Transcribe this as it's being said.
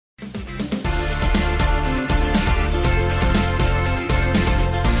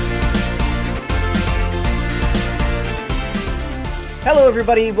Hello,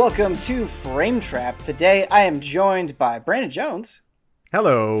 everybody. Welcome to Frame Trap. Today, I am joined by Brandon Jones.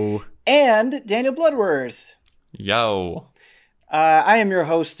 Hello. And Daniel Bloodworth. Yo. I am your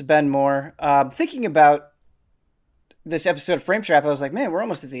host, Ben Moore. Thinking about this episode of Frame Trap, I was like, man, we're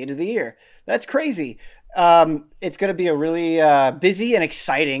almost at the end of the year. That's crazy. It's going to be a really busy and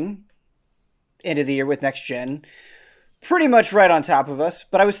exciting end of the year with Next Gen. Pretty much right on top of us.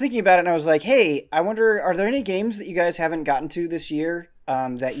 But I was thinking about it and I was like, hey, I wonder, are there any games that you guys haven't gotten to this year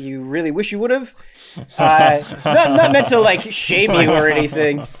that you really wish you would have? Not meant to like shame you or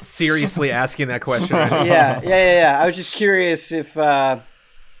anything. Seriously asking that question. Right? Yeah. I was just curious if, I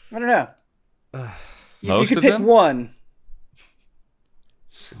don't know. If you could pick one.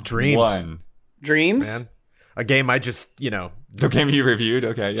 Dreams. Dreams? Man. A game I just, The game you reviewed?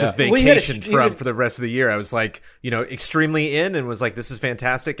 Okay, yeah. just vacationed for the rest of the year. I was like, extremely in and was like, this is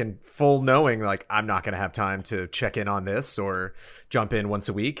fantastic, and full knowing like I'm not going to have time to check in on this or jump in once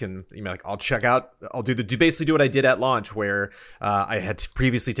a week. And I'll check out, I'll basically do what I did at launch where I had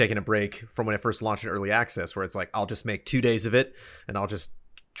previously taken a break from when I first launched in early access, where it's like, I'll just make 2 days of it and I'll just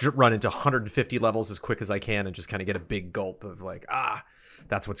run into 150 levels as quick as I can and just kind of get a big gulp of like,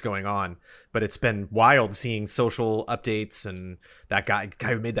 that's what's going on. But it's been wild seeing social updates and that guy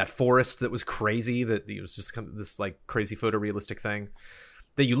who made that forest that was crazy, that it was just kind of this like crazy photorealistic thing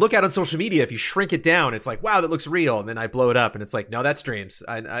that you look at on social media. If you shrink it down, it's like, wow, that looks real. And then I blow it up and it's like, no, that's dreams.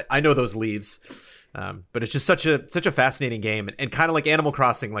 I know those leaves. But it's just such a fascinating game, and kind of like Animal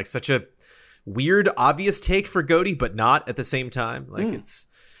Crossing, like such a weird, obvious take for GOTY, but not at the same time. Like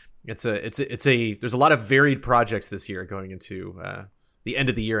there's a lot of varied projects this year going into the end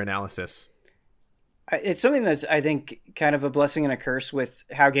of the year analysis. It's something that's, I think, kind of a blessing and a curse with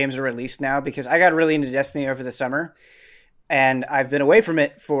how games are released now, because I got really into Destiny over the summer and I've been away from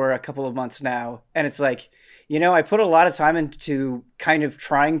it for a couple of months now. And it's like, I put a lot of time into kind of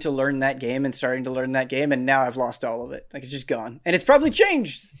trying to learn that game and starting to learn that game. And now I've lost all of it. Like, it's just gone. And it's probably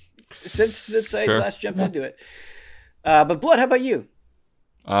changed since I last jumped into it. But Blood, how about you?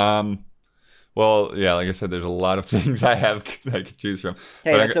 Well, yeah, like I said, there's a lot of things I could choose from.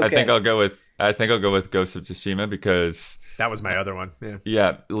 Hey, but that's okay. I think I'll go with Ghost of Tsushima, because that was my other one.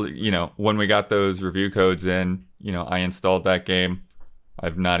 Yeah, when we got those review codes in, I installed that game.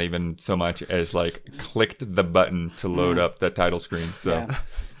 I've not even so much as like clicked the button to load up that title screen. So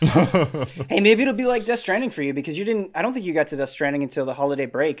Hey, maybe it'll be like Death Stranding for you, because I don't think you got to Death Stranding until the holiday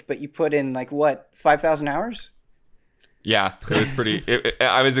break, but you put in like 5,000 hours? Yeah, it was pretty.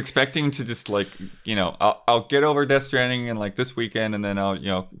 I was expecting to just like, I'll get over Death Stranding in like this weekend, and then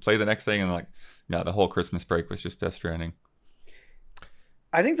I'll play the next thing, and like, the whole Christmas break was just Death Stranding.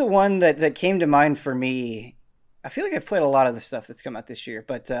 I think the one that came to mind for me, I feel like I've played a lot of the stuff that's come out this year,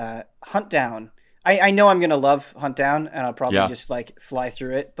 but Hunt Down. I know I'm gonna love Hunt Down, and I'll probably just like fly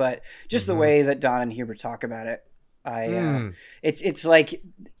through it, but just the way that Don and Hubert talk about it, it's like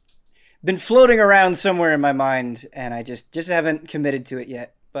been floating around somewhere in my mind, and I just haven't committed to it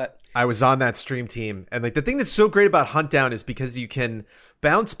yet. But I was on that stream team, and like the thing that's so great about Hunt Down is because you can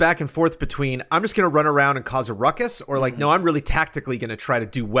bounce back and forth between, I'm just going to run around and cause a ruckus, or like, no, I'm really tactically going to try to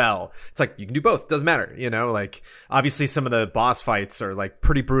do well. It's like, you can do both. Doesn't matter. Like obviously some of the boss fights are like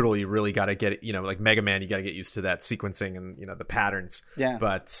pretty brutal. You really got to get, like Mega Man, you got to get used to that sequencing and, the patterns. Yeah.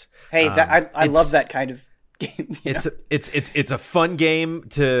 But hey, I love that kind of game. It's a fun game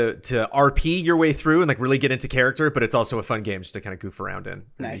to RP your way through and like really get into character, but it's also a fun game just to kind of goof around in.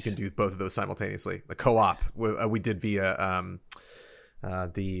 Nice. You can do both of those simultaneously. The co-op we did via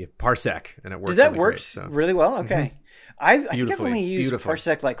the Parsec, and it worked. Did that really work great, so. really well? Okay. I think I've only used beautiful.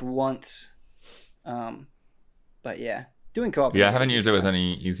 Parsec like once. But yeah. Doing co-op. Yeah, I haven't used it with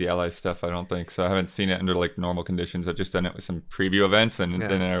any Easy Ally stuff, I don't think. So I haven't seen it under like normal conditions. I've just done it with some preview events, and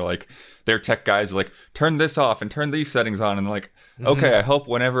then they're like, their tech guys are like, turn this off and turn these settings on, and they're like, okay, I hope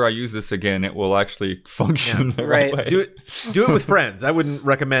whenever I use this again, it will actually function the right way. Do it with friends. I wouldn't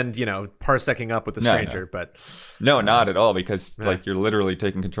recommend, parsecing up with a stranger, but no, not at all, because like you're literally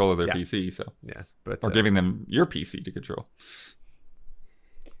taking control of their PC, so but or giving them your PC to control.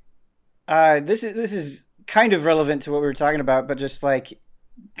 This is kind of relevant to what we were talking about, but just like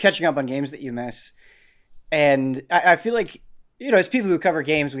catching up on games that you miss. And I feel like, as people who cover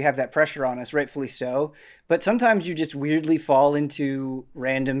games, we have that pressure on us, rightfully so. But sometimes you just weirdly fall into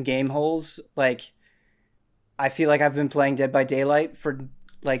random game holes. Like, I feel like I've been playing Dead by Daylight for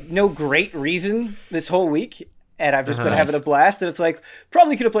like no great reason this whole week. And I've just been having a blast. And it's like,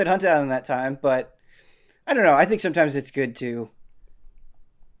 probably could have played Hunt Down in that time, but I don't know. I think sometimes it's good to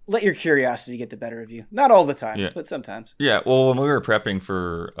let your curiosity get the better of you. Not all the time, but sometimes. Yeah, well, when we were prepping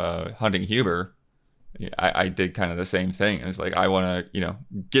for Hunting Huber, I did kind of the same thing. It was like, I want to,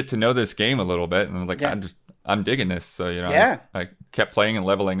 get to know this game a little bit. And I'm like, I'm digging this. So, I kept playing and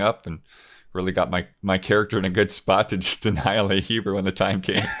leveling up and really got my character in a good spot to just annihilate Huber when the time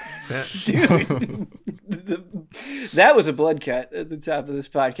came. Dude, that was a blood cut at the top of this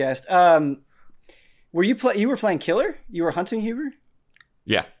podcast. You were playing Killer? You were hunting Huber?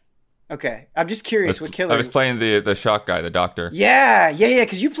 Yeah. Okay. I'm just curious what Killer... I was playing the shock guy, the doctor. Yeah.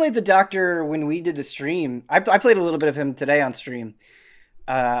 Because you played the doctor when we did the stream. I played a little bit of him today on stream.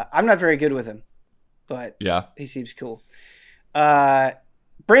 I'm not very good with him, but yeah, he seems cool.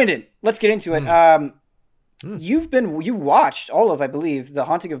 Brandon, let's get into it. You watched all of, I believe, The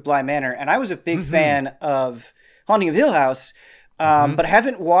Haunting of Bly Manor, and I was a big fan of Haunting of Hill House, but I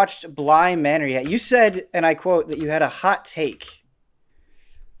haven't watched Bly Manor yet. You said, and I quote, that you had a hot take.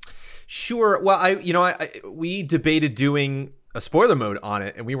 Sure. Well, we debated doing a spoiler mode on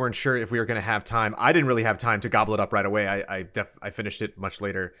it, and we weren't sure if we were going to have time. I didn't really have time to gobble it up right away. I finished it much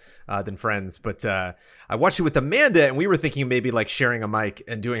later than friends, but I watched it with Amanda, and we were thinking maybe like sharing a mic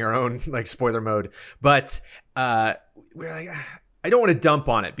and doing our own like spoiler mode. But we're like, I don't want to dump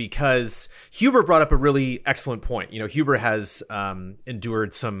on it because Huber brought up a really excellent point. Huber has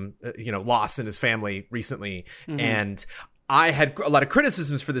endured some loss in his family recently, and I had a lot of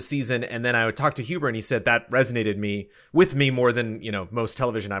criticisms for the season, and then I would talk to Huber, and he said that resonated with me more than most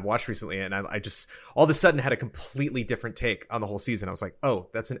television I've watched recently, and I just all of a sudden had a completely different take on the whole season. I was like, oh,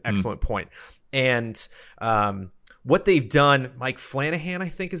 that's an excellent point. And what they've done, Mike Flanagan, I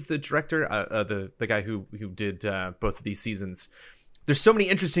think, is the director, the guy who did both of these seasons. There's so many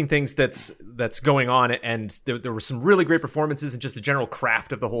interesting things that's going on, and there were some really great performances and just the general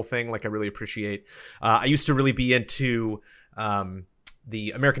craft of the whole thing. Like I really appreciate. I used to really be into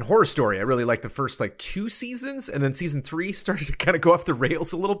the American Horror Story. I really liked the first 2 seasons, and then season 3 started to kind of go off the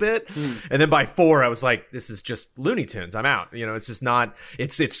rails a little bit. And then by 4, I was like, this is just Looney Tunes. I'm out. It's just not.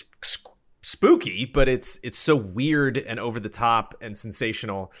 It's spooky, but it's so weird and over the top and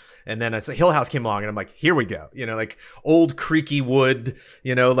sensational. And then Hill House came along, and I'm like, here we go. Like old creaky wood,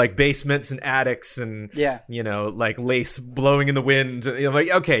 like basements and attics, and like lace blowing in the wind. Like,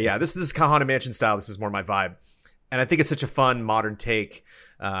 okay, yeah, this is Haunted Mansion style. This is more my vibe. And I think it's such a fun modern take.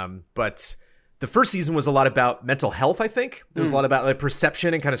 But the first season was a lot about mental health, I think. There was a lot about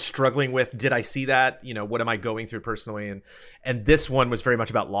perception and kind of struggling with, did I see that? What am I going through personally? And this one was very much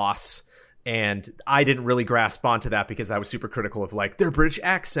about loss. And I didn't really grasp onto that because I was super critical of their British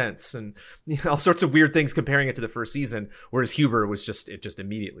accents and all sorts of weird things comparing it to the first season. Whereas Huber was it just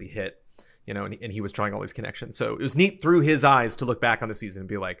immediately hit, and he was drawing all these connections. So it was neat through his eyes to look back on the season and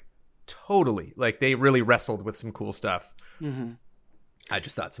be like, totally. They really wrestled with some cool stuff. I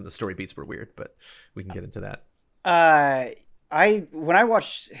just thought some of the story beats were weird, but we can get into that. When I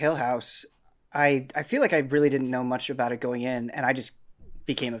watched Hill House, I feel like I really didn't know much about it going in, and I just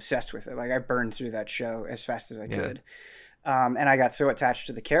became obsessed with it. I burned through that show as fast as I could. And I got so attached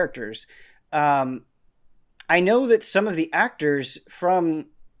to the characters. I know that some of the actors from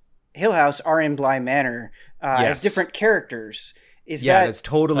Hill House are in Bly Manor as different characters. It's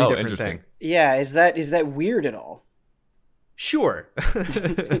totally different thing. Yeah, is that weird at all? Sure.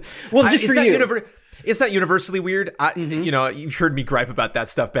 Well, just for you. It's not universally weird. You've heard me gripe about that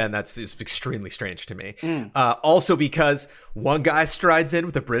stuff, Ben. That's just extremely strange to me. Also because one guy strides in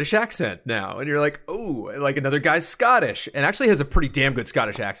with a British accent now, and you're like, oh, like another guy's Scottish, and actually has a pretty damn good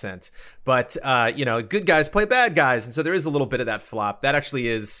Scottish accent. But good guys play bad guys, and so there is a little bit of that flop. That actually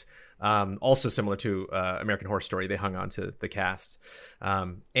is also similar to American Horror Story. They hung on to the cast,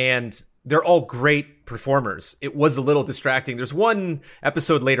 and they're all great performers. It was a little distracting. There's one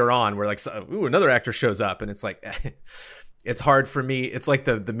episode later on where another actor shows up, and it's like, it's hard for me. It's like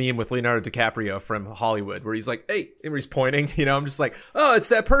the meme with Leonardo DiCaprio from Hollywood where he's like, hey, and he's pointing, I'm just like, oh, it's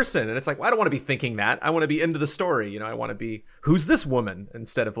that person. And it's like, well, I don't want to be thinking that. I want to be into the story. I want to be, who's this woman?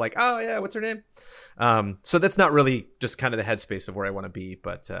 Instead of like, oh yeah, what's her name? So that's not really just kind of the headspace of where I want to be.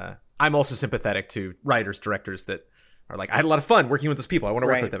 But I'm also sympathetic to writers, directors that are like, I had a lot of fun working with those people. I want to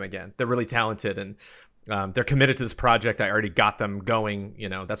work with them again. They're really talented, and they're committed to this project. I already got them going.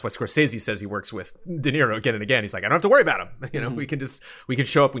 That's why Scorsese says he works with De Niro again and again. He's like, I don't have to worry about him. We can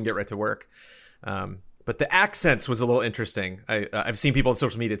show up, we can get right to work. But the accents was a little interesting. I've seen people on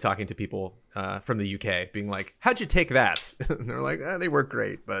social media talking to people from the UK being like, how'd you take that? And they're like, they work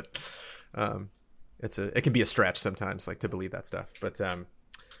great, but it can be a stretch sometimes, to believe that stuff. But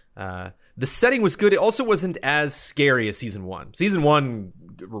the setting was good. It also wasn't as scary as season 1. Season 1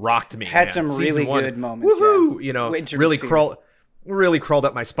 rocked me. Had some really good moments. Woohoo! Really crawl. really crawled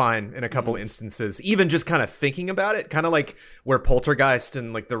up my spine in a couple instances, even just kind of thinking about it, kind of like where Poltergeist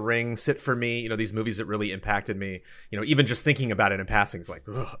and like The Ring sit for me, these movies that really impacted me, even just thinking about it in passing is like,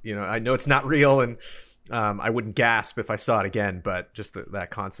 ugh, I know it's not real, and I wouldn't gasp if I saw it again, but just that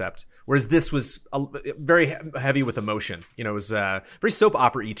concept. Whereas this was very heavy with emotion. It was very soap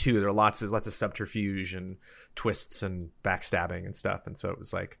opera-y too. There are lots of subterfuge and twists and backstabbing and stuff, and so it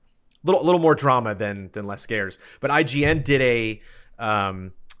was like a little more drama than Less Scares. But IGN did a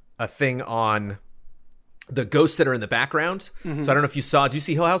thing on the ghosts that are in the background. Mm-hmm. So I don't know if you saw. Do you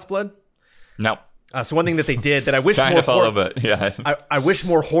see Hill House Blood? No. So one thing that they did that I wish more horror, yeah. I wish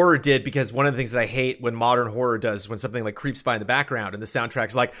more horror did, because one of the things that I hate when modern horror does, when something like creeps by in the background and the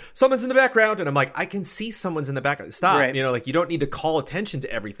soundtrack's like, someone's in the background, and I'm like, I can see someone's in the background. Stop. Right. Like, you don't need to call attention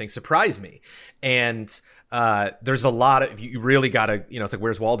to everything. Surprise me. And there's a lot of, you really gotta, it's like,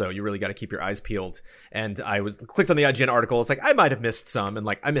 Where's Waldo? You really gotta keep your eyes peeled. And I clicked on the IGN article. It's like, I might have missed some, and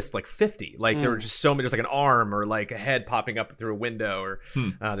like I missed like 50. Like there were just so many. There's like an arm or like a head popping up through a window, or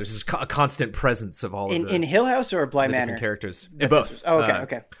there's just a constant presence of all of in Hill House or Bly Manor? Different characters in both. Oh,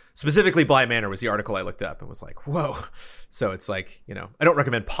 okay. Specifically, Bly Manor was the article I looked up and was like, whoa. So it's like, I don't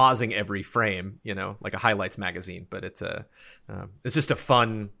recommend pausing every frame, like a highlights magazine, but it's just a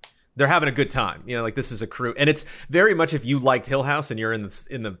fun. They're having a good time, like this is a crew, and it's very much, if you liked Hill House and you're in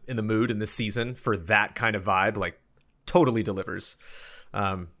the mood in this season for that kind of vibe, like totally delivers.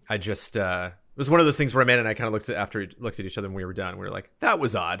 It was one of those things where Amanda and I kind of looked at each other when we were done. We were like, that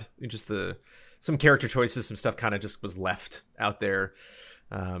was odd. Just some character choices, some stuff kind of just was left out there,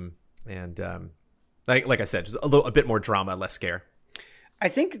 like I said, just a bit more drama, less scare. I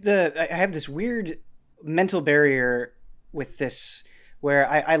think I have this weird mental barrier with this, where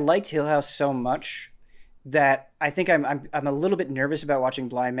I liked Hill House so much that I think I'm a little bit nervous about watching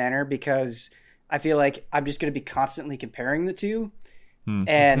Bly Manor, because I feel like I'm just going to be constantly comparing the two. Mm-hmm.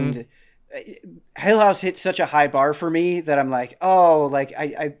 And Hill House hit such a high bar for me that I'm like,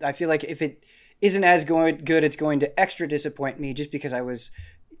 I feel like if it isn't as good, it's going to extra disappoint me, just because I was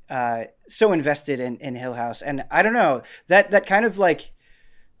so invested in Hill House. And I don't know, that kind of like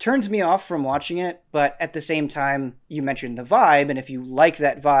turns me off from watching it, but at the same time, you mentioned the vibe, and if you like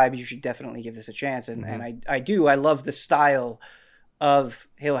that vibe, you should definitely give this a chance. And I do. I love the style of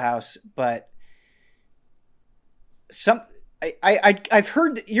Hill House, but I've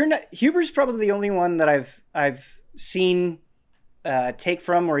heard Huber's probably the only one that I've seen take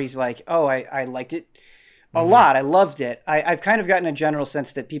from where he's like, oh, I liked it a lot. I loved it. I've kind of gotten a general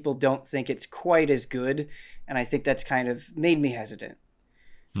sense that people don't think it's quite as good, and I think that's kind of made me hesitant.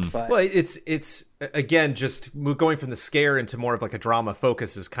 But. Well, it's again, just going from the scare into more of like a drama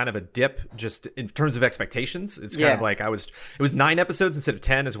focus is kind of a dip, just in terms of expectations. It's kind of like it was 9 episodes instead of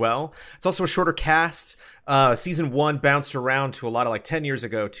 10 as well. It's also a shorter cast. Season 1 bounced around to a lot of like 10 years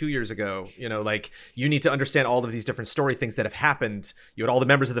ago, 2 years ago. Like you need to understand all of these different story things that have happened. You had all the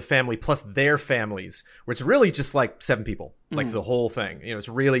members of the family plus their families, where it's really just like 7 people, like the whole thing. It's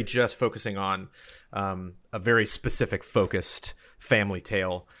really just focusing on a very specific, focused family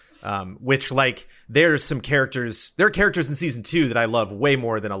tale, which like there are characters in season 2 that I love way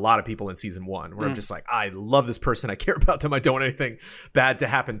more than a lot of people in season 1, where I'm just like, I love this person, I care about them, I don't want anything bad to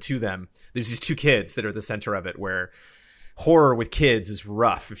happen to them. There's these 2 kids that are the center of it, where horror with kids is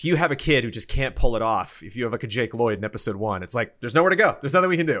rough. If you have a kid who just can't pull it off, if you have like a Jake Lloyd in episode 1, it's like there's nowhere to go, there's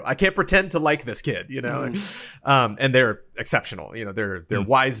nothing we can do. I can't pretend to like this kid, and they're exceptional. They're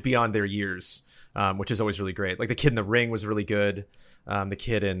wise beyond their years. Which is always really great. Like the kid in The Ring was really good. The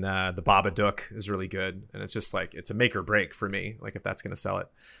kid in the Babadook is really good. And it's just like, it's a make or break for me, like if that's going to sell it.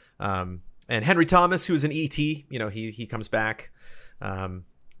 And Henry Thomas, who's in E.T., he comes back.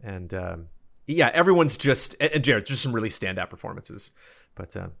 Everyone's and Jared, just some really standout performances.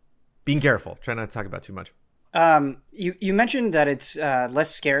 But being careful, try not to talk about too much. You mentioned that it's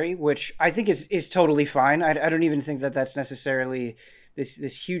less scary, which I think is totally fine. I don't even think that that's necessarily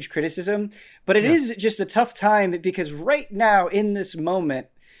this huge criticism, but it is just a tough time, because right now in this moment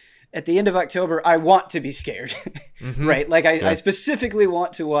at the end of October, I want to be scared, right? Like I specifically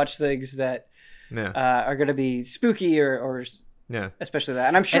want to watch things that are going to be spooky or especially that.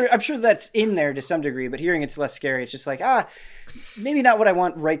 And I'm sure that's in there to some degree, but hearing it's less scary, it's just like, maybe not what I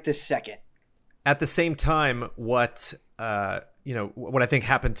want right this second. At the same time, what I think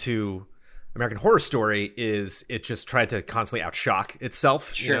happened to American Horror Story is it just tried to constantly outshock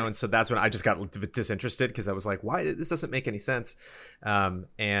itself, and so that's when I just got disinterested, because I was like, why? This doesn't make any sense.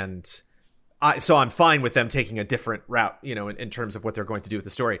 And So I'm fine with them taking a different route, in terms of what they're going to do with the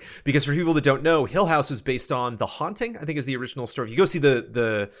story. Because for people that don't know, Hill House was based on The Haunting, I think is the original story. If you go see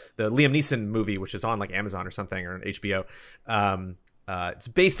the Liam Neeson movie, which is on like Amazon or something or HBO, it's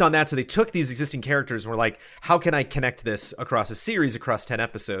based on that. So they took these existing characters and were like, how can I connect this across a series, across 10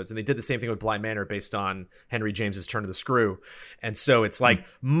 episodes? And they did the same thing with Bly Manor based on Henry James's Turn of the Screw. And so it's like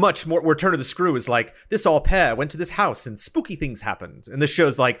much more, where Turn of the Screw is like, this all pair went to this house and spooky things happened. And this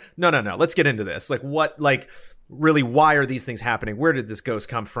show's like, no, let's get into this. Like really, why are these things happening? Where did this ghost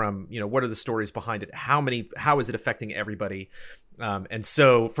come from? What are the stories behind it? How is it affecting everybody? And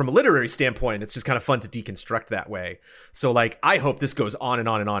so from a literary standpoint, it's just kind of fun to deconstruct that way. So like, I hope this goes on and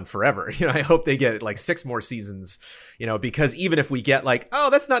on and on forever. I hope they get like 6 more seasons, because even if we get like, oh,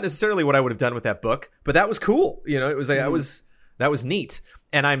 that's not necessarily what I would have done with that book, but that was cool. It was like, that was neat.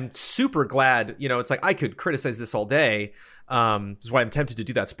 And I'm super glad, it's like, I could criticize this all day. This is why I'm tempted to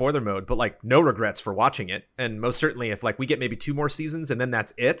do that spoiler mode, but like no regrets for watching it. And most certainly if like we get maybe 2 more seasons and then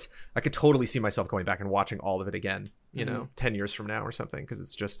that's it, I could totally see myself going back and watching all of it again, 10 years from now or something. Cause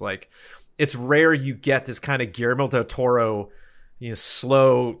it's just like, it's rare you get this kind of Guillermo del Toro,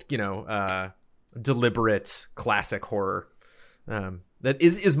 slow, deliberate classic horror, that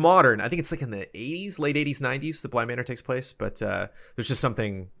is modern. I think it's like in the 80s, late 80s, 90s, the Bly Manor takes place. But there's just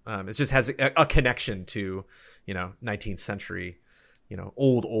something, it just has a connection to, 19th century,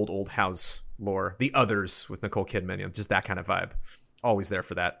 old house lore. The Others with Nicole Kidman, just that kind of vibe. Always there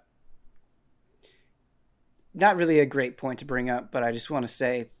for that. Not really a great point to bring up, but I just want to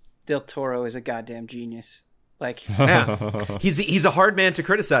say Del Toro is a goddamn genius. Like, yeah. He's a hard man to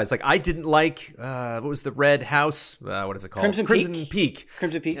criticize. Like, I didn't like what was the Red House? What is it called? Crimson Peak. Yeah,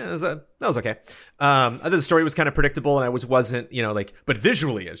 that was okay. I thought the story was kind of predictable, and I wasn't but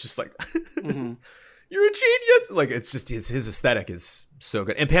visually, it's just like, you're a genius. Like, it's just his aesthetic is so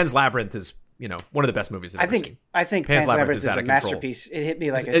good. And Pan's Labyrinth is one of the best movies I've ever seen. I think Pan's Labyrinth is a masterpiece. It hit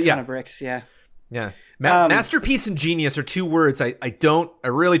me like a ton of bricks. Yeah. Yeah. Masterpiece and genius are 2 words I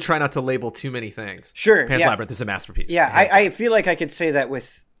really try not to label too many things. Sure. Pan's Labyrinth is a masterpiece. Yeah, I feel like I could say that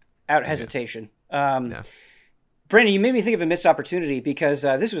without hesitation. Brandon, you made me think of a missed opportunity because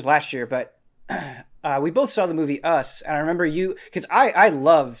this was last year, but we both saw the movie Us. And I remember you, because I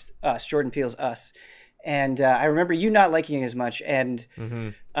loved Us, Jordan Peele's Us. And I remember you not liking it as much. And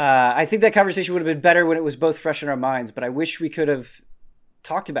I think that conversation would have been better when it was both fresh in our minds. But I wish we could have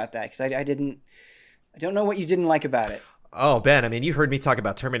talked about that because I don't know what you didn't like about it. Oh, Ben, I mean, you heard me talk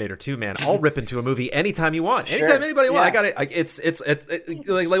about Terminator 2, man. I'll rip into a movie anytime you want. Anytime anybody wants. I got it. It's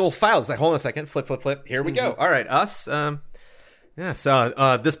like little files. Like, hold on a second. Flip. Here we go. All right, Us.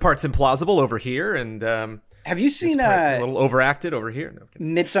 So this part's implausible over here. And have you seen a little overacted over here? No,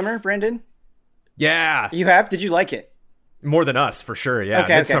 Midsommar, Brandon? Yeah. You have? Did you like it? More than Us, for sure. Yeah.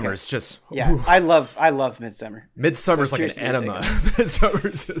 Okay, Midsummer's just... Yeah, I love Midsommar. Midsummer's like an enema.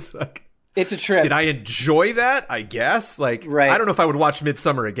 Midsummer's just like... It's a trip. Did I enjoy that? I guess. Like, right. I don't know if I would watch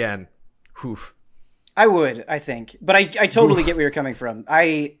Midsommar again. Oof. I would, I think. But I totally get where you're coming from.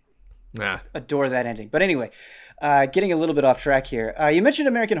 I adore that ending. But anyway, getting a little bit off track here. You mentioned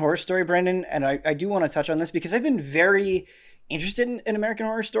American Horror Story, Brendan, and I do want to touch on this because I've been very interested in American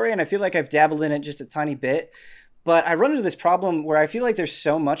Horror Story, and I feel like I've dabbled in it just a tiny bit. But I run into this problem where I feel like there's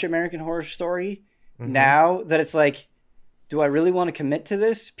so much American Horror Story now that it's like, do I really want to commit to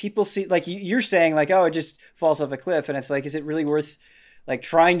this? People see, like you're saying, like, oh, it just falls off a cliff. And it's like, is it really worth like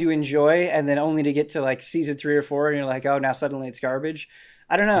trying to enjoy and then only to get to like season 3 or 4 and you're like, oh, now suddenly it's garbage?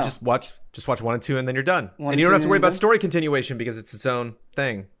 I don't know. Just watch 1 and 2 and then you're done. And you don't have to worry about story continuation because it's its own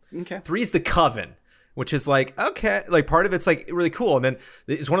thing. Okay. 3's The Coven, which is like, okay, like part of it's like really cool. And then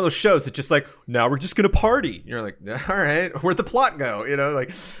it's one of those shows that's just like, now we're just going to party. You're like, all right, where'd the plot go?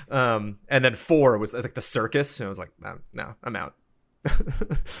 Like, and then 4 was like the circus. And I was like, no, I'm out.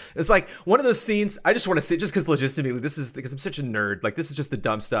 It's like one of those scenes. I just want to say, just because legitimately, this is because I'm such a nerd. Like, this is just the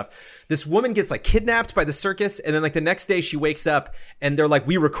dumb stuff. This woman gets like kidnapped by the circus, and then like the next day she wakes up, and they're like,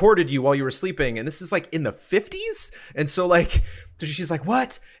 "We recorded you while you were sleeping," and this is like in the 50s, and so like. So she's like,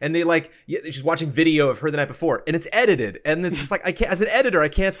 what? And they like, she's watching video of her the night before, and it's edited, and it's just like, I can't. As an editor, I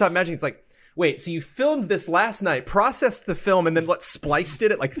can't stop imagining. It's like, wait, so you filmed this last night, processed the film, and then spliced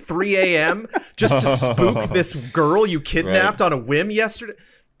it at like 3 a.m. just to spook this girl you kidnapped on a whim yesterday?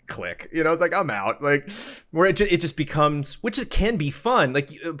 Click. It's like, I'm out. Like, where it just becomes, which it can be fun.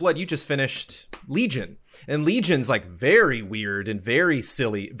 Like, Blood, you just finished Legion, and Legion's like very weird and very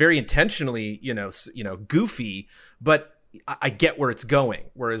silly, very intentionally, goofy, but I get where it's going.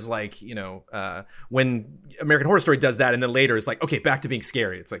 Whereas like, when American Horror Story does that and then later it's like, okay, back to being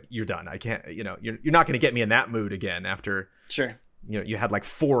scary. It's like, you're done. I can't, you're not going to get me in that mood again after sure you had like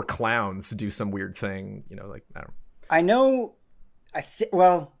 4 clowns do some weird thing, like I don't know. I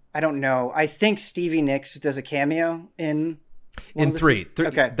know. I don't know. I think Stevie Nicks does a cameo in 3.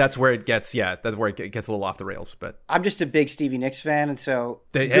 Okay, that's where it gets. Yeah, that's where it gets a little off the rails. But I'm just a big Stevie Nicks fan, and so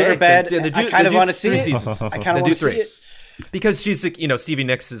good or bad, I kind of want to see it. I kind of want to see it because she's, Stevie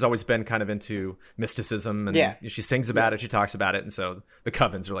Nicks has always been kind of into mysticism, and she sings about it, she talks about it, and so the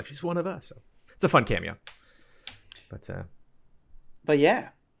Covens are like, she's one of us. So it's a fun cameo. But yeah,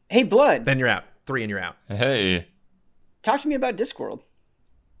 hey, Blood. Then you're out. 3 and you're out. Hey, talk to me about Discworld.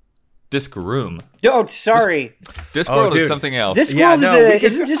 Disc Room. Oh, sorry. Discworld is something else. Discworld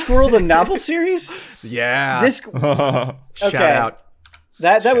isn't Discworld a novel series? Yeah. Shout out.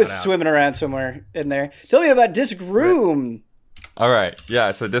 That was swimming around somewhere in there. Tell me about Disc Room. All right.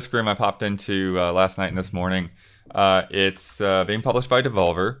 Yeah, so Disc Room I popped into last night and this morning. It's being published by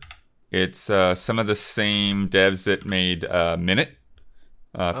Devolver. It's some of the same devs that made Minute.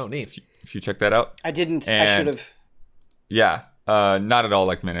 Neat. If you check that out. I didn't. I should have. Yeah. Not at all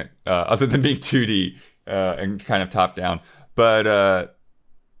like Minute, other than being 2D and kind of top down. But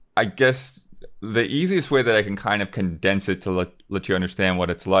I guess the easiest way that I can kind of condense it to let you understand what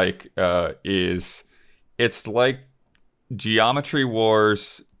it's like is it's like Geometry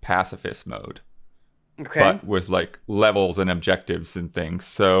Wars pacifist mode, but with like levels and objectives and things.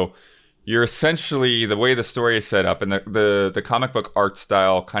 So you're essentially, the way the story is set up, and the comic book art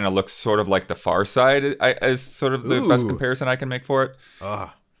style kind of looks sort of like the Far Side as sort of the best comparison I can make for it.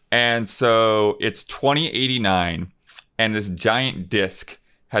 And so it's 2089, and this giant disk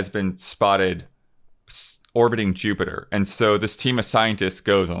has been spotted orbiting Jupiter. And so this team of scientists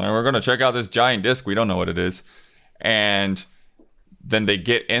goes, we're going to check out this giant disk. We don't know what it is. And then they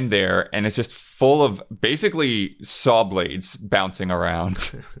get in there, and it's just full of basically saw blades bouncing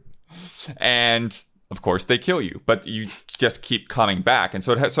around. And of course they kill you, but you just keep coming back. And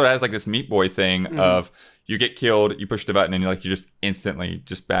so it has like this Meat Boy thing of you get killed, you push the button, and you're just instantly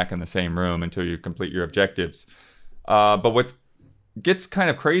just back in the same room until you complete your objectives. But what gets kind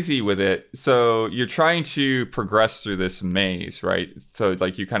of crazy with it, so you're trying to progress through this maze, right? So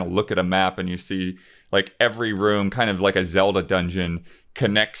like you kind of look at a map and you see like every room, kind of like a Zelda dungeon,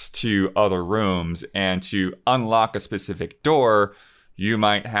 connects to other rooms, and to unlock a specific door, you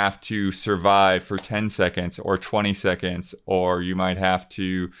might have to survive for 10 seconds or 20 seconds, or you might have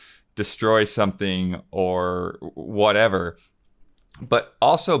to destroy something or whatever. But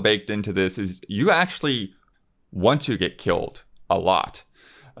also baked into this is you actually want to get killed a lot,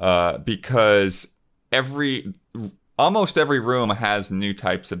 because almost every room has new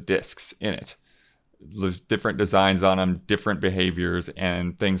types of discs in it. There's different designs on them, different behaviors,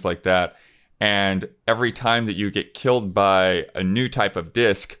 and things like that. And every time that you get killed by a new type of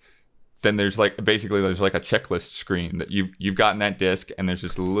disc, then there's like a checklist screen that you've gotten that disc, and there's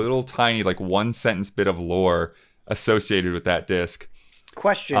this little tiny like 1 sentence bit of lore associated with that disc.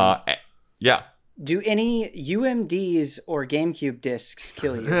 Question. Yeah. Do any UMDs or GameCube discs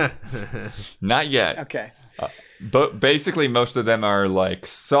kill you? Not yet. Okay. But basically most of them are like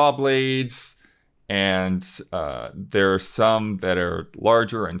saw blades, and there are some that are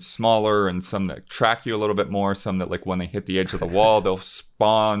larger and smaller, and some that track you a little bit more, some that like when they hit the edge of the wall, they'll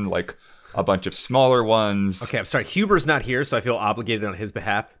spawn like a bunch of smaller ones. Okay, I'm sorry. Huber's not here, so I feel obligated on his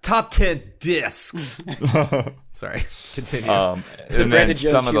behalf. Top 10 discs. Sorry, continue. And then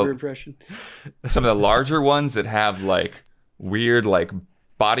some of the larger ones that have like weird like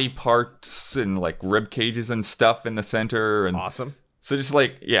body parts and like rib cages and stuff in the center. And awesome. So just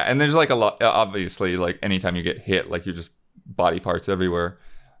like, yeah, and there's like a lot, obviously, like anytime you get hit, like you're just body parts everywhere.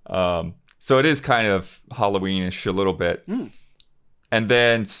 So it is kind of Halloween-ish a little bit. And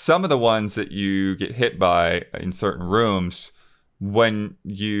then some of the ones that you get hit by in certain rooms, when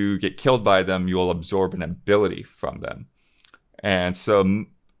you get killed by them, you will absorb an ability from them. And so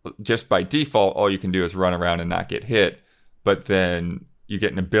just by default, all you can do is run around and not get hit. But then you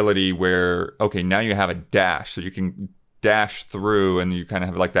get an ability where, okay, now you have a dash, so you can dash through, and you kind of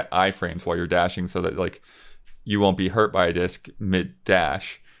have like that iframes while you're dashing, so that like you won't be hurt by a disc mid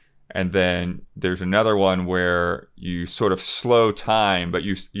dash. And then there's another one where you sort of slow time, but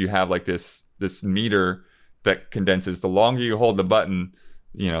you have like this meter that condenses. The longer you hold the button,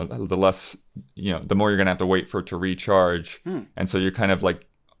 the less, the more you're gonna have to wait for it to recharge. And so you're kind of like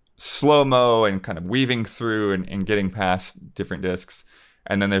slow-mo and kind of weaving through and getting past different discs.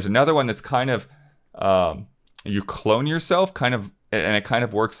 And then there's another one that's kind of you clone yourself, kind of, and it kind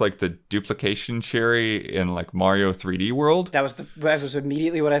of works like the duplication cherry in like Mario 3D World. That was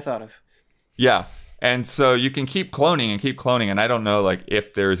immediately what I thought of. Yeah, and so you can keep cloning, and I don't know like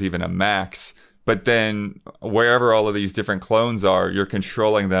if there's even a max, But then wherever all of these different clones are, you're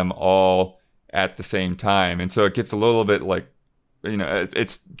controlling them all at the same time. And so it gets a little bit like,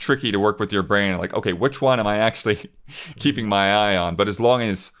 it's tricky to work with your brain. Like, okay, which one am I actually keeping my eye on? But as long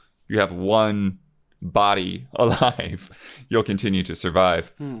as you have one body alive, you'll continue to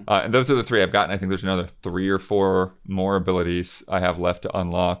survive. And those are the 3 I've gotten. I think there's another 3 or 4 more abilities I have left to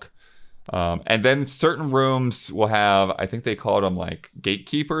unlock. And then certain rooms will have, I think they called them like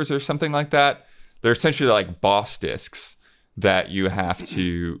gatekeepers or something like that. They're essentially like boss discs that you have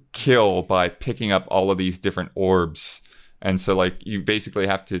to kill by picking up all of these different orbs. And so like you basically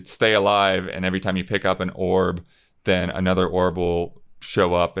have to stay alive, and every time you pick up an orb, then another orb will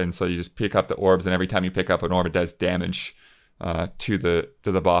show up. And so you just pick up the orbs, and every time you pick up an orb, it does damage to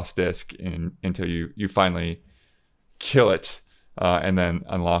the boss disc until you finally kill it, and then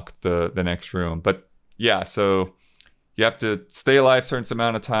unlock the next room. But yeah, so you have to stay alive a certain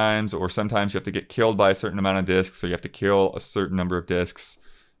amount of times, or sometimes you have to get killed by a certain amount of discs, so you have to kill a certain number of discs.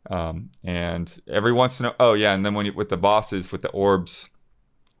 And every once in a and then with the bosses, with the orbs,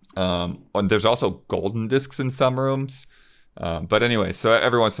 and there's also golden discs in some rooms. But anyway, so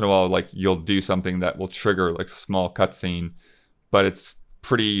every once in a while, like you'll do something that will trigger like a small cutscene, but it's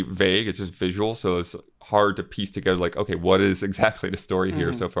pretty vague. It's just visual, so it's hard to piece together. Like, okay, what is exactly the story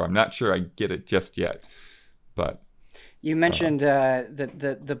here so far? I'm not sure I get it just yet. But you mentioned that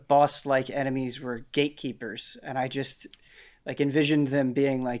the boss-like enemies were gatekeepers, and I just like envisioned them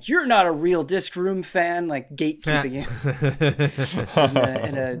being like, "You're not a real Disc Room fan," like gatekeeping you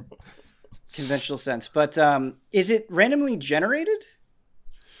in a conventional sense. But is it randomly generated?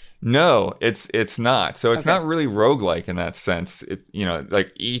 No, it's not. So it's not really roguelike in that sense. It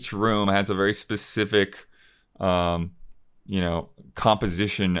like each room has a very specific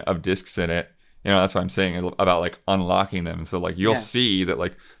composition of discs in it. That's what I'm saying about like unlocking them. So like you'll see that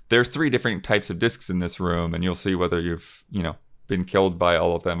like there's 3 different types of discs in this room, and you'll see whether you've been killed by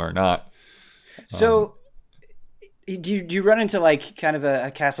all of them or not. So do you run into like kind of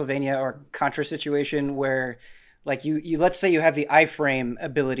a Castlevania or Contra situation where like you let's say you have the iframe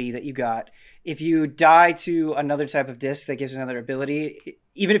ability that you got. If you die to another type of disc that gives another ability,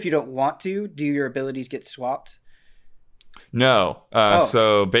 even if you don't want to, do your abilities get swapped? No.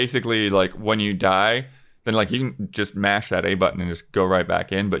 So basically, like when you die, then like you can just mash that A button and just go right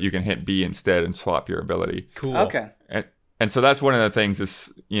back in, but you can hit B instead and swap your ability. Cool. Okay. And so that's one of the things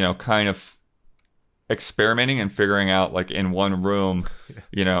is, kind of experimenting and figuring out like in one room,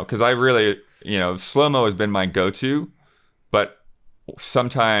 because I really, slow-mo has been my go-to, but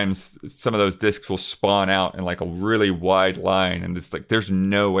sometimes some of those discs will spawn out in like a really wide line, and it's like there's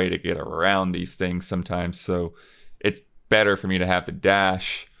no way to get around these things sometimes. So it's better for me to have the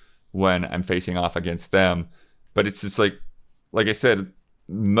dash when I'm facing off against them. But it's just like I said,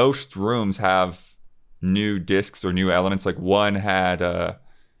 most rooms have new discs or new elements. Like one had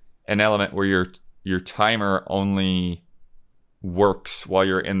an element where your timer only works while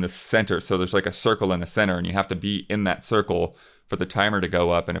you're in the center. So there's like a circle in the center, and you have to be in that circle for the timer to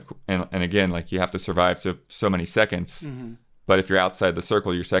go up. And again, like you have to survive so many seconds. Mm-hmm. But if you're outside the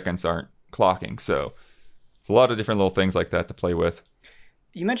circle, your seconds aren't clocking. So a lot of different little things like that to play with.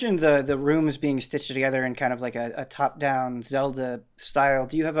 You mentioned the rooms being stitched together in kind of like a top-down Zelda style.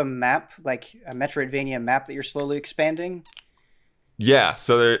 Do you have a map, like a Metroidvania map that you're slowly expanding? Yeah.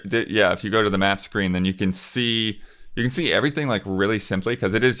 So if you go to the map screen, then you can see everything like really simply,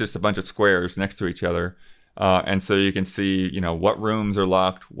 because it is just a bunch of squares next to each other. And so you can see, what rooms are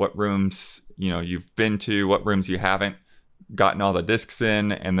locked, what rooms, you've been to, what rooms you haven't gotten all the discs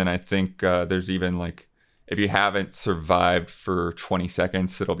in. And then I think there's even like, if you haven't survived for 20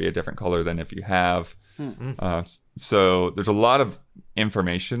 seconds, it'll be a different color than if you have. Mm-hmm. So there's a lot of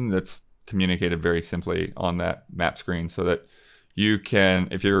information that's communicated very simply on that map screen, so that you can,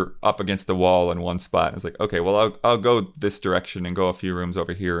 if you're up against the wall in one spot, it's like, okay, well, I'll go this direction and go a few rooms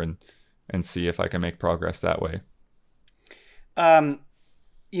over here and see if I can make progress that way.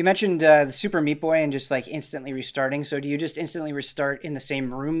 You mentioned the Super Meat Boy and just like instantly restarting. So do you just instantly restart in the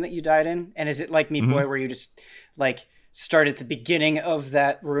same room that you died in? And is it like Meat Boy where you just like start at the beginning of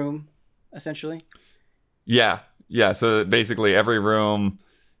that room, essentially? Yeah. So basically every room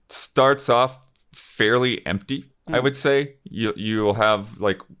starts off fairly empty. I would say you'll have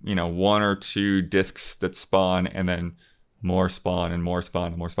like, 1 or 2 discs that spawn, and then more spawn and more spawn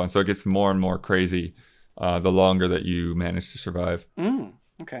and more spawn. So it gets more and more crazy the longer that you manage to survive.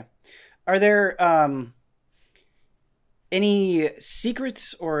 Okay. Are there any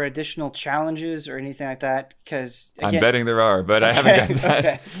secrets or additional challenges or anything like that? Because I'm betting there are, but I haven't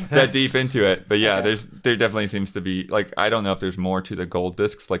gotten that deep into it. But yeah, Okay. there definitely seems to be, like, I don't know if there's more to the gold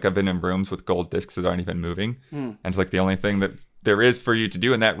discs. Like, I've been in rooms with gold discs that aren't even moving, and it's like the only thing that there is for you to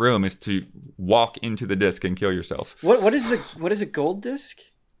do in that room is to walk into the disc and kill yourself. What is a gold disc?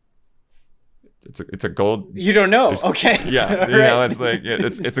 It's a gold. You don't know. Okay. Yeah, you know, it's like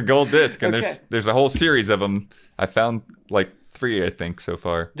it's a gold disc, and Okay. there's a whole series of them. I found like 3, I think, so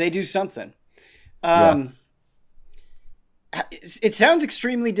far. They do something. Yeah. It sounds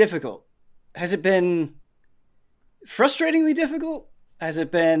extremely difficult. Has it been frustratingly difficult? Has it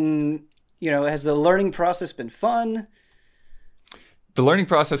been, has the learning process been fun? The learning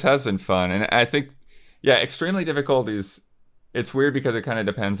process has been fun, and I think, yeah, extremely difficult is, it's weird because it kind of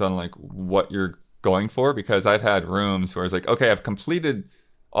depends on like what you're going for, because I've had rooms where it's like, okay, I've completed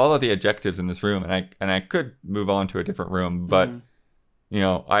all of the objectives in this room, and I could move on to a different room, but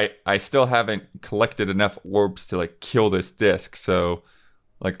I still haven't collected enough orbs to like kill this disc. So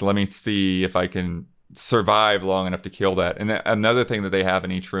like, let me see if I can survive long enough to kill that. And another thing that they have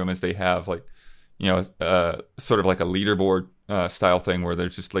in each room is they have like, sort of like a leaderboard style thing where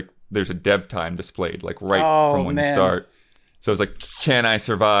there's just like, there's a dev time displayed like from when you start. So it's like, can I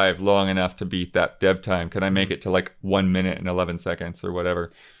survive long enough to beat that dev time? Can I make it to like 1 minute and 11 seconds or whatever?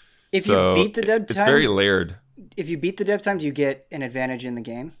 If you beat the dev time, it's very layered. If you beat the dev time, do you get an advantage in the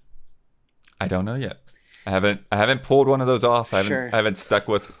game? I don't know yet. I haven't pulled one of those off. I haven't stuck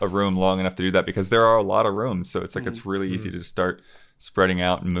with a room long enough to do that, because there are a lot of rooms. So it's like, it's really easy to start spreading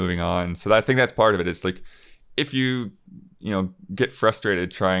out and moving on. So I think that's part of it. It's like, if you get frustrated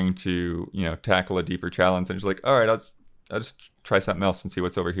trying to tackle a deeper challenge, and just like, all right, I'll just try something else and see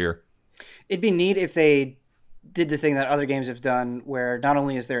what's over here. It'd be neat if they did the thing that other games have done, where not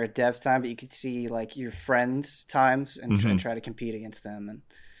only is there a dev time, but you could see like your friends' times and try to compete against them. And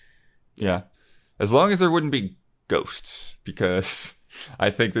yeah, as long as there wouldn't be ghosts, because I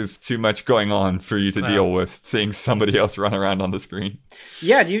think there's too much going on for you to deal with seeing somebody else run around on the screen.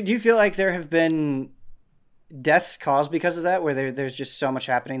 Yeah, do you feel like there have been deaths caused because of that, where there's just so much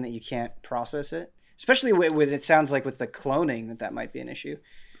happening that you can't process it? Especially with it sounds like with the cloning that might be an issue.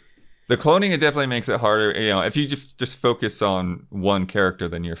 The cloning, it definitely makes it harder. If you just focus on one character,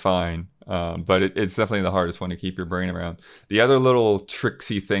 then you're fine. But it's definitely the hardest one to keep your brain around. The other little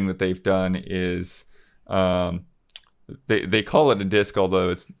tricksy thing that they've done is they call it a disc, although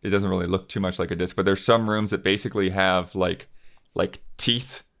it doesn't really look too much like a disc. But there's some rooms that basically have like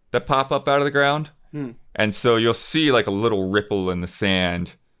teeth that pop up out of the ground, and so you'll see like a little ripple in the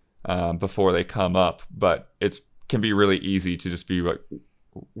sand before they come up. But it can be really easy to just be like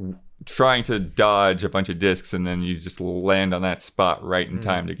trying to dodge a bunch of discs, and then you just land on that spot right in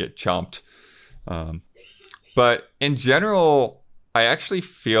time to get chomped. But in general, I actually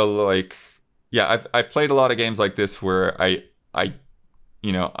feel like, yeah, I've played a lot of games like this where I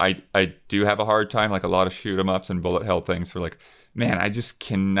do have a hard time, like a lot of shoot 'em ups and bullet hell things, where like, man, I just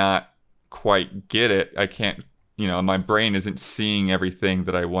cannot quite get it. I can't, my brain isn't seeing everything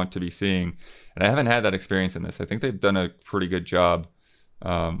that I want to be seeing. And I haven't had that experience in this. I think they've done a pretty good job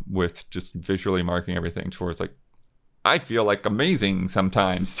with just visually marking everything towards like, I feel like amazing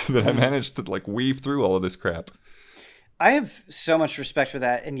sometimes that I managed to like weave through all of this crap. I have so much respect for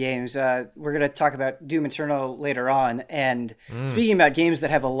that in games. We're going to talk about Doom Eternal later on. And speaking about games that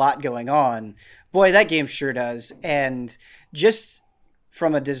have a lot going on, boy, that game sure does. And just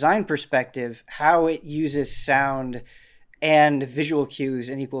from a design perspective, how it uses sound and visual cues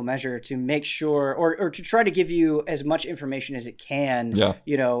in equal measure to make sure, or to try to give you as much information as it can,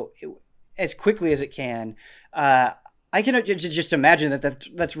 as quickly as it can. I can just imagine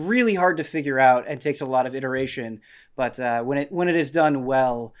that's really hard to figure out and takes a lot of iteration. But when it is done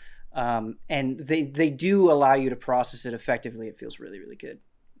well, and they do allow you to process it effectively, it feels really, really good.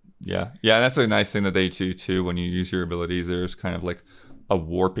 Yeah, that's a nice thing that they do too. When you use your abilities, there's kind of like a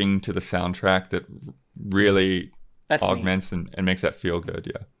warping to the soundtrack that really augments and makes that feel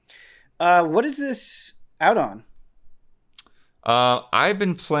good. Yeah. What is this out on? I've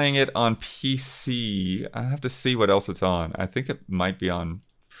been playing it on PC. I have to see what else it's on. I think it might be on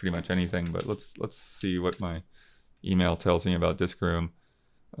pretty much anything, but let's see what my email tells me about Disc Room.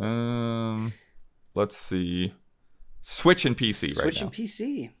 Let's see. Switch and PC right now. Switch and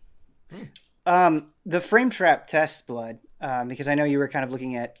PC. The Frame Trap test, Blood, because I know you were kind of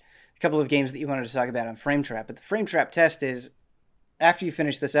looking at a couple of games that you wanted to talk about on Frame Trap, but the Frame Trap test is, after you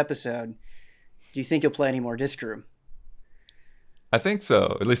finish this episode, do you think you'll play any more Disc Room? I think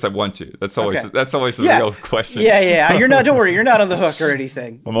so. At least I want to. That's always the real question. Yeah. Don't worry, you're not on the hook or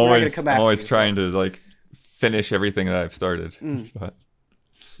anything. I'm always trying to like finish everything that I've started. But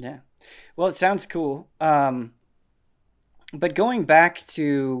yeah, well, it sounds cool. But going back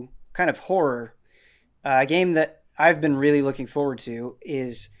to kind of horror, a game that I've been really looking forward to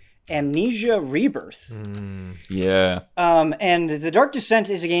is Amnesia Rebirth. Yeah. And The Dark Descent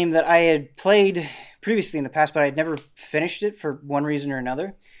is a game that I had played previously in the past, but I'd never finished it for one reason or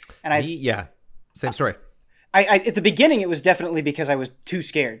another. And yeah, same story. I at the beginning, it was definitely because I was too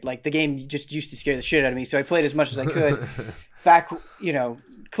scared. Like, the game just used to scare the shit out of me, so I played as much as I could back,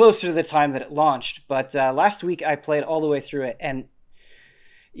 closer to the time that it launched. But last week, I played all the way through it, and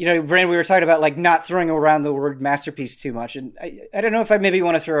Brandon, we were talking about like not throwing around the word masterpiece too much, and I don't know if I maybe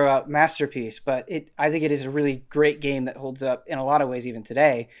want to throw out masterpiece, but I think it is a really great game that holds up in a lot of ways even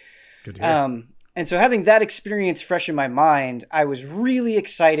today. Good to hear. And so having that experience fresh in my mind, I was really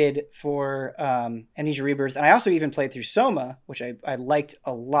excited for Amnesia Rebirth, and I also even played through Soma, which I liked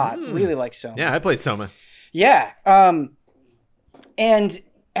a lot. Really liked Soma. Yeah, I played Soma. Yeah, and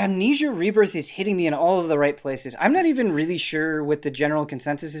Amnesia Rebirth is hitting me in all of the right places. I'm not even really sure what the general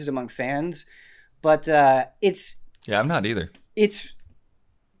consensus is among fans, but it's... Yeah, I'm not either. It's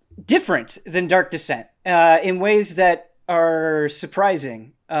different than Dark Descent in ways that are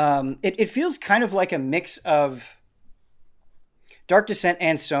surprising. It feels kind of like a mix of Dark Descent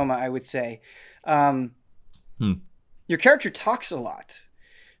and Soma, I would say. Your character talks a lot.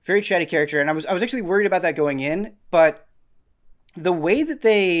 Very chatty character, and I was actually worried about that going in, but the way that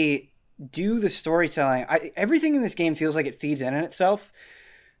they do the storytelling, everything in this game feels like it feeds in itself.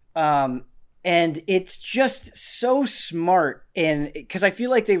 And it's just so smart, because I feel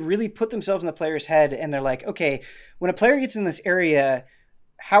like they really put themselves in the player's head, and they're like, okay, when a player gets in this area,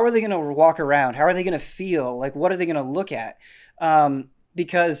 how are they going to walk around? How are they going to feel? Like, what are they going to look at?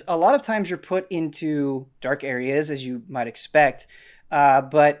 Because a lot of times you're put into dark areas, as you might expect,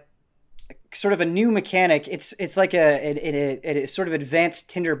 but sort of a new mechanic. It's like a sort of advanced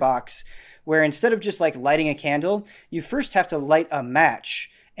tinderbox where instead of just like lighting a candle, you first have to light a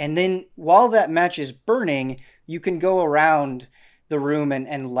match. And then while that match is burning, you can go around the room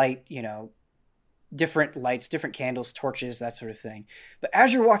and light, different lights, different candles, torches, that sort of thing. But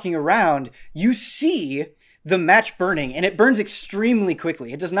as you're walking around, you see the match burning, and it burns extremely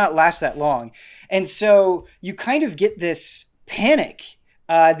quickly. It does not last that long. And so you kind of get this panic.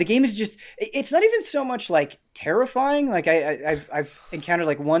 The game is just, it's not even so much like terrifying. Like I've encountered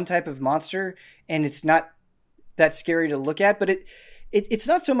like one type of monster, and it's not that scary to look at, but it's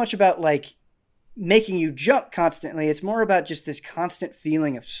not so much about like making you jump constantly. It's more about just this constant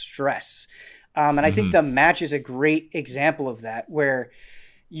feeling of stress. And I think the match is a great example of that, where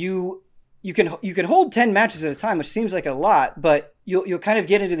you can hold 10 matches at a time, which seems like a lot, but you'll kind of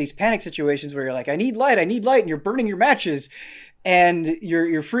get into these panic situations where you're like, I need light, and you're burning your matches, and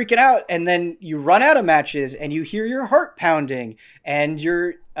you're freaking out, and then you run out of matches, and you hear your heart pounding, and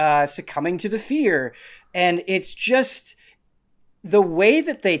you're succumbing to the fear. And it's just the way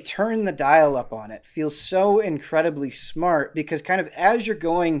that they turn the dial up on it feels so incredibly smart, because kind of as you're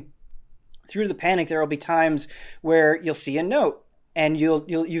going through the panic, there will be times where you'll see a note, and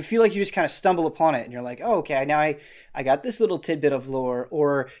you feel like you just kind of stumble upon it, and you're like, oh, okay, now I got this little tidbit of lore.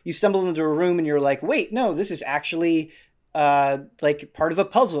 Or you stumble into a room and you're like, wait, no, this is actually like part of a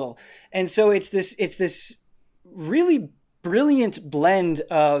puzzle. And so it's this really brilliant blend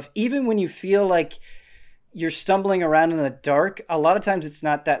of, even when you feel like you're stumbling around in the dark, a lot of times it's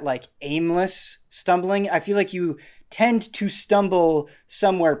not that like aimless stumbling. I feel like you tend to stumble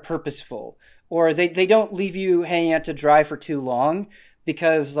somewhere purposeful, or they don't leave you hanging out to dry for too long,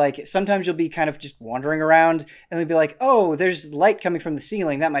 because like sometimes you'll be kind of just wandering around and they'll be like, oh, there's light coming from the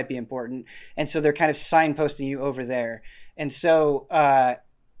ceiling, that might be important. And so they're kind of signposting you over there. And so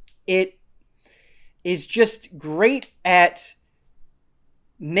it is just great at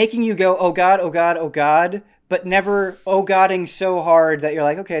making you go, oh God, oh God, oh God, but never oh Godding so hard that you're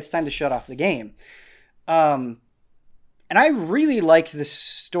like, okay, it's time to shut off the game. And I really liked the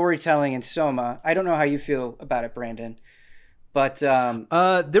storytelling in Soma. I don't know how you feel about it, Brandon, but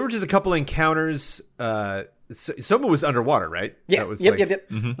there were just a couple encounters. Soma was underwater, right? Yeah. That was yep. Yeah.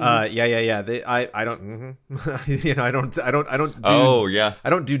 I don't. I don't. Oh yeah. I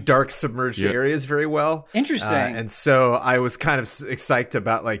don't do dark submerged areas very well. Interesting. And so I was kind of excited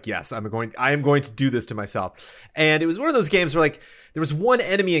about like, yes, I am going to do this to myself. And it was one of those games where like, there was one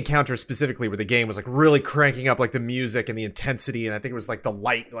enemy encounter specifically where the game was like really cranking up like the music and the intensity, and I think it was like the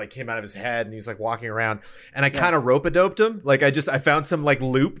light like came out of his head and he's like walking around, and I kind of rope-a-doped him. Like I found some like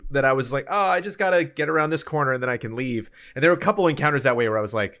loop that I was like, oh, I just gotta get around this corner and then I can leave. And there were a couple encounters that way where I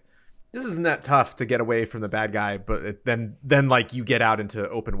was like, this isn't that tough to get away from the bad guy, but then like you get out into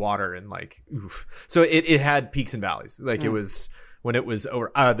open water and like, oof. So it had peaks and valleys. Like it was, when it was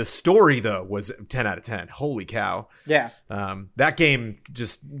over, the story though was 10 out of 10. Holy cow. Yeah. That game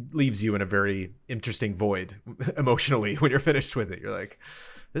just leaves you in a very interesting void emotionally when you're finished with it. You're like,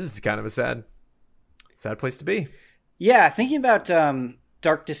 this is kind of a sad place to be. Yeah. Thinking about,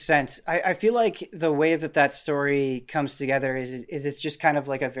 Dark Descent, I feel like the way that story comes together is it's just kind of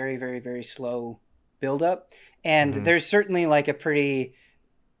like a very, very, very slow buildup. And there's certainly like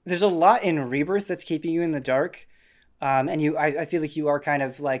there's a lot in Rebirth that's keeping you in the dark. And I feel like you are kind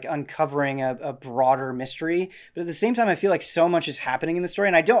of like uncovering a broader mystery. But at the same time, I feel like so much is happening in the story.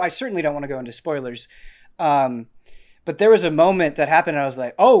 And I certainly don't want to go into spoilers. But there was a moment that happened and I was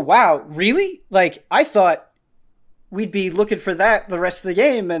like, oh, wow, really? Like, I thought we'd be looking for that the rest of the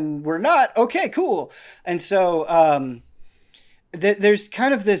game and we're not. Okay, cool. And so there's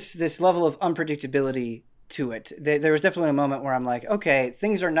kind of this level of unpredictability to it. There was definitely a moment where I'm like, okay,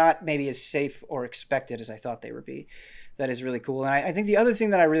 things are not maybe as safe or expected as I thought they would be. That is really cool. And I think the other thing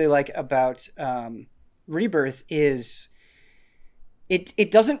that I really like about Rebirth is it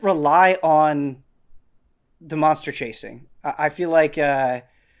doesn't rely on the monster chasing. I feel like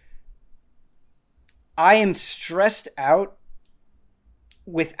I am stressed out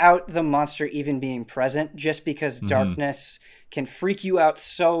without the monster even being present, just because darkness can freak you out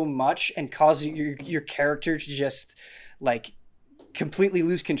so much and cause your character to just like completely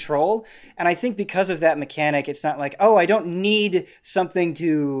lose control. And I think because of that mechanic, it's not like, oh, I don't need something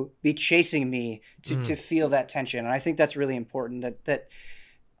to be chasing me to feel that tension. And I think that's really important that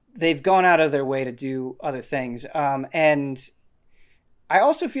they've gone out of their way to do other things. And I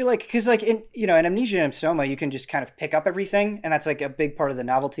also feel like, because like in Amnesia and Soma, you can just kind of pick up everything, and that's like a big part of the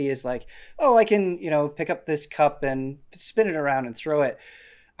novelty is like, oh, I can pick up this cup and spin it around and throw it.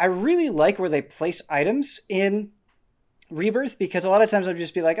 I really like where they place items in Rebirth, because a lot of times I'll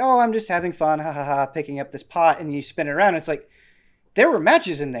just be like, oh, I'm just having fun, picking up this pot, and you spin it around. And it's like there were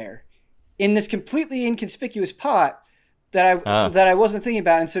matches in there, in this completely inconspicuous pot that I wasn't thinking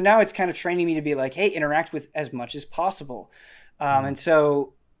about, and so now it's kind of training me to be like, hey, interact with as much as possible. And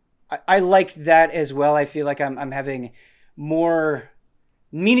so I like that as well. I feel like I'm having more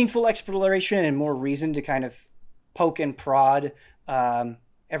meaningful exploration and more reason to kind of poke and prod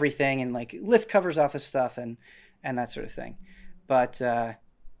everything and like lift covers off of stuff and that sort of thing. But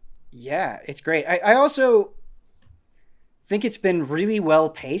yeah, it's great. I also think it's been really well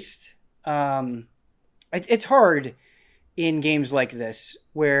paced. It's hard in games like this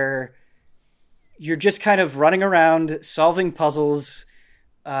where you're just kind of running around solving puzzles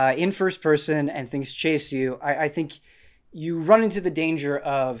in first person and things chase you. I think you run into the danger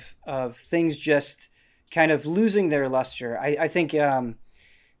of things just kind of losing their luster. I think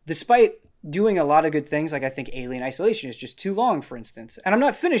despite doing a lot of good things, like I think Alien Isolation is just too long, for instance. And I'm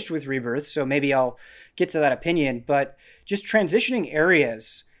not finished with Rebirth, so maybe I'll get to that opinion. But just transitioning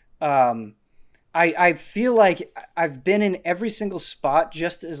areas, I feel like I've been in every single spot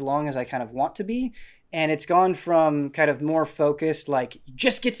just as long as I kind of want to be. And it's gone from kind of more focused, like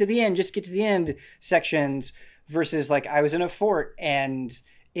just get to the end sections versus like I was in a fort and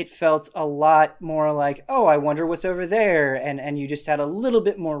it felt a lot more like, oh, I wonder what's over there. And you just had a little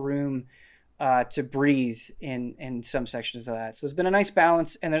bit more room to breathe in some sections of that. So it's been a nice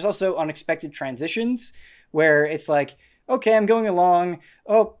balance. And there's also unexpected transitions where it's like, okay, I'm going along.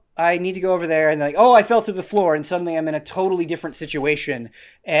 Oh, I need to go over there. And like, oh, I fell through the floor and suddenly I'm in a totally different situation.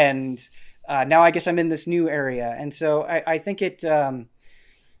 And now I guess I'm in this new area. And so I think it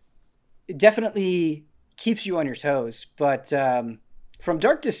definitely keeps you on your toes. But from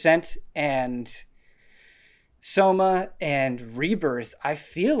Dark Descent and Soma and Rebirth, I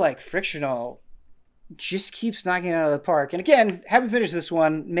feel like Frictional just keeps knocking it out of the park. And again, haven't finished this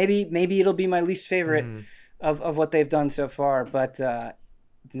one. Maybe it'll be my least favorite of what they've done so far. But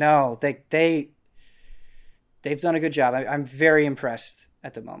no, they've done a good job. I'm very impressed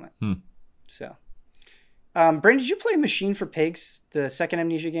at the moment. So, Brandon, did you play Machine for Pigs, the second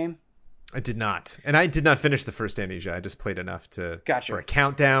Amnesia game? I did not. And I did not finish the first Amnesia. I just played enough for a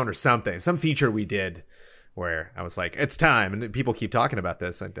countdown or something. Some feature we did where I was like, it's time. And people keep talking about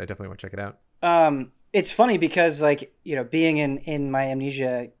this. I definitely want to check it out. It's funny because, like, being in my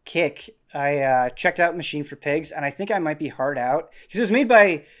Amnesia kick, I checked out Machine for Pigs, and I think I might be hard out. Because it was made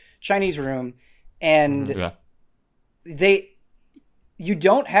by Chinese Room, and you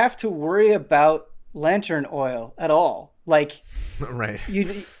don't have to worry about lantern oil at all. Like, right.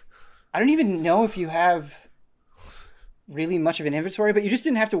 I don't even know if you have really much of an inventory, but you just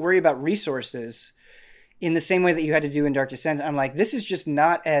didn't have to worry about resources in the same way that you had to do in Dark Descent. I'm like, this is just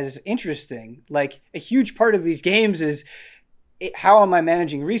not as interesting. Like, a huge part of these games is how am I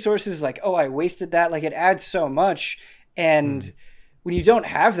managing resources? Like, oh, I wasted that. Like, it adds so much. And when you don't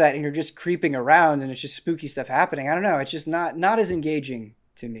have that and you're just creeping around and it's just spooky stuff happening, I don't know. It's just not as engaging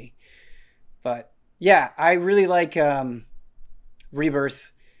to me. But yeah, I really like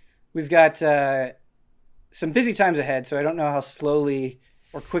Rebirth. We've got some busy times ahead, so I don't know how slowly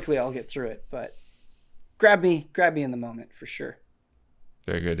or quickly I'll get through it. But grab me in the moment for sure.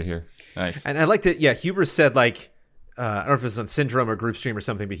 Very good to hear. Nice. And I liked it. Yeah, Huber said like, I don't know if it was on Syndrome or Group Stream or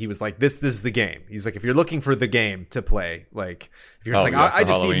something, but he was like, this is the game. He's like, if you're looking for the game to play, like if you're just like, I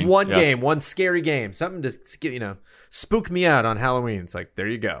just need one game, one scary game, something to spook me out on Halloween. It's like, there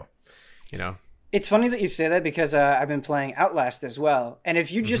you go. It's funny that you say that because I've been playing Outlast as well. And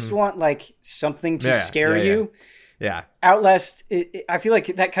if you just want like something to scare you, Outlast, I feel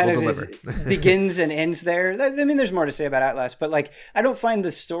like that kind of begins and ends there. I mean, there's more to say about Outlast, but like I don't find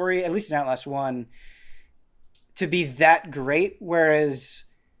the story, at least in Outlast 1, to be that great. Whereas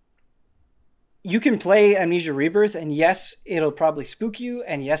you can play Amnesia Rebirth and yes, it'll probably spook you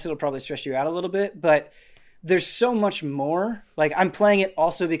and yes, it'll probably stress you out a little bit, but there's so much more. Like I'm playing it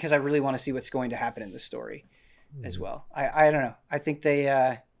also because I really want to see what's going to happen in the story as well. I don't know. I think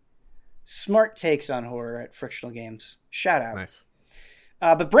they smart takes on horror at Frictional Games. Shout out. Nice.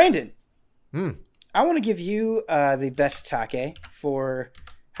 But Brandon, I want to give you the best take for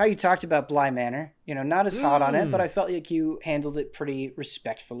how you talked about Bly Manor. Not as hot on it, but I felt like you handled it pretty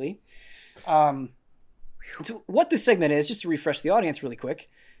respectfully. So what this segment is, just to refresh the audience really quick,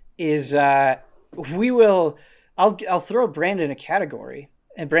 is I'll throw Brandon a category.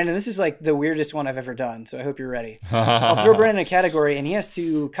 And Brandon, this is like the weirdest one I've ever done, so I hope you're ready. I'll throw Brandon a category, and he has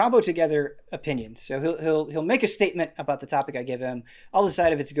to combo together opinions. So he'll make a statement about the topic I give him. I'll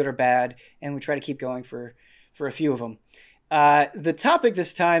decide if it's good or bad, and we try to keep going for a few of them. The topic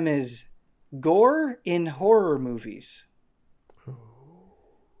this time is gore in horror movies.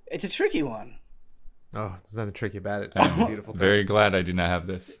 It's a tricky one. Oh, there's nothing tricky about it. It's a beautiful thing. Very glad I do not have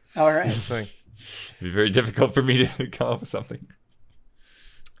this. All right. It'd be very difficult for me to come up with something.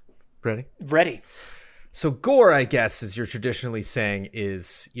 Ready. So gore, I guess, as you're traditionally saying,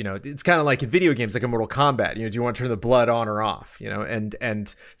 is, it's kind of like in video games, like in Mortal Kombat. Do you want to turn the blood on or off?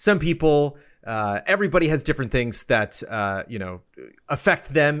 And some people, everybody has different things that,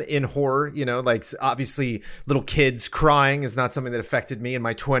 affect them in horror. Like obviously little kids crying is not something that affected me in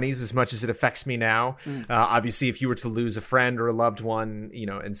my 20s as much as it affects me now. Obviously, if you were to lose a friend or a loved one,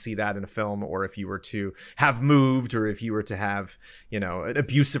 and see that in a film, or if you were to have moved, or if you were to have, an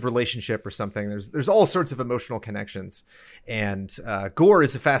abusive relationship or something, there's all sorts of emotional connections. And gore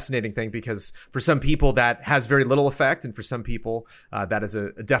is a fascinating thing because for some people that has very little effect, and for some people that is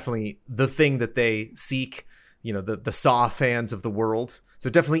definitely the thing that they seek. The Saw fans of the world. So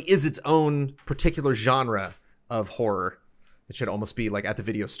it definitely is its own particular genre of horror. It should almost be like at the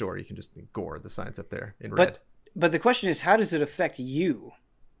video store. You can just gore, the signs up there in red. But the question is, how does it affect you?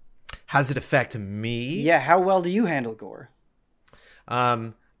 How does it affect me? Yeah, how well do you handle gore?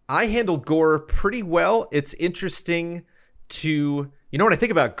 I handle gore pretty well. It's interesting to... when I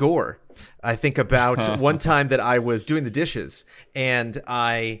think about gore, I think about one time that I was doing the dishes, and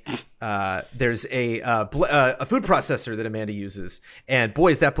there's a food processor that Amanda uses, and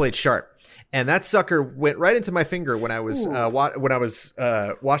boy, is that blade sharp! And that sucker went right into my finger when I was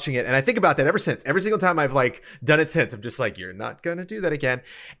watching it, and I think about that ever since. Every single time I've done it since, I'm just like, you're not gonna do that again,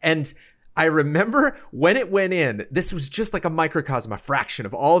 and. I remember when it went in, this was just like a microcosm, a fraction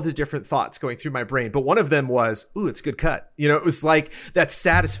of all of the different thoughts going through my brain. But one of them was, ooh, it's a good cut. It was like that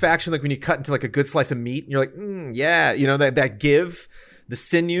satisfaction, like when you cut into like a good slice of meat and you're like, yeah, that give, the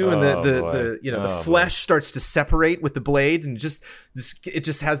sinew and the flesh starts to separate with the blade, and it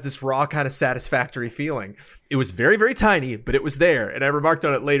just has this raw kind of satisfactory feeling. It was very, very tiny, but it was there. And I remarked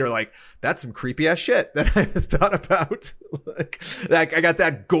on it later, like, that's some creepy ass shit that I thought about. I got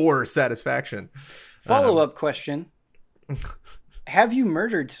that gore satisfaction. Follow-up question. Have you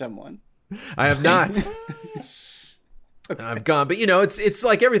murdered someone? I have not. I've gone, but it's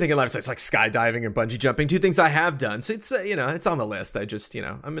like everything in life. So it's like skydiving and bungee jumping, two things I have done. So it's it's on the list. I just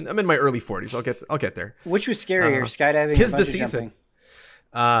I'm in my early 40s. I'll get there. Which was scarier, skydiving? Tis or bungee the season.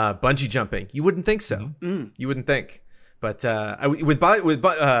 Jumping? Bungee jumping. You wouldn't think so. You wouldn't think. But with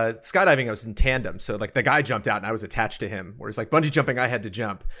skydiving, I was in tandem. So like the guy jumped out and I was attached to him. Whereas like bungee jumping, I had to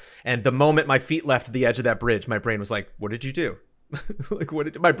jump. And the moment my feet left the edge of that bridge, my brain was like, "What did you do?"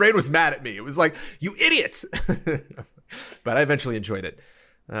 My brain was mad at me. It was like, "You idiot!" But I eventually enjoyed it.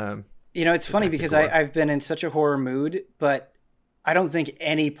 It's funny because I've been in such a horror mood, but I don't think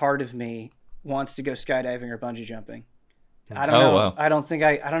any part of me wants to go skydiving or bungee jumping. I don't Oh, know. wow. I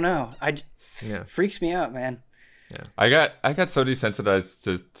don't know. Freaks me out, man. I got so desensitized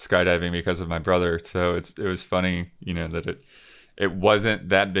to skydiving because of my brother. So it was funny, that it wasn't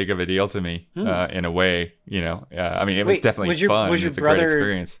that big of a deal to me in a way. I mean, it was definitely fun. Was your it's a brother great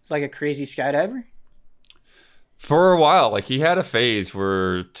experience. like a crazy skydiver? For a while, like he had a phase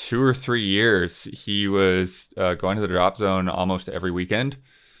where 2 or 3 years he was going to the drop zone almost every weekend,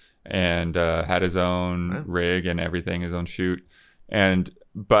 and had his own rig and everything, his own chute,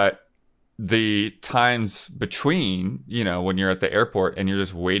 but the times between, when you're at the airport and you're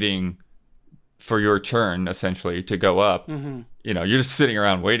just waiting for your turn essentially to go up, you're just sitting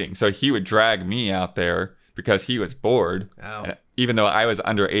around waiting. So he would drag me out there because he was bored, even though I was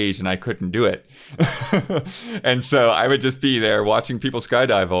underage and I couldn't do it. And so I would just be there watching people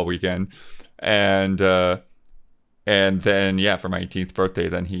skydive all weekend. And then, for my 18th birthday,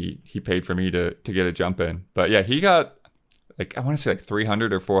 then he paid for me to get a jump in. But yeah, he got I want to say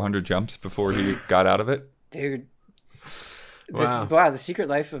 300 or 400 jumps before he got out of it. Dude. Wow. The secret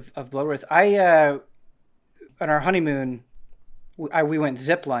life of Bloodworth. On our honeymoon, we went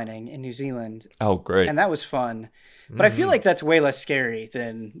ziplining in New Zealand. Oh, great. And that was fun. But I feel like that's way less scary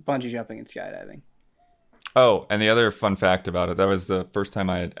than bungee jumping and skydiving. Oh, and the other fun fact about it, that was the first time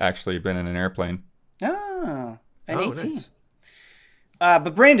I had actually been in an airplane. Oh, and 18. Nice.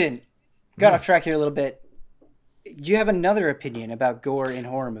 But Brandon, got off track here a little bit. Do you have another opinion about gore in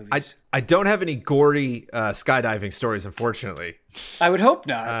horror movies? I don't have any gory skydiving stories, unfortunately. I would hope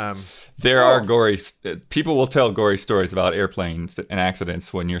not. There are gory... People will tell gory stories about airplanes and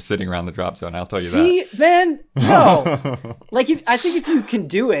accidents when you're sitting around the drop zone. I'll tell you that. See, man, no. I think if you can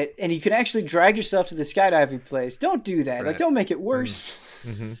do it and you can actually drag yourself to the skydiving place, don't do that. Right. Don't make it worse.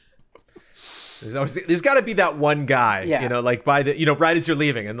 Mm-hmm. There's got to be that one guy, right as you're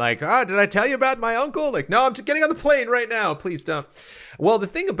leaving, and did I tell you about my uncle? No, I'm just getting on the plane right now. Please don't. Well, the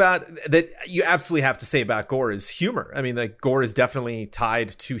thing about that you absolutely have to say about gore is humor. I mean, gore is definitely tied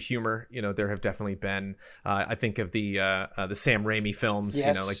to humor. There have definitely been. I think of the Sam Raimi films.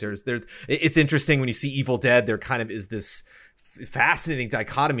 Yes. There's it's interesting when you see Evil Dead. There kind of is this fascinating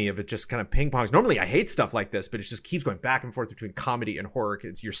dichotomy of it just kind of ping pongs. Normally I hate stuff like this, but it just keeps going back and forth between comedy and horror.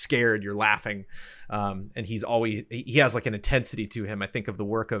 You're scared, you're laughing. And he has an intensity to him. I think of the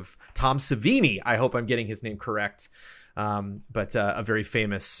work of Tom Savini. I hope I'm getting his name correct. But a very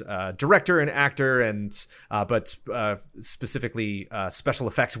famous director and actor, but specifically special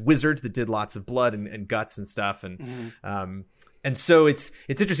effects wizard that did lots of blood and guts and stuff. And so it's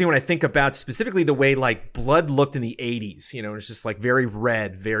interesting when I think about specifically the way blood looked in the 80s, it's just very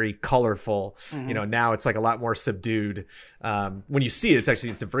red, very colorful. Now it's a lot more subdued. When you see it,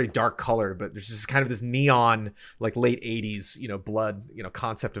 it's a very dark color, but there's just kind of this neon, late 80s, blood,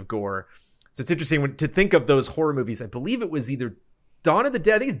 concept of gore. So it's interesting to think of those horror movies. I believe it was either Dawn of the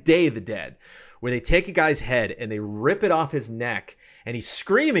Dead, I think it's Day of the Dead, where they take a guy's head and they rip it off his neck. And he's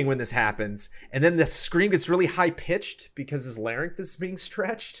screaming when this happens. And then the scream gets really high pitched because his larynx is being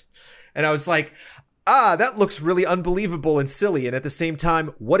stretched. And I was like, that looks really unbelievable and silly. And at the same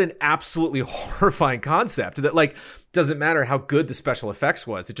time, what an absolutely horrifying concept that doesn't matter how good the special effects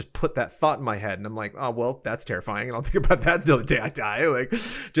was. It just put that thought in my head. And I'm like, oh, well, that's terrifying. And I'll think about that until the day I die.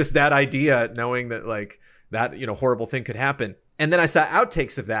 Just that idea, knowing that that, horrible thing could happen. And then I saw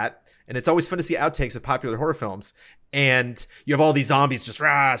outtakes of that. And it's always fun to see outtakes of popular horror films. And you have all these zombies just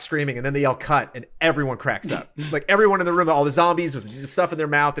screaming, and then they yell cut, and everyone cracks up. Everyone in the room, all the zombies with stuff in their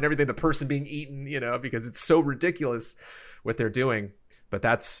mouth and everything, the person being eaten, because it's so ridiculous what they're doing. But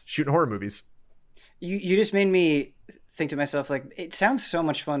that's shooting horror movies. You just made me think to myself, it sounds so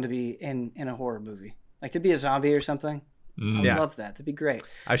much fun to be in a horror movie. To be a zombie or something. I would love that. That'd be great.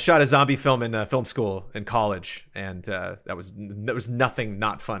 I shot a zombie film in film school in college, and there was nothing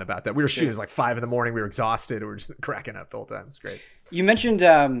not fun about that. We were shooting, it was 5 a.m. We were exhausted. We were just cracking up the whole time. It was great. You mentioned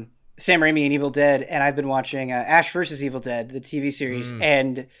Sam Raimi and Evil Dead, and I've been watching Ash vs. Evil Dead, the TV series,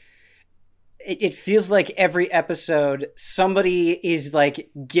 and it feels like every episode somebody is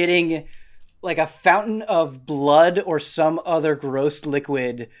getting a fountain of blood or some other gross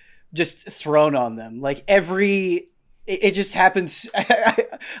liquid just thrown on them. It just happens. I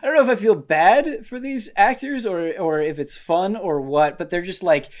don't know if I feel bad for these actors or if it's fun or what, but they're just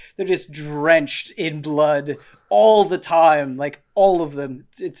they're just drenched in blood all the time, all of them.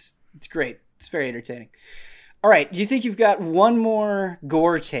 It's great. It's very entertaining. All right, do you think you've got one more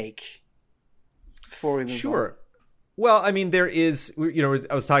gore take before we move on? Sure. Well, I mean, there is,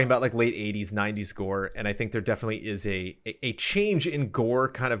 I was talking about late 80s, 90s gore, and I think there definitely is a change in gore,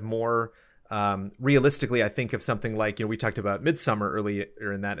 kind of more realistically, I think of something like, we talked about Midsommar earlier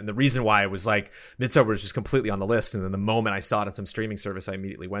in that, and the reason why I was like, Midsommar was just completely on the list, and then the moment I saw it on some streaming service, I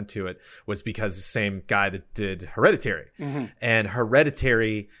immediately went to it, was because the same guy that did Hereditary. And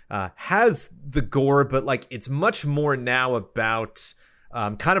Hereditary has the gore, but like it's much more now about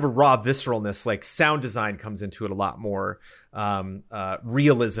kind of a raw visceralness, like sound design comes into it a lot more,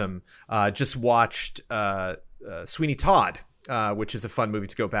 realism. Just watched Sweeney Todd, which is a fun movie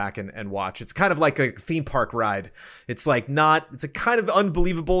to go back and watch. It's kind of like a theme park ride. It's like it's a kind of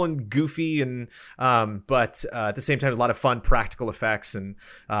unbelievable and goofy, and but at the same time, a lot of fun practical effects. And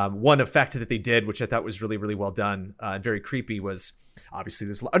one effect that they did, which I thought was really, really well done and very creepy, was obviously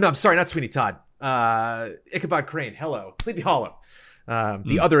this. Oh, no, I'm sorry, not Sweeney Todd. Ichabod Crane. Hello, Sleepy Hollow.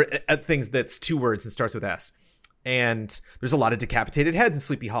 The other things that's 2 words and starts with S. And there's a lot of decapitated heads in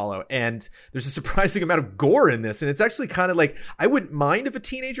Sleepy Hollow, and there's a surprising amount of gore in this. And it's actually kind of like, I wouldn't mind if a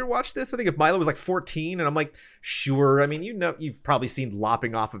teenager watched this. I think if Milo was like 14, and I'm like, sure. I mean, you've probably seen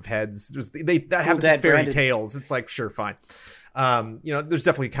lopping off of heads. That happens in fairy tales. It's like, sure, fine. There's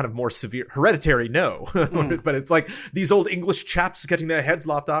definitely kind of more severe. Hereditary, no. But it's like these old English chaps getting their heads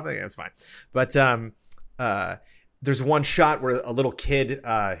lopped off. I think that's fine. But there's one shot where a little kid,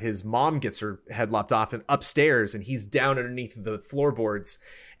 his mom gets her head lopped off and upstairs, and he's down underneath the floorboards.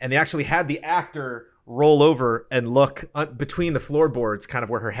 And they actually had the actor roll over and look between the floorboards, kind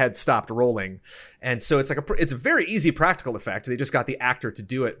of where her head stopped rolling. And so it's like it's a very easy practical effect. They just got the actor to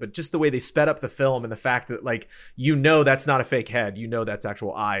do it, but just the way they sped up the film and the fact that that's not a fake head, that's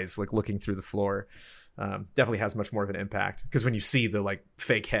actual eyes like looking through the floor. Definitely has much more of an impact, because when you see the like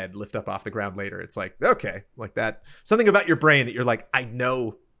fake head lift up off the ground later, it's like, okay, like that, something about your brain that you're like, I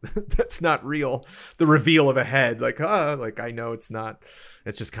know that's not real. The reveal of a head, like I know it's not.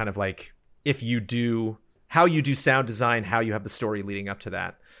 It's just kind of like how you do sound design, how you have the story leading up to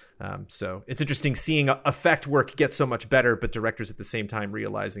that. So it's interesting seeing effect work get so much better, but directors at the same time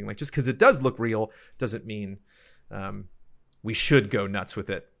realizing, like, just because it does look real doesn't mean we should go nuts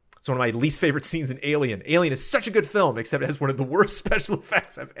with it. It's one of my least favorite scenes in Alien. Alien is such a good film, except it has one of the worst special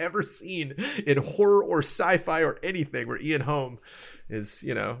effects I've ever seen in horror or sci-fi or anything, where Ian Holm is,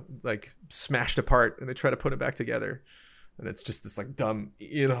 like smashed apart and they try to put him back together. And it's just this like dumb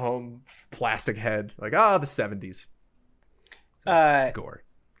Ian Holm plastic head, like, the 70s. So, gore.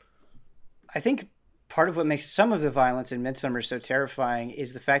 I think part of what makes some of the violence in Midsommar so terrifying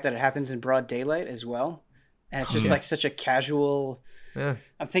is the fact that it happens in broad daylight as well. And it's just like such a casual... Yeah.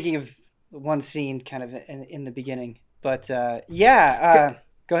 I'm thinking of one scene kind of in the beginning, but go ahead.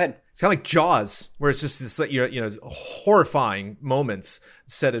 It's kind of like Jaws, where it's just this, horrifying moments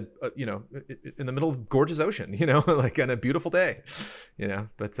set, in the middle of gorgeous ocean, like on a beautiful day,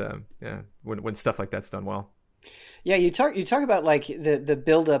 But when stuff like that's done well. Yeah, you talk about like the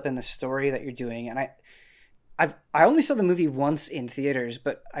build up and the story that you're doing, and I only saw the movie once in theaters,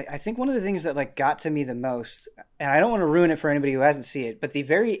 but I think one of the things that like got to me the most, and I don't want to ruin it for anybody who hasn't seen it, but the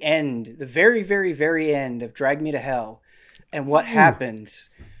very end, the very, very, very end of Drag Me to Hell and what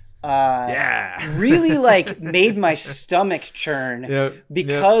happens, really like made my stomach churn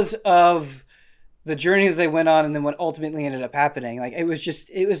because of the journey that they went on and then what ultimately ended up happening. Like it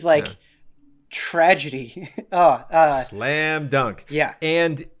was like tragedy. Slam dunk. Yeah.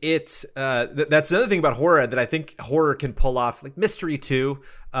 And it's that's another thing about horror that I think horror can pull off, like mystery too,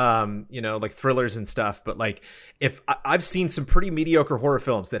 like thrillers and stuff. But like, if I've seen some pretty mediocre horror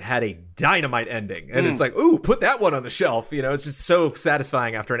films that had a dynamite ending, and it's like, ooh, put that one on the shelf. It's just so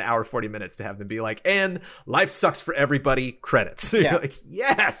satisfying after an hour 40 minutes to have them be like, and life sucks for everybody, credits. Yeah. Like,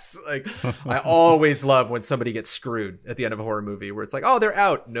 yes. Like, I always love when somebody gets screwed at the end of a horror movie, where it's like, oh, they're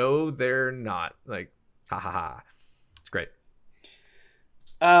out. No, they're not. Like, ha ha ha. It's great.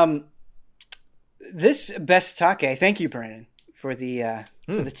 This Best Take, thank you, Brandon, for the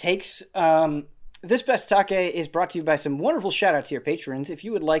takes. This Best Take is brought to you by some wonderful shout outs to your patrons. If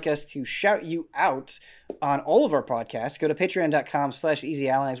you would like us to shout you out on all of our podcasts, go to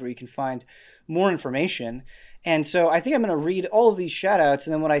patreon.com/easyallies, where you can find more information. And so I think I'm going to read all of these shout outs,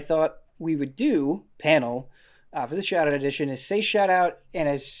 and then what I thought we would do, panel, for this shout out edition, is say shout out in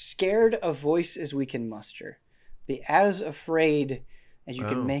as scared a voice as we can muster. Be as afraid as you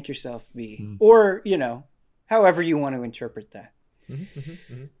can make yourself be. Or, however you want to interpret that.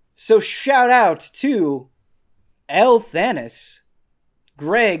 So shout out to L. Thanis,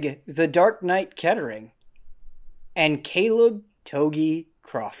 Greg the Dark Knight Kettering, and Caleb Togi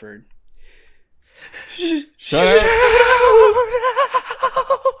Crawford. Shout out.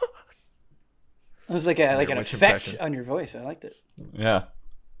 It was like an effect impression on your voice. I liked it. Yeah.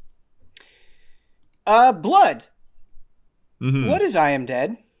 Blood. What is I Am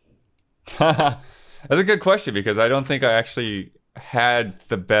Dead? That's a good question, because I don't think I actually had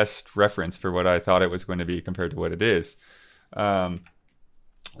the best reference for what I thought it was going to be compared to what it is.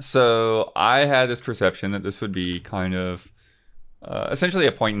 So I had this perception that this would be kind of essentially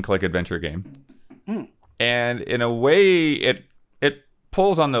a point and click adventure game. And in a way, it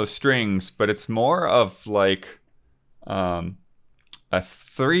pulls on those strings, but it's more of like a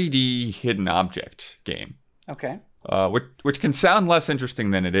 3D hidden object game. Okay. Which can sound less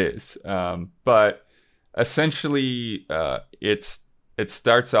interesting than it is. But essentially, it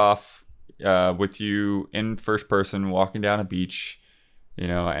starts off with you in first person walking down a beach,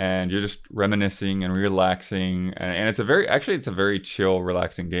 and you're just reminiscing and relaxing. And it's a very chill,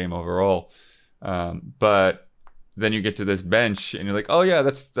 relaxing game overall. But then you get to this bench and you're like, oh yeah,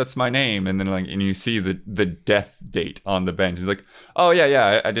 that's my name. And then and you see the death date on the bench. It's like, oh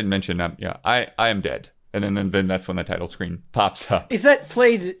yeah, I didn't mention I am dead. And then that's when the title screen pops up. Is that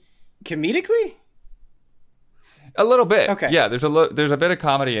played comedically? A little bit. Okay. Yeah, there's a bit of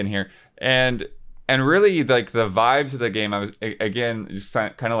comedy in here. And really, like, the vibes of the game, I was, again, just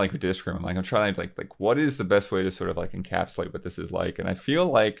kind of like with Discrim. I'm trying to like what is the best way to sort of like encapsulate what this is like? And I feel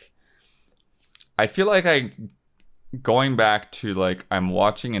like going back to like I'm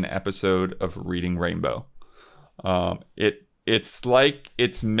watching an episode of Reading Rainbow.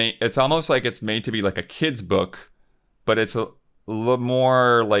 It's almost like it's made to be like a kid's book, but it's a little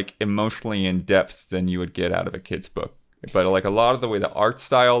more like emotionally in depth than you would get out of a kid's book. But like a lot of the way the art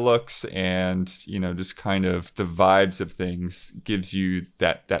style looks and just kind of the vibes of things gives you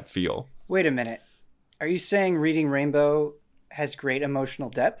that feel. Wait a minute, are you saying Reading Rainbow has great emotional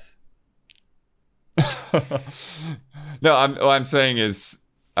depth? No, I'm saying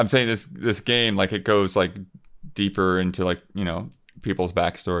this game, like, it goes like deeper into like people's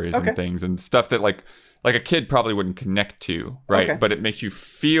backstories and things and stuff that like a kid probably wouldn't connect to, right? Okay. But it makes you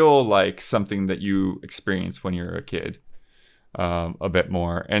feel like something that you experienced when you're a kid, a bit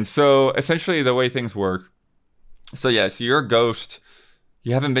more. And so essentially the way things work, so you're a ghost,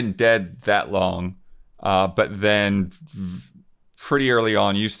 you haven't been dead that long, but then pretty early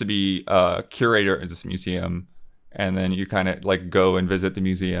on you used to be a curator at this museum, and then you kind of like go and visit the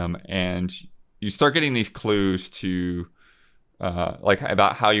museum and you start getting these clues to like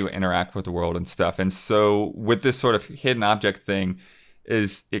about how you interact with the world and stuff. And so with this sort of hidden object thing,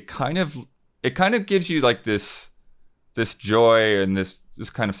 is it kind of gives you like this joy and this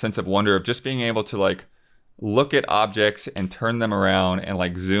kind of sense of wonder of just being able to like look at objects and turn them around and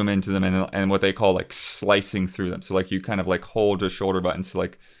like zoom into them and what they call like slicing through them. So like you kind of like hold the shoulder buttons to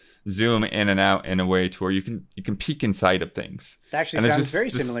like zoom in and out in a way to where you can peek inside of things. That actually sounds very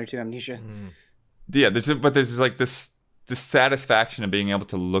similar to Amnesia. Yeah, there's like this satisfaction of being able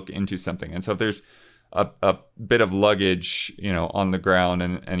to look into something. And so if there's a bit of luggage, on the ground,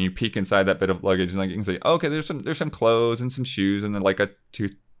 and you peek inside that bit of luggage, and like you can say, okay, there's some clothes and some shoes, and then like a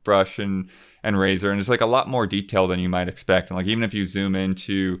toothbrush and razor, and it's like a lot more detail than you might expect. And like even if you zoom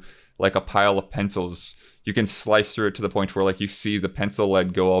into like a pile of pencils, you can slice through it to the point where like you see the pencil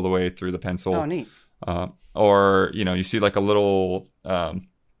lead go all the way through the pencil. Oh, neat. Or you see like a little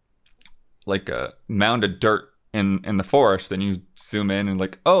like a mound of dirt in the forest, then you zoom in and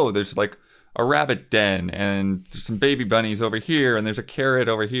like, oh, there's like a rabbit den, and there's some baby bunnies over here, and there's a carrot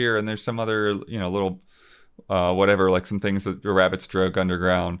over here, and there's some other little whatever, like some things that the rabbits drug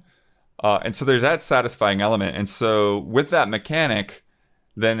underground, and so there's that satisfying element. And so with that mechanic,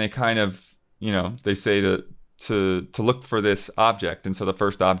 then they kind of they say to look for this object. And so the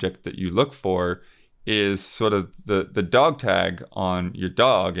first object that you look for is sort of the dog tag on your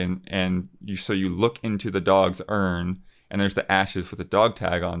dog, and you look into the dog's urn, and there's the ashes with the dog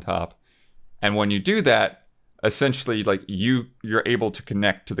tag on top. And when you do that, essentially like you're able to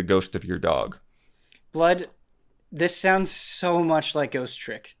connect to the ghost of your dog. Blood, this sounds so much like Ghost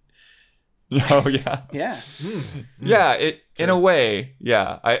Trick. Oh yeah. Yeah. Yeah, in a way,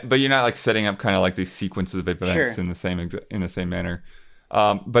 yeah. But you're not like setting up kind of like these sequences of events in the same manner.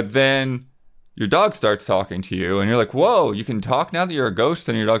 But then your dog starts talking to you, and you're like, whoa, you can talk now that you're a ghost?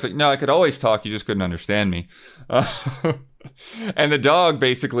 And your dog's like, no, I could always talk, you just couldn't understand me. And the dog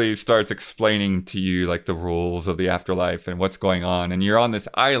basically starts explaining to you like the rules of the afterlife and what's going on. And you're on this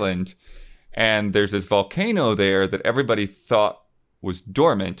island, and there's this volcano there that everybody thought was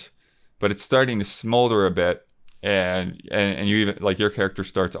dormant, but it's starting to smolder a bit. And you even like your character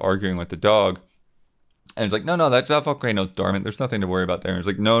starts arguing with the dog, and it's like, no, that volcano's dormant, there's nothing to worry about there. And it's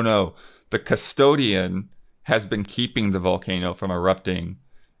like, no, the custodian has been keeping the volcano from erupting,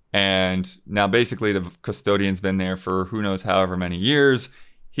 and now basically the custodian's been there for who knows however many years.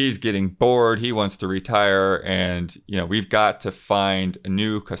 he's getting bored. He wants to retire, and we've got to find a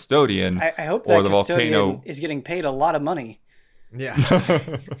new custodian. I hope that custodian is getting paid a lot of money. Yeah.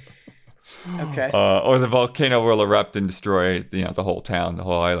 Okay. Or the volcano will erupt and destroy the whole town, the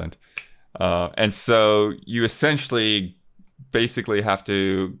whole island. And so you essentially basically have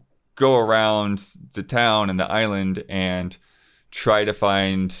to go around the town and the island and try to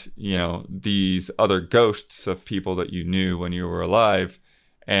find these other ghosts of people that you knew when you were alive,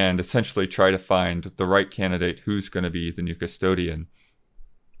 and essentially try to find the right candidate who's going to be the new custodian.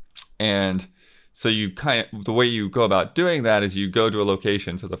 And so the way you go about doing that is you go to a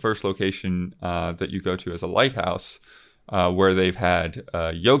location. So the first location that you go to is a lighthouse where they've had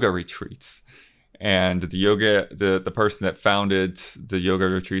yoga retreats. And the person that founded the yoga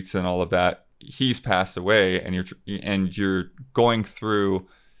retreats and all of that, he's passed away, and you're going through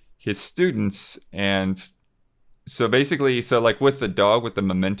his students. And so basically, like with the dog, with the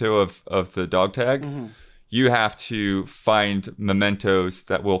memento of the dog tag, mm-hmm. you have to find mementos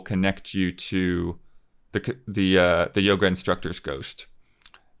that will connect you to the yoga instructor's ghost.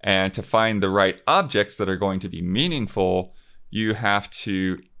 And to find the right objects that are going to be meaningful, you have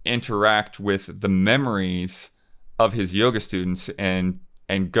to interact with the memories of his yoga students and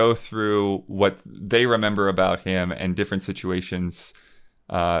go through what they remember about him and different situations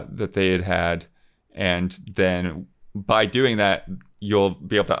that they had. And then by doing that, you'll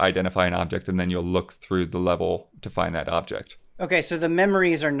be able to identify an object, and then you'll look through the level to find that object. Okay, so the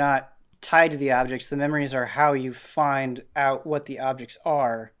memories are not tied to the objects. The memories are how you find out what the objects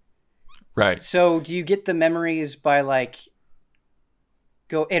are. Right. So do you get the memories by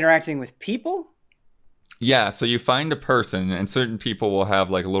go interacting with people? Yeah, so you find a person, and certain people will have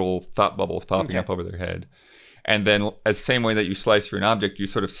little thought bubbles popping up over their head. And then as the same way that you slice through an object, you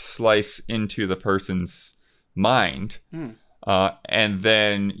sort of slice into the person's mind. And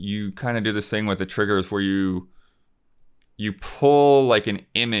then you kind of do this thing with the triggers where you pull an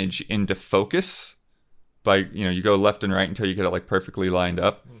image into focus by, you go left and right until you get it perfectly lined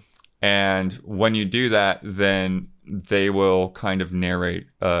up. And when you do that, then they will kind of narrate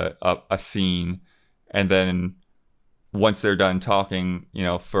a scene. And then once they're done talking,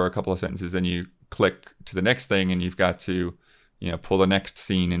 for a couple of sentences, then you click to the next thing, and you've got to, pull the next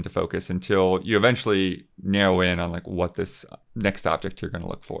scene into focus until you eventually narrow in on what this next object you're going to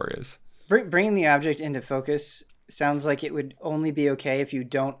look for is. Bringing the object into focus sounds like it would only be okay if you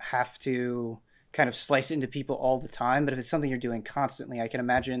don't have to kind of slice into people all the time. But if it's something you're doing constantly, I can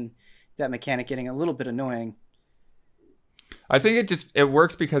imagine that mechanic getting a little bit annoying. I think it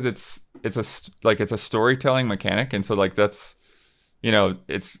works because it's a storytelling mechanic, and so that's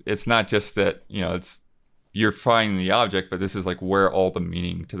it's not just that it's you're finding the object, but this is where all the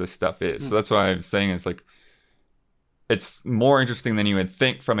meaning to this stuff is. So that's why I'm saying it's more interesting than you would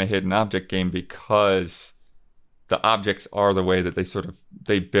think from a hidden object game, because the objects are the way that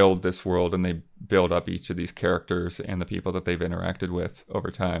they build this world, and they build up each of these characters and the people that they've interacted with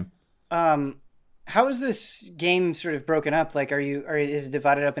over time. How is this game sort of broken up? Is it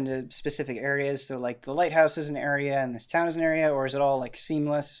divided up into specific areas? So the lighthouse is an area and this town is an area, or is it all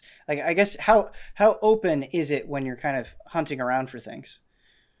seamless? I guess how open is it when you're kind of hunting around for things?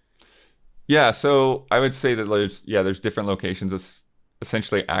 Yeah, so I would say that there's different locations that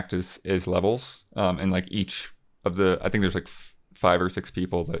essentially act as levels, and each of I think there's 5 or 6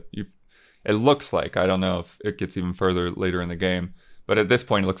 people that it looks like. I don't know if it gets even further later in the game. But at this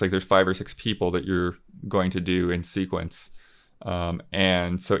point, it looks like there's 5 or 6 people that you're going to do in sequence.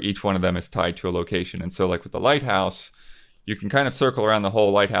 And so each one of them is tied to a location. And so with the lighthouse, you can kind of circle around the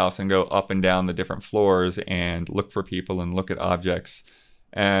whole lighthouse and go up and down the different floors and look for people and look at objects.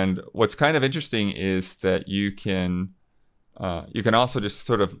 And what's kind of interesting is that you can also just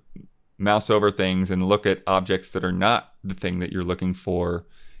sort of mouse over things and look at objects that are not the thing that you're looking for.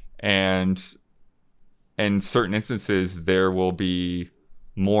 And in certain instances, there will be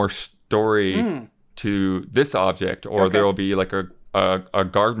more story to this object, or there will be a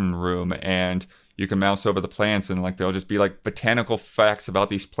garden room, and you can mouse over the plants, and there'll just be botanical facts about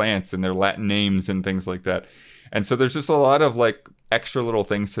these plants and their Latin names and things like that. And so there's just a lot of extra little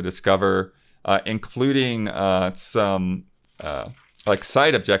things to discover, including some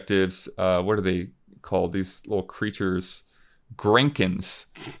side objectives. What are they called? These little creatures, Grenkins.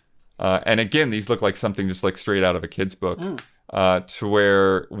 And again, these look like something just straight out of a kid's book, to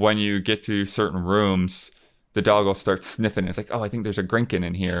where when you get to certain rooms, the dog will start sniffing. It's oh, I think there's a Grinkin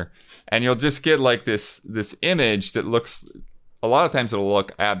in here. And you'll just get this image that looks, a lot of times it'll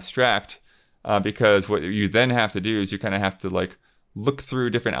look abstract, because what you then have to do is you kind of have to look through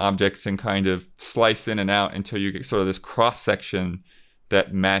different objects and kind of slice in and out until you get sort of this cross section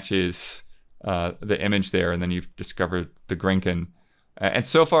that matches the image there, and then you've discovered the Grinkin. And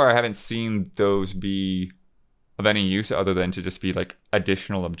so far, I haven't seen those be of any use other than to just be like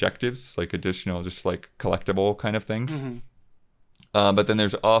additional objectives, like additional just like collectible kind of things. But then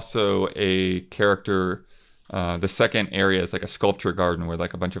there's also a character. The second area is like a sculpture garden where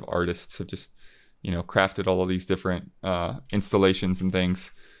like a bunch of artists have just, crafted all of these different installations and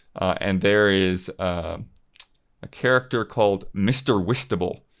things. And there is a character called Mr.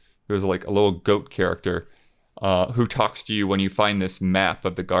 Wistable, who's like a little goat character who talks to you when you find this map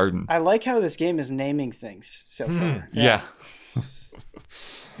of the garden. I like how this game is naming things so far. Yeah.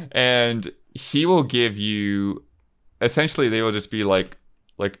 And he will give you, essentially they will just be like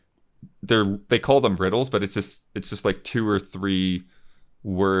they call them riddles, but it's just like 2 or 3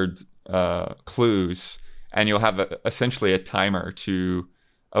 word clues, and you'll have essentially a timer to,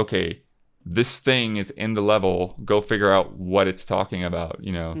 okay, this thing is in the level, go figure out what it's talking about,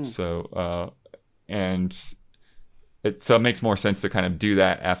 So and so it makes more sense to kind of do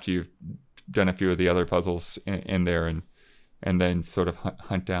that after you've done a few of the other puzzles in there, and then sort of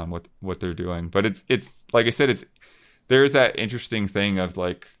hunt down what they're doing. But it's like I said, there's that interesting thing of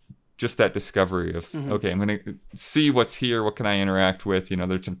like just that discovery of, okay, I'm going to see what's here. What can I interact with?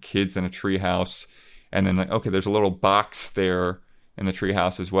 There's some kids in a tree house, and then like, okay, there's a little box there in the tree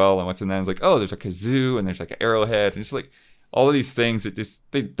house as well. And what's in that is like, oh, there's a kazoo, and there's like an arrowhead, and it's like all of these things that just,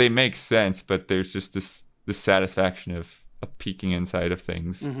 they make sense, but there's just this satisfaction of peeking inside of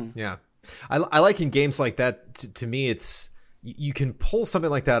things. Yeah. I like in games like that, to me, it's, you can pull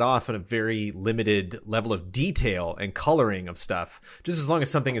something like that off at a very limited level of detail and coloring of stuff, just as long as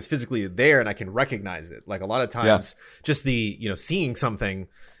something is physically there and I can recognize it. Like a lot of times, just the, seeing something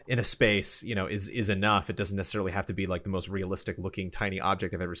in a space, is enough. It doesn't necessarily have to be like the most realistic looking tiny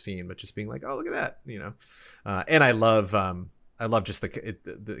object I've ever seen, but just being like, oh, look at that, and I love just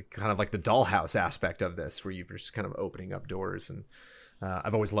the kind of like the dollhouse aspect of this, where you're just kind of opening up doors, and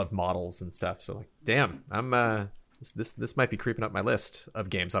I've always loved models and stuff. So like, damn, I'm this might be creeping up my list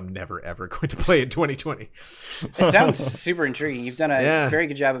of games I'm never ever going to play in 2020. It sounds super intriguing. You've done a very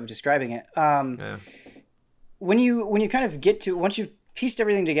good job of describing it. When you kind of get to, once you've pieced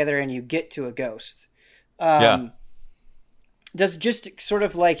everything together and you get to a ghost, does just sort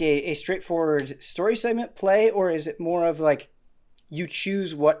of like a straightforward story segment play, or is it more of like you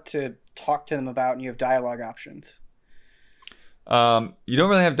choose what to talk to them about and you have dialogue options? You don't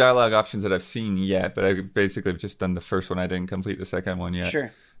really have dialogue options that I've seen yet, but I basically have just done the first one. I didn't complete the second one yet.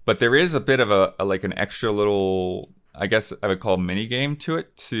 Sure. But there is a bit of a like an extra little, I guess I would call, mini game to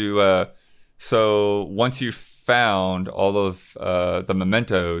it. So once you've found all of the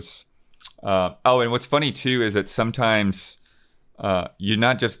mementos, and what's funny too is that sometimes you're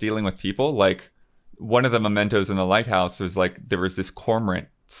not just dealing with people. Like one of the mementos in the lighthouse was like there was this cormorant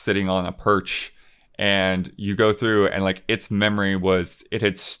sitting on a perch. And you go through, and like its memory was it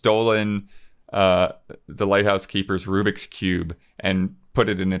had stolen the lighthouse keeper's Rubik's Cube and put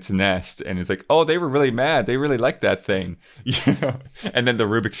it in its nest. And it's like, oh, they were really mad. They really liked that thing. And then the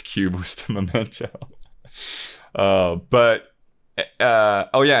Rubik's Cube was the memento. And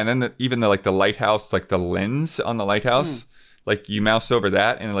then even the lighthouse, like the lens on the lighthouse, like you mouse over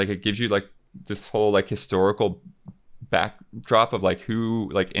that, and like it gives you like this whole like historical backdrop of like who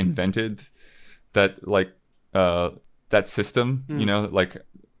like invented that like that system, like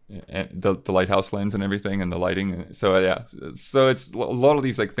the lighthouse lens and everything, and the lighting. So it's a lot of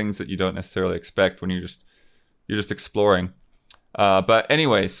these like things that you don't necessarily expect when you're just exploring. But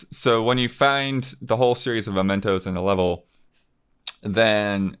anyways, so when you find the whole series of mementos in a level,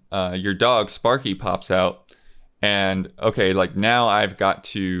 then your dog Sparky pops out, and okay, like now I've got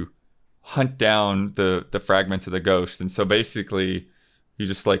to hunt down the fragments of the ghost. And so basically you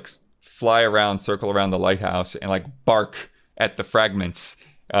just like fly around, circle around the lighthouse, and like bark at the fragments,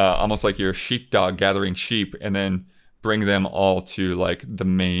 almost like you're a sheepdog gathering sheep, and then bring them all to like the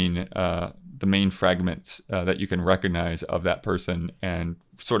main fragments that you can recognize of that person, and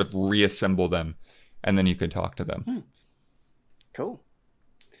sort of reassemble them, and then you can talk to them. Cool.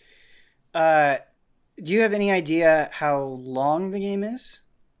 Do you have any idea how long the game is?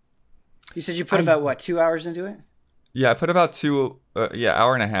 You said you put about 2 hours into it? Yeah, I put about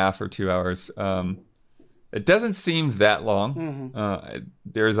hour and a half or 2 hours. It doesn't seem that long.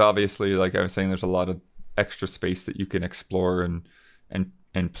 There's obviously, like I was saying, there's a lot of extra space that you can explore and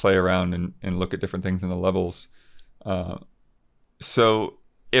play around and look at different things in the levels. So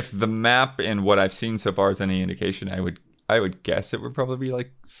if the map and what I've seen so far is any indication, I would guess it would probably be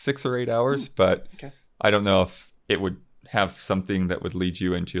like 6 or 8 hours, but I don't know if it would have something that would lead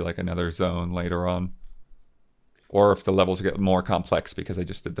you into like another zone later on. or if the levels get more complex because I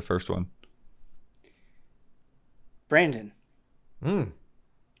just did the first one. Brandon,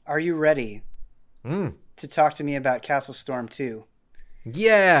 are you ready to talk to me about Castle Storm 2?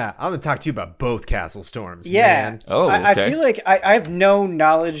 Yeah, I'm gonna talk to you about both Castle Storms. Yeah. Man. Oh, okay. I feel like I have no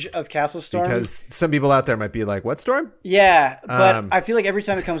knowledge of Castle Storm Because some people out there might be like, "What storm?" Yeah, but I feel like every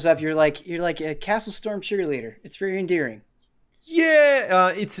time it comes up, you're like a Castle Storm cheerleader. It's very endearing.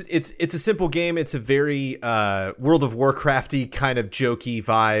 Yeah, it's a simple game. It's a very World of Warcrafty kind of jokey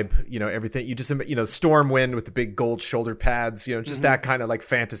vibe. You know, everything you just Stormwind with the big gold shoulder pads. You know, just that kind of like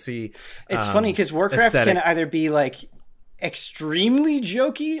fantasy. It's funny because Warcraft can either be like extremely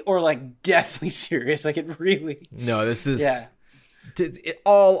jokey or like deathly serious. Like it really. No, this is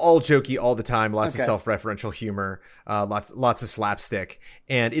all jokey all the time. Lots of self-referential humor. Lots of slapstick,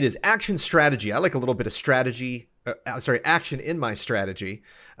 and it is action strategy. I like a little bit of strategy. Action in my strategy.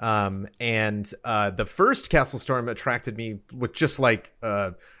 And the first Castle Storm attracted me with just like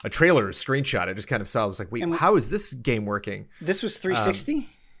a trailer, a screenshot. I just kind of saw. I was like, wait, how is this game working? This was 360.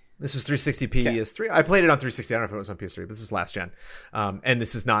 This was 360p PS3. I played it on 360. I don't know if it was on PS3, but this is last gen. And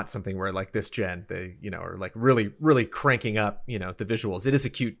this is not something where like this gen, they, are like really, really cranking up, the visuals. It is a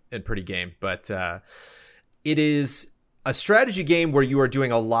cute and pretty game, but it is a strategy game where you are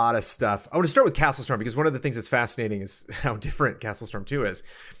doing a lot of stuff. I want to start with Castle Storm because one of the things that's fascinating is how different Castle Storm 2 is.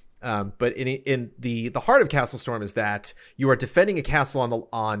 But in the heart of Castle Storm is that you are defending a castle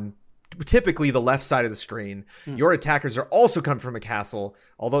on typically the left side of the screen. Your attackers are also come from a castle,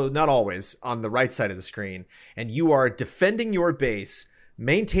 although not always, on the right side of the screen. And you are defending your base,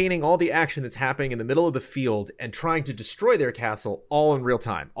 maintaining all the action that's happening in the middle of the field, and trying to destroy their castle all in real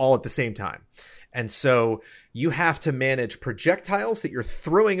time, all at the same time. And so you have to manage projectiles that you're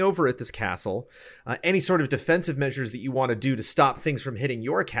throwing over at this castle, any sort of defensive measures that you want to do to stop things from hitting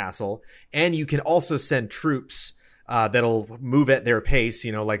your castle, and you can also send troops that'll move at their pace.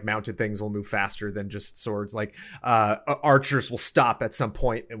 Like mounted things will move faster than just swords. Like archers will stop at some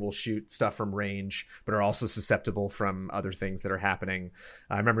point and will shoot stuff from range, but are also susceptible from other things that are happening.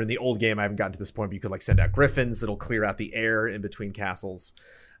 I remember in the old game, I haven't gotten to this point, but you could like send out griffins that'll clear out the air in between castles.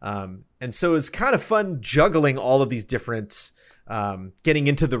 And so it's kind of fun juggling all of these different, getting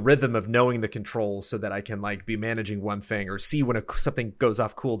into the rhythm of knowing the controls so that I can like be managing one thing or see when something goes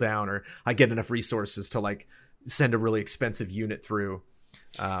off cooldown, or I get enough resources to like send a really expensive unit through.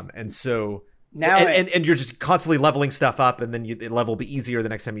 And so now and you're just constantly leveling stuff up, and then the level will be easier the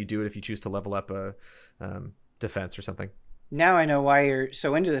next time you do it if you choose to level up a defense or something. Now I know why you're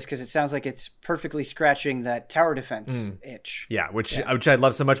so into this, because it sounds like it's perfectly scratching that tower defense itch. Yeah, which I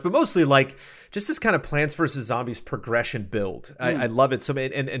love so much, but mostly like just this kind of Plants vs. Zombies progression build. I love it so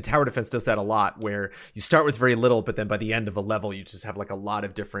much, and tower defense does that a lot, where you start with very little, but then by the end of a level, you just have like a lot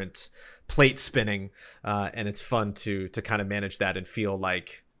of different plate spinning, and it's fun to kind of manage that and feel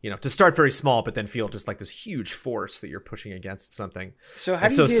like, to start very small, but then feel just like this huge force that you're pushing against something. So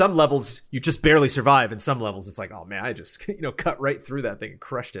some levels you just barely survive, and some levels it's like, oh man, I just cut right through that thing and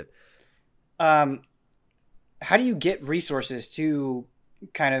crushed it. How do you get resources to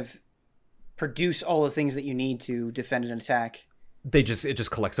kind of produce all the things that you need to defend an attack? It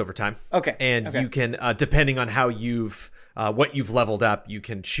just collects over time. Okay. And you can, depending on how what you've leveled up, you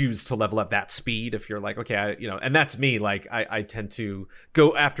can choose to level up that speed. If you're like, okay, and that's me. Like I tend to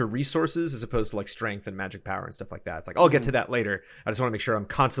go after resources as opposed to like strength and magic power and stuff like that. It's like, I'll get to that later. I just want to make sure I'm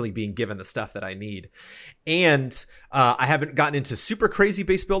constantly being given the stuff that I need. And I haven't gotten into super crazy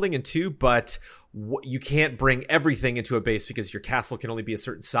base building in 2, but you can't bring everything into a base because your castle can only be a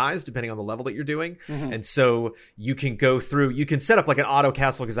certain size depending on the level that you're doing. And so you can go through, you can set up like an auto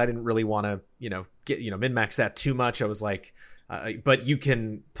castle, because I didn't really want to, get, min-max that too much. I was like, but you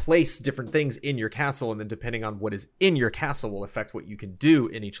can place different things in your castle, and then depending on what is in your castle will affect what you can do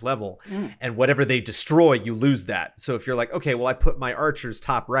in each level. And whatever they destroy, you lose that. So if you're like, okay, well, I put my archers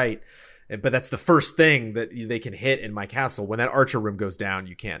top right, but that's the first thing that they can hit in my castle. When that archer room goes down,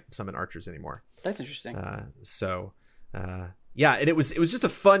 you can't summon archers anymore. That's interesting. Yeah, and it was just a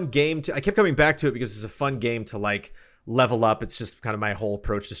fun game I kept coming back to it because it's a fun game to like level up. It's just kind of my whole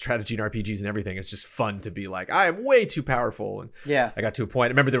approach to strategy and RPGs and everything. It's just fun to be like, I am way too powerful. And I got to a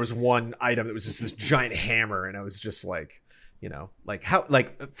point. I remember there was one item that was just this giant hammer, and I was just like,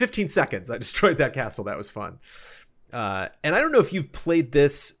 like 15 seconds I destroyed that castle. That was fun. And I don't know if you've played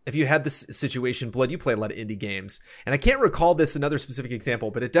this, if you had this situation, Blood, you play a lot of indie games, and I can't recall another specific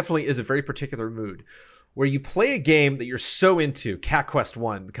example, but it definitely is a very particular mood where you play a game that you're so into. Cat Quest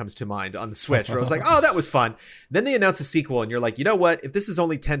 1 comes to mind on the Switch, where I was like, oh, that was fun. Then they announce a sequel, and you're like, you know what? If this is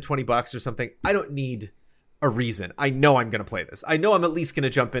only $10-20 or something, I don't need a reason. I know I'm going to play this. I know I'm at least going to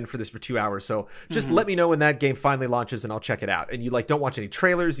jump in for this for 2 hours. So just let me know when that game finally launches and I'll check it out. And you like, don't watch any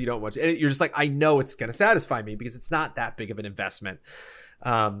trailers. You don't watch any, you're just like, I know it's going to satisfy me because it's not that big of an investment.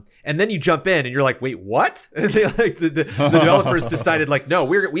 And then you jump in and you're like, wait, what? Like the developers decided like, no,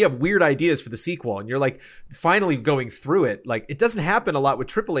 we have weird ideas for the sequel. And you're like finally going through it. Like it doesn't happen a lot with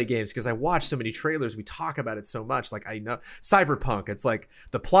AAA games because I watch so many trailers. We talk about it so much. Like I know Cyberpunk, it's like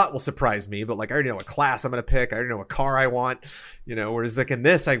the plot will surprise me, but like I already know what class I'm going to pick. I already know what car I want, you know, whereas like in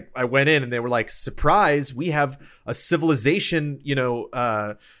this, I went in and they were like, surprise, we have a civilization,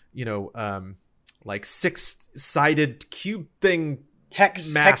 like 6-sided cube thing,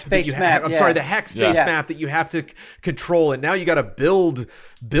 hex-based map. I'm sorry, the hex-based map that you have to control, and now you got to build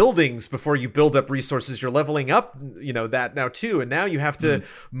buildings before you build up resources. You're leveling up, you know, that now too, and now you have to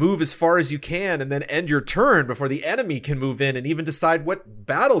move as far as you can, and then end your turn before the enemy can move in and even decide what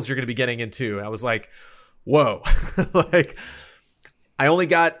battles you're going to be getting into. And I was like, whoa, like I only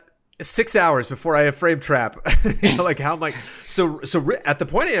got 6 hours before I have frame trap. You know, like how I'm like, so at the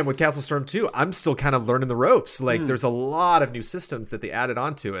point I am with Castle Storm 2, I'm still kind of learning the ropes. Like there's a lot of new systems that they added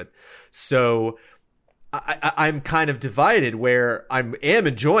onto it. So I'm kind of divided where I am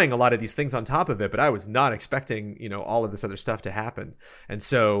enjoying a lot of these things on top of it, but I was not expecting, you know, all of this other stuff to happen. And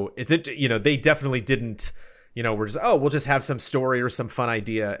so it's, you know, they definitely didn't, you know, we're just, oh, we'll just have some story or some fun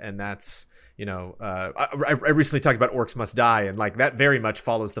idea. And that's, you know, I recently talked about Orcs Must Die, and like that very much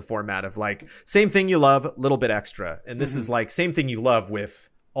follows the format of like same thing you love, little bit extra. And this is like same thing you love with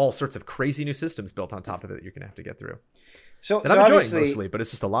all sorts of crazy new systems built on top of it that you're going to have to get through. So I'm enjoying mostly, but it's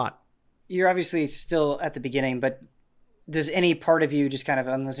just a lot. You're obviously still at the beginning, but does any part of you just kind of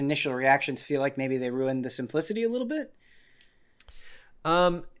on those initial reactions feel like maybe they ruined the simplicity a little bit?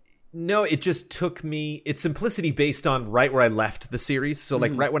 No, it just took me, it's simplicity based on right where I left the series. So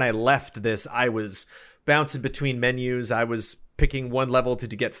like right when I left this, I was bouncing between menus. I was picking one level to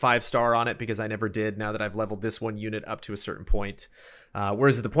get 5-star on it because I never did, now that I've leveled this one unit up to a certain point.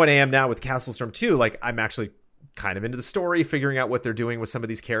 Whereas at the point I am now with Castle Storm 2, like I'm actually kind of into the story, figuring out what they're doing with some of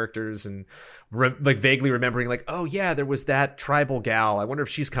these characters and like vaguely remembering like, oh yeah, there was that tribal gal. I wonder if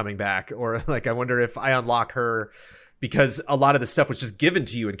she's coming back, or like, I wonder if I unlock her. Because a lot of the stuff was just given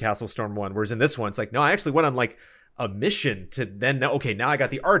to you in Castle Storm 1, whereas in this one, it's like, no, I actually went on like a mission to then know, okay, now I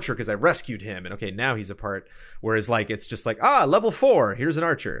got the archer because I rescued him, and okay, now he's a part. Whereas like, it's just like, level 4, here's an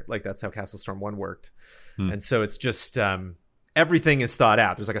archer. Like that's how Castle Storm 1 worked. And so it's just, everything is thought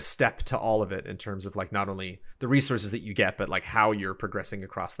out. There's like a step to all of it in terms of like, not only the resources that you get, but like how you're progressing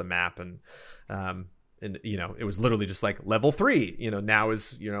across the map. And, you know, it was literally just like level 3, you know, now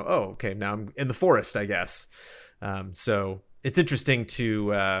is, you know, oh, okay, now I'm in the forest, I guess. So it's interesting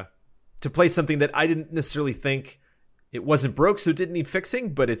to play something that I didn't necessarily think it wasn't broke, so it didn't need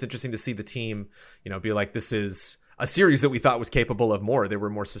fixing, but it's interesting to see the team, you know, be like, this is a series that we thought was capable of more. There were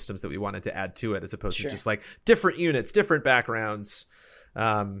more systems that we wanted to add to it, as opposed to just like different units, different backgrounds.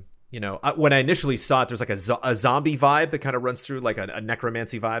 You know, when I initially saw it, there's like a zombie vibe that kind of runs through, like a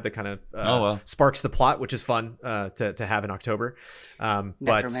necromancy vibe that kind of sparks the plot, which is fun to have in October.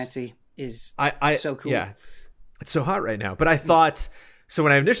 Necromancy is so cool. Yeah. It's so hot right now. But I thought, so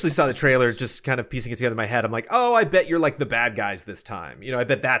when I initially saw the trailer, just kind of piecing it together in my head, I'm like, oh, I bet you're like the bad guys this time. You know, I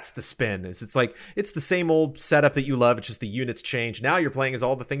bet that's the spin. It's like, it's the same old setup that you love. It's just the units change. Now you're playing as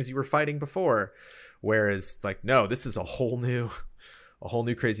all the things you were fighting before. Whereas it's like, no, this is a whole new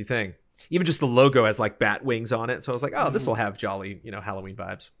crazy thing. Even just the logo has like bat wings on it. So I was like, oh, this will have jolly, you know, Halloween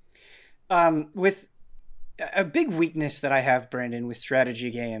vibes. With a big weakness that I have, Brandon, with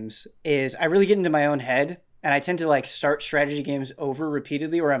strategy games is I really get into my own head. And I tend to like start strategy games over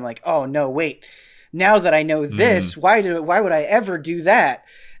repeatedly, where I'm like, oh no, wait, now that I know this, why would I ever do that?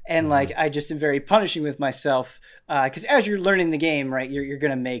 And like, I just am very punishing with myself. Cause as you're learning the game, right, you're going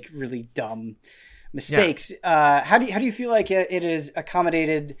to make really dumb mistakes. Yeah. How do you feel like it has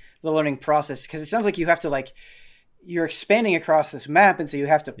accommodated the learning process? Cause it sounds like you have to like, you're expanding across this map, and so you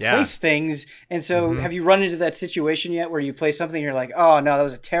have to place things. And so have you run into that situation yet where you place something and you're like, oh no, that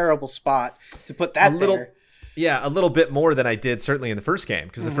was a terrible spot to put that there? Yeah, a little bit more than I did certainly in the first game,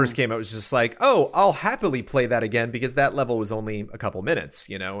 because the first game I was just like, oh, I'll happily play that again because that level was only a couple minutes,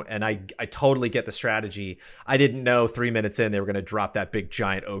 you know, and I totally get the strategy. I didn't know 3 minutes in they were going to drop that big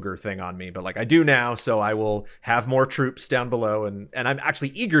giant ogre thing on me, but like I do now, so I will have more troops down below, and I'm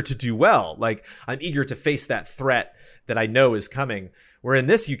actually eager to do well. Like I'm eager to face that threat that I know is coming. Where in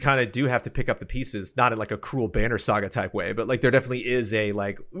this, you kind of do have to pick up the pieces, not in like a cruel Banner Saga type way, but like there definitely is a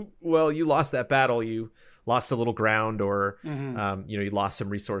like, well, you lost that battle, you lost a little ground, or you know, you lost some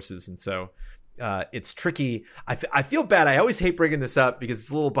resources, and so it's tricky. I feel bad. I always hate bringing this up because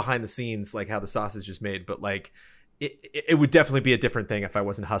it's a little behind the scenes, like how the sausage is made. But like, it would definitely be a different thing if I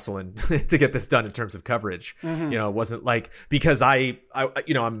wasn't hustling to get this done in terms of coverage. You know, it wasn't like, because I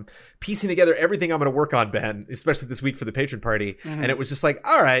you know, I'm piecing together everything I'm going to work on, Ben, especially this week for the patron party. And it was just like,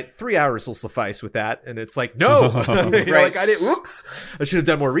 all right, 3 hours will suffice with that. And it's like, no, you know, like I didn't, whoops, I should have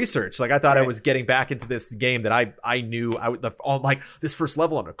done more research. Like I thought I was getting back into this game that I knew I would, like this first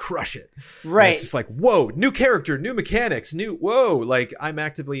level, I'm going to crush it. Right. And it's just like, whoa, new character, new mechanics, whoa. Like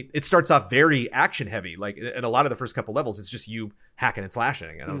it starts off very action heavy. Like in a lot of the first couple levels, it's just you hacking and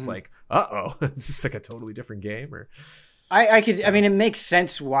slashing. And I was like, is this like a totally different game? Or I mean, it makes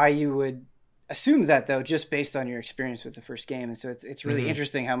sense why you would assume that, though, just based on your experience with the first game. And so it's really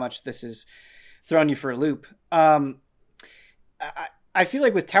interesting how much this has thrown you for a loop. I feel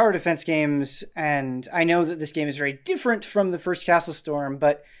like with tower defense games, and I know that this game is very different from the first Castle Storm,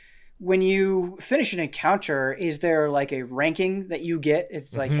 but when you finish an encounter, is there like a ranking that you get?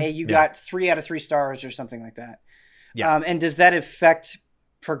 It's like, hey, you got 3 out of 3 stars or something like that. Yeah. And does that affect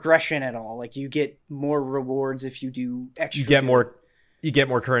progression at all? Like, do you get more rewards if you do extra? You get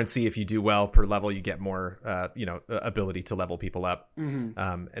more currency if you do well per level. You get more, ability to level people up.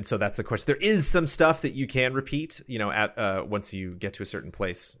 And so that's the question. There is some stuff that you can repeat, at once you get to a certain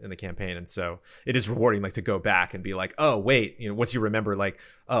place in the campaign. And so it is rewarding, like to go back and be like, oh wait, once you remember, like,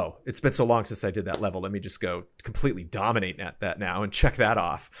 oh, it's been so long since I did that level. Let me just go completely dominate at that now and check that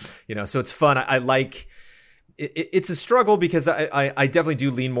off. So it's fun. I like. It's a struggle because I definitely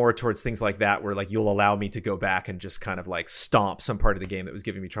do lean more towards things like that, where like you'll allow me to go back and just kind of like stomp some part of the game that was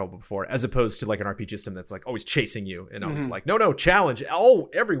giving me trouble before, as opposed to like an RPG system that's like always chasing you and always like, no, challenge,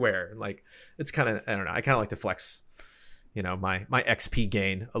 everywhere. And like, it's kind of, I don't know. I kind of like to flex, my XP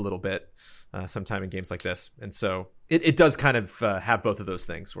gain a little bit sometime in games like this. And so it does kind of have both of those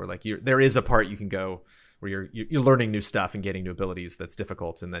things where like there is a part you can go where you're learning new stuff and getting new abilities that's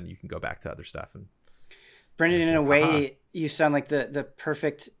difficult. And then you can go back to other stuff. And Brendan, in a way, you sound like the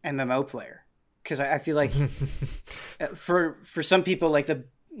perfect MMO player, because I feel like for some people, like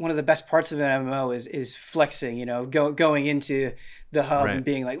one of the best parts of an MMO is flexing. Going into the hub and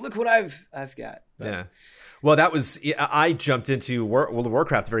being like, look what I've got. But, yeah. Well, I jumped into World of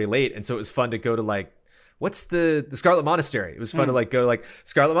Warcraft very late, and so it was fun to go to like, what's the Scarlet Monastery? It was fun to like go like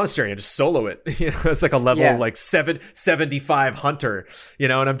Scarlet Monastery and just solo it. It's like a level like 75 hunter,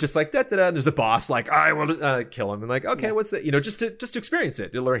 and I'm just like da da da. There's a boss, like I will kill him, and like okay, what's that? Just to experience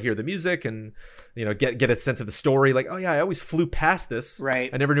it, to hear the music and get a sense of the story. Like, oh yeah, I always flew past this. Right.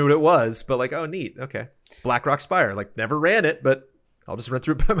 I never knew what it was, but like, oh neat, okay. Blackrock Spire, like never ran it, but I'll just run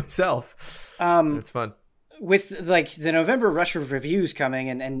through it by myself. It's fun. With like the November rush of reviews coming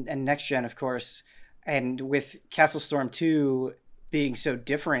and next gen, of course. And with Castle Storm 2 being so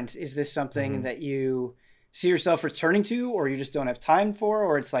different, is this something that you see yourself returning to, or you just don't have time for,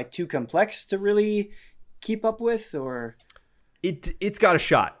 or it's like too complex to really keep up with, or it's got a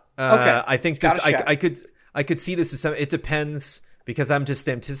shot. Okay. I think this I could see this as something. It depends, because I'm just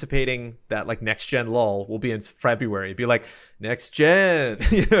anticipating that like next gen lull will be in February. It'd be like next gen,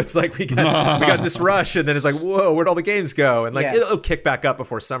 it's like we got this rush, and then it's like, whoa, where'd all the games go? And like it'll kick back up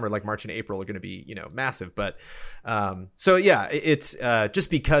before summer. Like March and April are going to be massive. But so yeah, it's just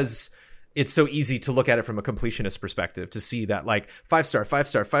because it's so easy to look at it from a completionist perspective, to see that like 5-star,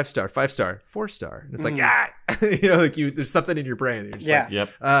 5-star, 5-star, 5-star, 4-star. And it's like, like there's something in your brain. You're just like,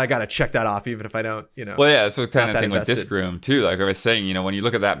 I got to check that off, even if I don't, Well, yeah, it's the kind of thing with Disc Room too. Like I was saying, when you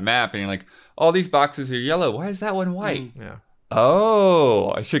look at that map and you're like, all these boxes are yellow. Why is that one white? Yeah.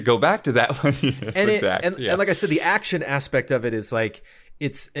 Oh, I should go back to that one. And like I said, the action aspect of it is like,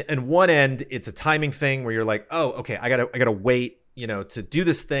 it's on one end, it's a timing thing where you're like, oh, okay, I gotta wait, to do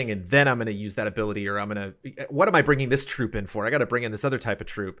this thing, and then I'm going to use that ability, or what am I bringing this troop in for? I got to bring in this other type of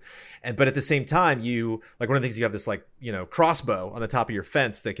troop. But at the same time, one of the things, you have this like, crossbow on the top of your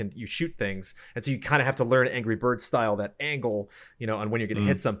fence that you shoot things. And so you kind of have to learn Angry Bird style, that angle, on when you're going to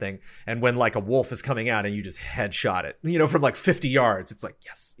hit something. And when like a wolf is coming out and you just headshot it, from like 50 yards, it's like,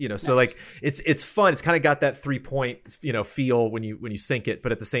 yes, so like it's fun. It's kind of got that 3-point, feel when you sink it.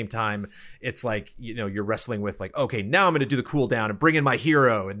 But at the same time, it's like, you're wrestling with like, okay, now I'm going to do the cooldown and bring in my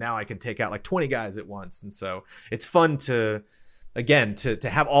hero, and now I can take out like 20 guys at once. And so it's fun to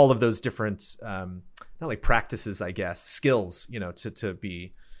have all of those different not like practices, I guess, skills, to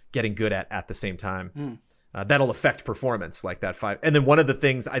be getting good at the same time. That'll affect performance, like that 5. And then one of the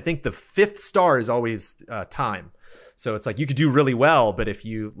things, I think the 5th star is always time. So it's like you could do really well, but if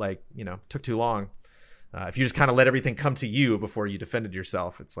you like, took too long, if you just kind of let everything come to you before you defended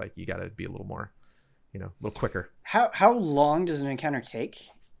yourself, it's like you got to be a little more, a little quicker. How long does an encounter take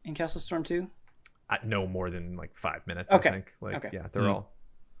in Castle Storm 2? no more than like 5 minutes. Okay. I think. Like, Okay. yeah, they're all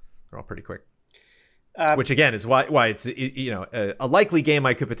pretty quick. Which again is why it's a likely game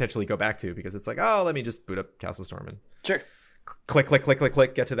I could potentially go back to, because it's like, oh, let me just boot up Castle Storm and sure.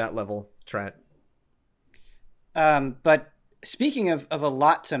 click, get to that level, try it. But speaking of a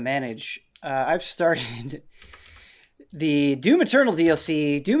lot to manage, I've started the Doom Eternal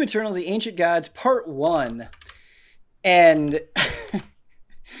DLC, Doom Eternal: The Ancient Gods Part 1. And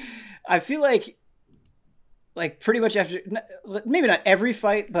I feel like pretty much after, maybe not every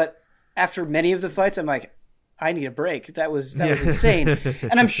fight, but after many of the fights, I'm like, I need a break. That was insane.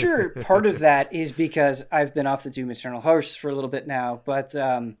 And I'm sure part of that is because I've been off the Doom Eternal horse for a little bit now. But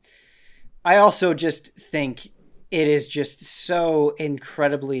I also just think it is just so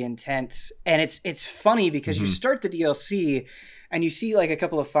incredibly intense. And it's funny because you start the DLC and you see like a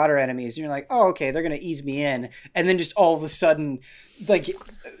couple of fodder enemies and you're like, oh, okay, they're going to ease me in. And then just all of a sudden, like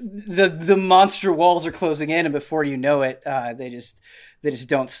the monster walls are closing in, and before you know it, they just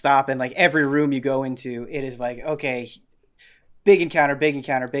don't stop. And like every room you go into, it is like, okay, big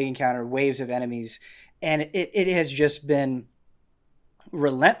encounter, waves of enemies. And it has just been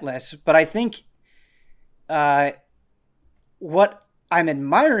relentless. But I think what I'm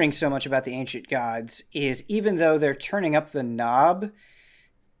admiring so much about the Ancient Gods is, even though they're turning up the knob,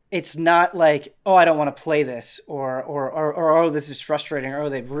 it's not like, oh, I don't want to play this, or oh, this is frustrating, or oh,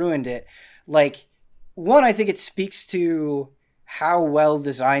 they've ruined it. Like, one, I think it speaks to how well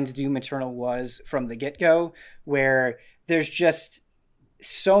designed Doom Eternal was from the get-go, where there's just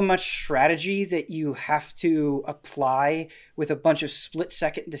so much strategy that you have to apply with a bunch of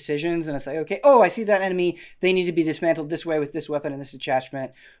split-second decisions. And it's like, okay, oh, I see that enemy. They need to be dismantled this way with this weapon and this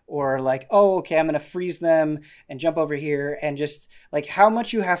attachment. Or like, oh, okay, I'm going to freeze them and jump over here. And just like how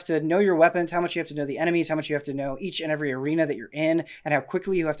much you have to know your weapons, how much you have to know the enemies, how much you have to know each and every arena that you're in, and how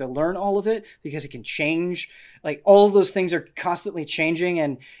quickly you have to learn all of it, because it can change. Like, all of those things are constantly changing,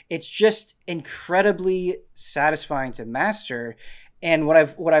 and it's just incredibly satisfying to master. And what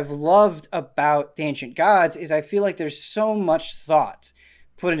I've loved about the Ancient Gods is I feel like there's so much thought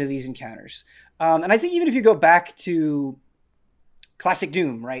put into these encounters. And I think even if you go back to classic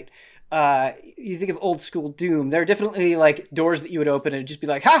Doom, right? You think of old school Doom, there are definitely like doors that you would open and it'd just be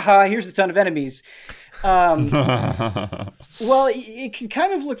like, haha, here's a ton of enemies. Well, it can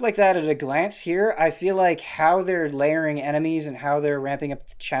kind of look like that at a glance here. I feel like how they're layering enemies and how they're ramping up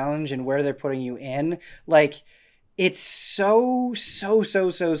the challenge and where they're putting you in, like, it's so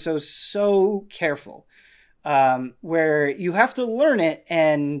careful, where you have to learn it,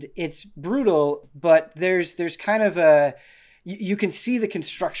 and it's brutal, but there's kind of you can see the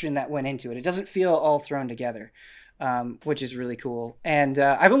construction that went into it. It doesn't feel all thrown together, which is really cool. And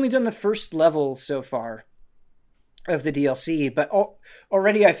I've only done the first level so far of the DLC, but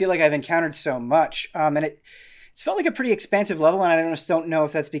already I feel like I've encountered so much, and it's felt like a pretty expansive level, and I just don't know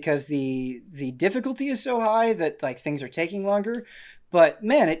if that's because the difficulty is so high that like things are taking longer. But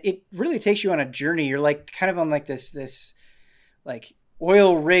man, it really takes you on a journey. You're like kind of on like this like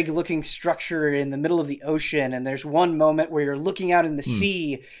oil rig looking structure in the middle of the ocean, and there's one moment where you're looking out in the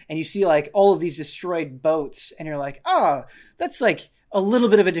sea and you see like all of these destroyed boats, and you're like, oh, that's like a little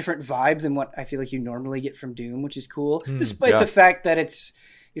bit of a different vibe than what I feel like you normally get from Doom, which is cool, despite the fact that it's,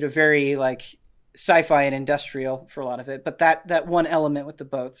 you know, very like sci-fi and industrial for a lot of it, but that one element with the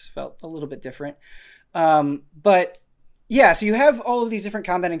boats felt a little bit different. But yeah, so you have all of these different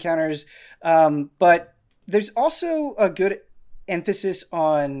combat encounters, but there's also a good emphasis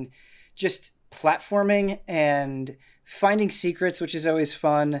on just platforming and finding secrets, which is always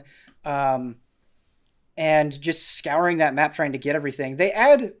fun, and just scouring that map trying to get everything. They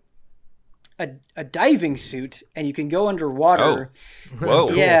add a diving suit, and you can go underwater. Oh.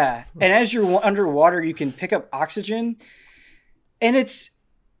 Whoa. Yeah. And as you're underwater, you can pick up oxygen, and it's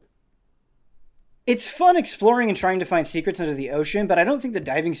fun exploring and trying to find secrets under the ocean, but I don't think the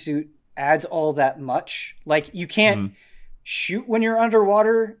diving suit adds all that much. Like, you can't shoot when you're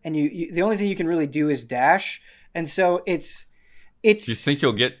underwater, and you the only thing you can really do is dash. And so it's Do you think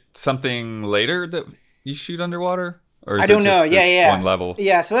you'll get something later that you shoot underwater? Or is I don't know. Yeah. One level.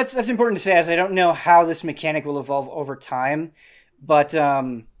 Yeah, so that's important to say, as I don't know how this mechanic will evolve over time. But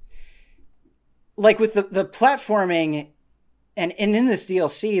like with the platforming, and in this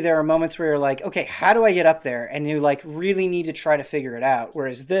DLC, there are moments where you're like, okay, how do I get up there? And you like really need to try to figure it out.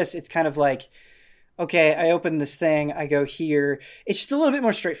 Whereas this, it's kind of like, okay, I open this thing, I go here. It's just a little bit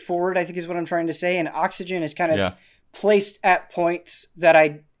more straightforward, I think is what I'm trying to say. And oxygen is kind of placed at points that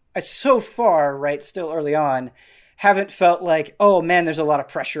I so far, right, still early on, haven't felt like, oh man, there's a lot of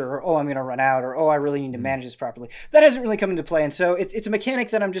pressure, or oh, I'm going to run out, or oh, I really need to manage this properly. That hasn't really come into play. And so it's a mechanic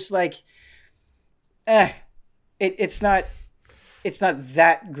that I'm just like, it's not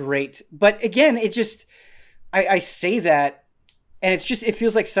that great. But again, it just I say that, and it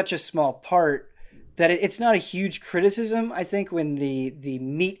feels like such a small part that it's not a huge criticism. I think when the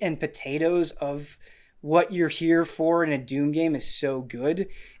meat and potatoes of what you're here for in a Doom game is so good,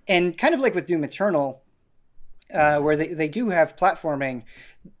 and kind of like with Doom Eternal, where they do have platforming,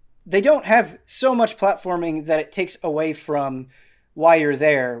 they don't have so much platforming that it takes away from why you're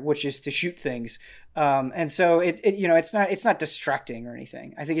there, which is to shoot things. And so it's not distracting or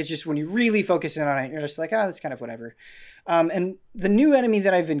anything. I think it's just when you really focus in on it, you're just like, that's kind of whatever. And the new enemy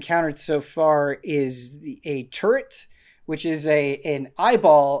that I've encountered so far is a turret, which is an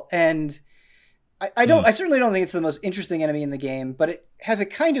eyeball. And I certainly don't think it's the most interesting enemy in the game, but it has a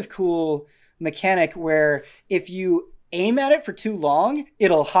kind of cool mechanic where if you aim at it for too long,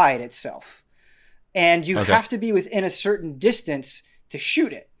 it'll hide itself. And you have to be within a certain distance to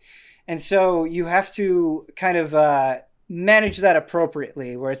shoot it. And so you have to kind of manage that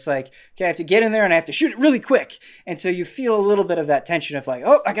appropriately, where it's like, okay, I have to get in there and I have to shoot it really quick. And so you feel a little bit of that tension of like,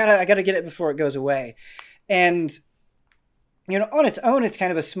 oh, I gotta get it before it goes away. And on its own, it's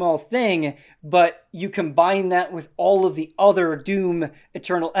kind of a small thing, but you combine that with all of the other Doom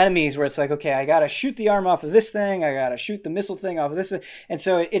Eternal enemies where it's like, okay, I gotta shoot the arm off of this thing, I gotta shoot the missile thing off of this. And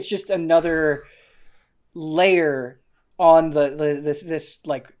so it's just another layer on this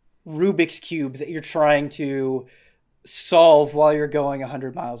like Rubik's Cube that you're trying to solve while you're going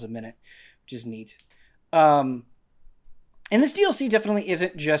 100 miles a minute, which is neat. And this DLC definitely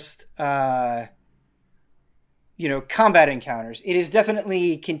isn't just combat encounters. It is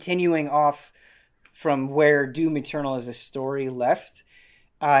definitely continuing off from where Doom Eternal as a story left,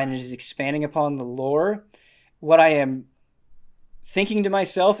 and it is expanding upon the lore. What I am thinking to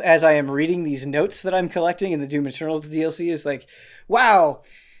myself as I am reading these notes that I'm collecting in the Doom Eternal DLC is like, wow,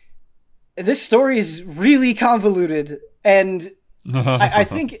 this story is really convoluted. And I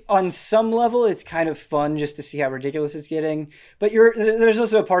think on some level it's kind of fun just to see how ridiculous it's getting. But there's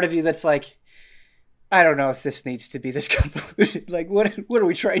also a part of you that's like, I don't know if this needs to be this convoluted. Like, what are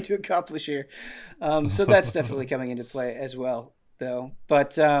we trying to accomplish here? So that's definitely coming into play as well, though.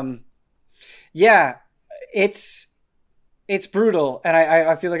 But yeah, it's brutal, and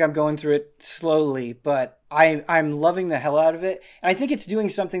I feel like I'm going through it slowly, but I'm loving the hell out of it. And I think it's doing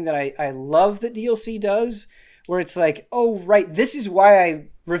something that I love that DLC does, where it's like, oh, right, this is why I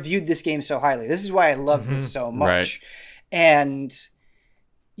reviewed this game so highly. This is why I love this so much. Right. And,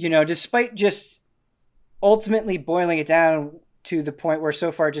 despite just ultimately boiling it down to the point where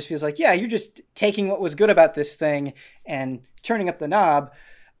so far it just feels like, yeah, you're just taking what was good about this thing and turning up the knob.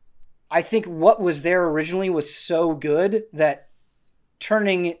 I think what was there originally was so good that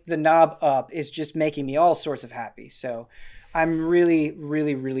turning the knob up is just making me all sorts of happy. So I'm really,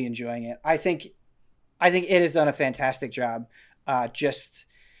 really, really enjoying it. I think it has done a fantastic job. Just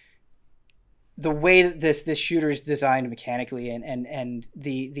the way that this shooter is designed mechanically and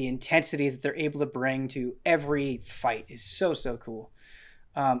the intensity that they're able to bring to every fight is so, so cool.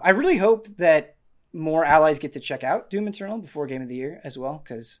 I really hope that more allies get to check out Doom Eternal before Game of the Year as well,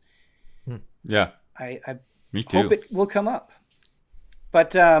 because I Me too. hope it will come up.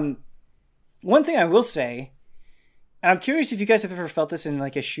 But one thing I will say, and I'm curious if you guys have ever felt this in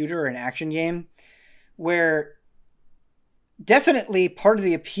like a shooter or an action game, where definitely part of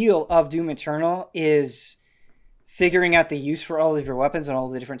the appeal of Doom Eternal is figuring out the use for all of your weapons and all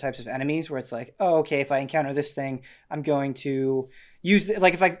the different types of enemies, where it's like, oh, okay, if I encounter this thing, I'm going to use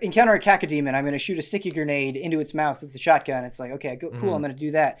like if I encounter a cacodemon, I'm going to shoot a sticky grenade into its mouth with the shotgun. It's like, okay, cool, I'm going to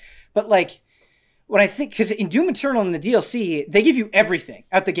do that. But like, when I think, because in Doom Eternal in the DLC, they give you everything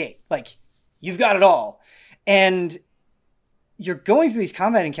out the gate. Like, you've got it all. And you're going through these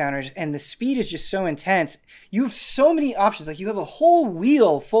combat encounters and the speed is just so intense. You have so many options. Like, you have a whole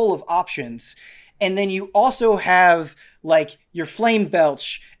wheel full of options. And then you also have like your flame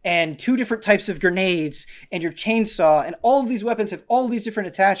belch and 2 different types of grenades and your chainsaw, and all of these weapons have all these different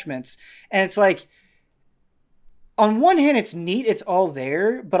attachments. And it's like, on one hand, it's neat, it's all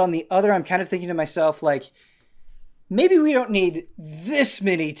there, but on the other, I'm kind of thinking to myself, like, maybe we don't need this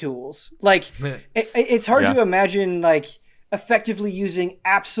many tools. Like, it's hard to imagine, like, effectively using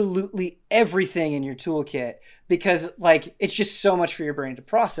absolutely everything in your toolkit, because, like, it's just so much for your brain to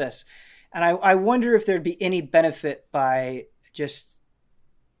process. And I wonder if there'd be any benefit by just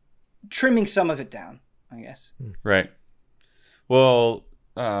trimming some of it down, I guess. Right. Well,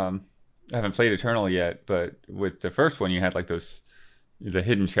 I haven't played Eternal yet, but with the first one, you had like the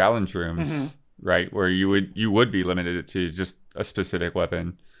hidden challenge rooms, right, where you would be limited to just a specific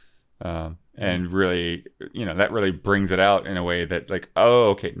weapon, and really, that really brings it out in a way that like, oh,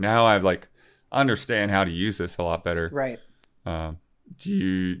 okay, now I've like understand how to use this a lot better. Right. Do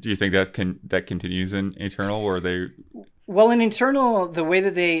you think that continues in Eternal, or they? Well, in Eternal, the way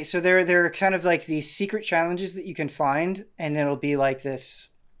that there are kind of like these secret challenges that you can find, and it'll be like this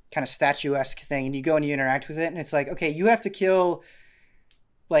kind of statuesque thing, and you go and you interact with it, and it's like, okay, you have to kill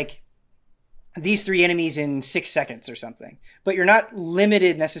like these 3 enemies in 6 seconds or something, but you're not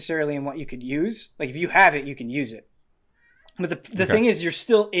limited necessarily in what you could use. Like if you have it, you can use it. But the thing is, you're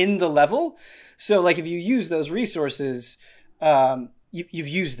still in the level, so like if you use those resources, you've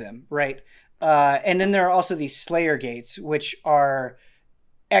used them, right? And then there are also these Slayer gates, which are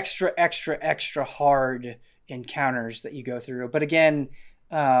extra hard encounters that you go through. But again,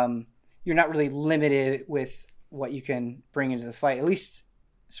 you're not really limited with what you can bring into the fight, at least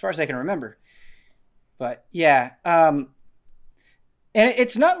as far as I can remember. But yeah, and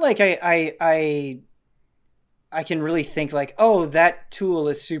it's not like I can really think like, oh, that tool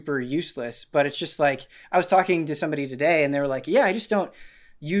is super useless. But it's just like, I was talking to somebody today and they were like, yeah, I just don't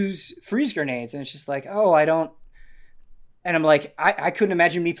use freeze grenades. And it's just like, oh, I don't. And I'm like, I couldn't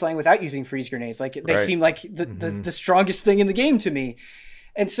imagine me playing without using freeze grenades. Like they seem like the strongest thing in the game to me.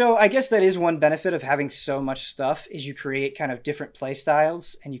 And so I guess that is one benefit of having so much stuff, is you create kind of different play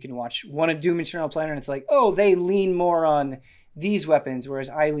styles, and you can watch one of Doom Eternal player and it's like, oh, they lean more on these weapons, whereas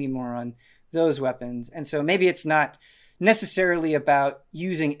I lean more on those weapons. And so maybe it's not necessarily about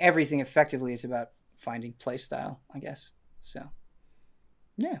using everything effectively. It's about finding play style, I guess. So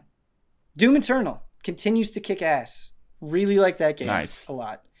yeah, Doom Eternal continues to kick ass. Really like that game a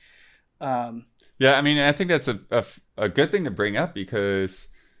lot. Yeah, I mean, I think that's a good thing to bring up because,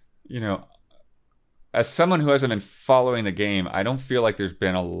 you know, as someone who hasn't been following the game, I don't feel like there's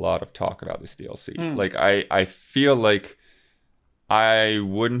been a lot of talk about this DLC. Like, I feel like I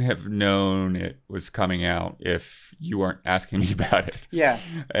wouldn't have known it was coming out if you weren't asking me about it. Yeah.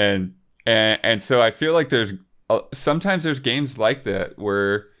 And so I feel like sometimes there's games like that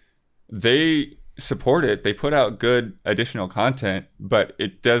where they support it, they put out good additional content, but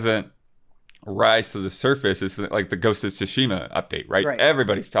it doesn't rise to the surface. It's like the Ghost of Tsushima update, right?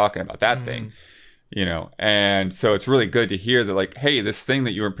 Everybody's talking about that thing, you know, and so it's really good to hear that, like, hey, this thing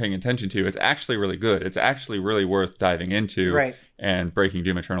that you weren't paying attention to is actually really good. It's actually really worth diving into and breaking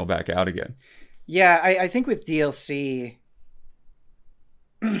Doom Eternal back out again. Yeah, I think with DLC,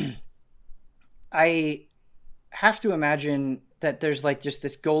 I have to imagine that there's like just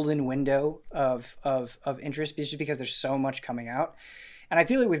this golden window of interest just because there's so much coming out. And I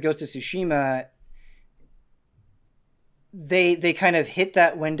feel like with Ghost of Tsushima, they kind of hit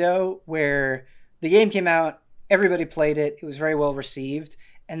that window where the game came out, everybody played it, it was very well received,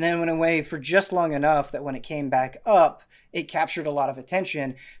 and then went away for just long enough that when it came back up, it captured a lot of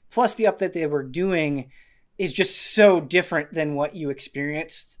attention. Plus the update they were doing is just so different than what you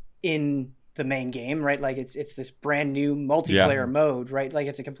experienced in the main game, right? Like it's this brand new multiplayer mode, right? Like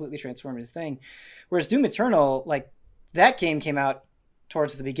it's a completely transformative thing. Whereas Doom Eternal, like that game came out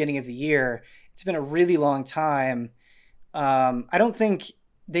towards the beginning of the year. It's been a really long time. I don't think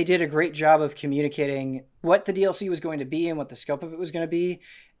they did a great job of communicating what the DLC was going to be and what the scope of it was going to be.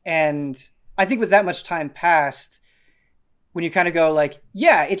 And I think with that much time passed, when you kind of go like,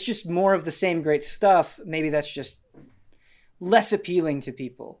 yeah, it's just more of the same great stuff, maybe that's just less appealing to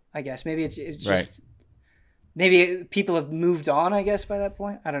people, I guess. Maybe it's just, maybe people have moved on, I guess, by that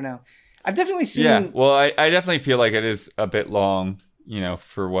point. I don't know. I've definitely seen... Yeah, well, I definitely feel like it is a bit long, you know,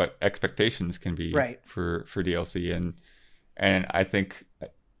 for what expectations can be for DLC. And I think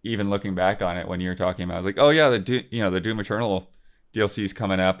even looking back on it, when you were talking about it, I was like, oh yeah, the Doom Eternal DLC is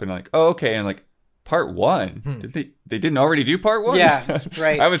coming up, and like, oh, okay. And like, part 1, did they didn't already do part 1? Yeah,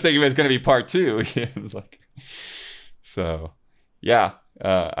 right. I was thinking it was going to be part 2. It's like, so yeah,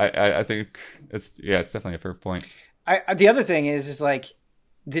 I think it's definitely a fair point. The other thing is like,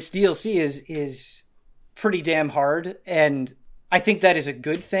 this DLC is pretty damn hard, and I think that is a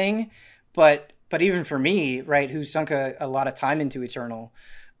good thing. But even for me, right, who sunk a lot of time into Eternal,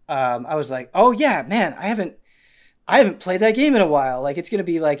 I was like, oh yeah, man, I haven't played that game in a while. Like, it's going to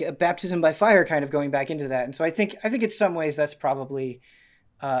be like a baptism by fire kind of going back into that. And so I think in some ways that's probably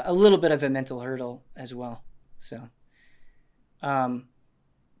a little bit of a mental hurdle as well. So,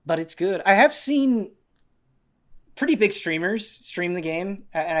 but it's good. I have seen pretty big streamers stream the game,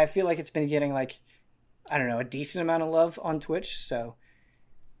 and I feel like it's been getting like, I don't know, a decent amount of love on Twitch. So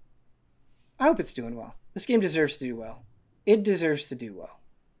I hope it's doing well. This game deserves to do well. It deserves to do well.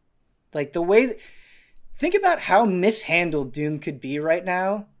 Like the way, think about how mishandled Doom could be right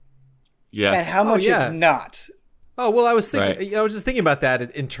now. Yeah. And how much it's not. Oh, well, I was just thinking about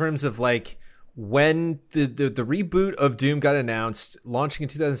that in terms of like when the reboot of Doom got announced, launching in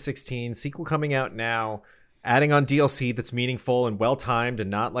 2016, sequel coming out now, adding on DLC that's meaningful and well timed, and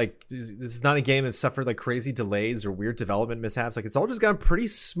not like, this is not a game that suffered like crazy delays or weird development mishaps. Like, it's all just gone pretty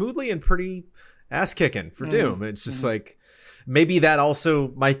smoothly and pretty ass kicking for Doom. It's just like, maybe that also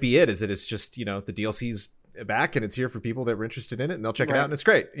might be it. Is it? It's just, you know, the DLC's back and it's here for people that were interested in it, and they'll check it out, and it's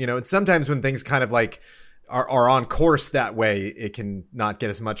great. You know, it's sometimes when things kind of like are on course that way, it can not get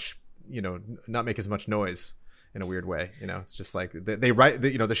as much, you know, not make as much noise in a weird way. You know, it's just like they write,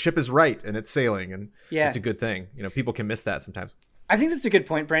 you know, the ship is right and it's sailing, and it's a good thing. You know, people can miss that sometimes. I think that's a good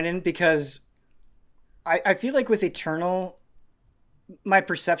point, Brandon, because I feel like with Eternal, my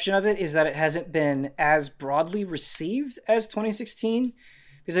perception of it is that it hasn't been as broadly received as 2016.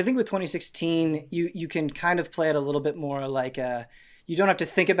 Because I think with 2016, you can kind of play it a little bit more like you don't have to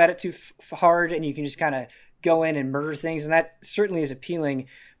think about it too hard, and you can just kind of go in and murder things, and that certainly is appealing.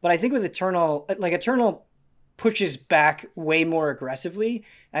 But I think with Eternal, like Eternal pushes back way more aggressively.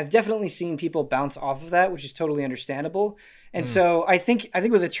 I've definitely seen people bounce off of that, which is totally understandable. And so I think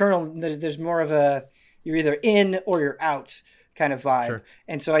with Eternal, there's more of a you're either in or you're out kind of vibe. Sure.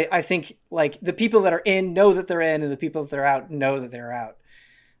 And so I think like the people that are in know that they're in, and the people that are out know that they're out.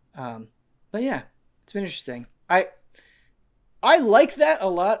 But yeah, it's been interesting. I like that a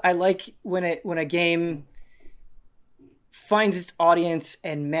lot. I like when a game finds its audience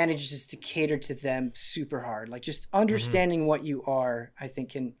and manages to cater to them super hard. Like just understanding what you are, I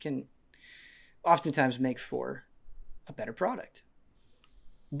think can oftentimes make for a better product.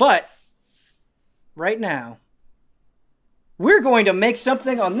 But right now, we're going to make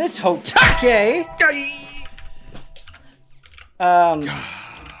something on this Hotake.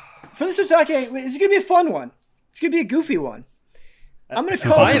 For this Hotake, it's going to be a fun one. It's going to be a goofy one. I'm going to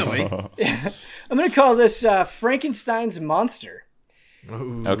call I'm going to call this Frankenstein's Monster.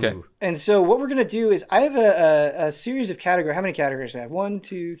 Ooh. Okay. And so what we're going to do is I have a series of categories. How many categories do I have? 1,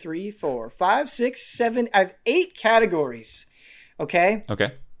 2, 3, 4, 5, 6, 7. I have 8 categories. Okay?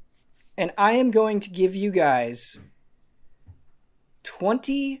 Okay. And I am going to give you guys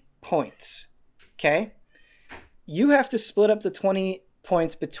 20 points. Okay? You have to split up the 20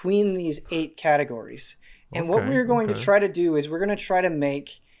 points between these 8 categories. And what we're going to try to do is we're going to try to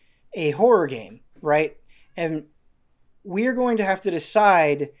make a horror game, right? And we're going to have to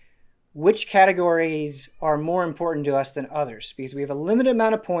decide which categories are more important to us than others, because we have a limited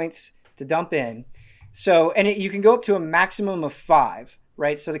amount of points to dump in. So, and you can go up to a maximum of 5,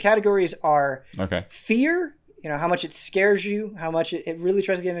 right? So the categories are fear, you know, how much it scares you, how much it really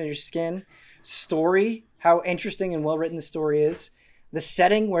tries to get into your skin. Story, how interesting and well-written the story is. The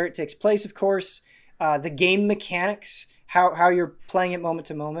setting, where it takes place, of course. The game mechanics, how you're playing it moment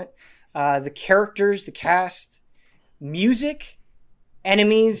to moment. The characters, the cast. Music,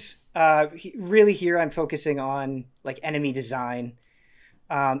 enemies. Really here I'm focusing on like enemy design.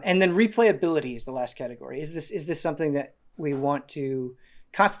 And then replayability is the last category. Is this something that we want to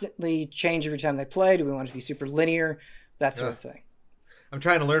constantly change every time they play? Do we want it to be super linear? That sort of thing. I'm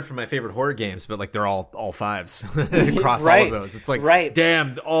trying to learn from my favorite horror games, but like they're all 5s across all of those. It's like,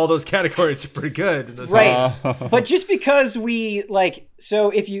 damn, all those categories are pretty good. Right. But just because we like, so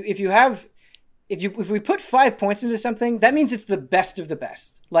if we put 5 points into something, that means it's the best of the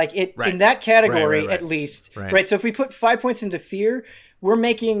best. Like in that category, at least. Right. So if we put 5 points into fear, we're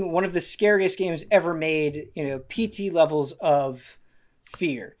making one of the scariest games ever made, you know, PT levels of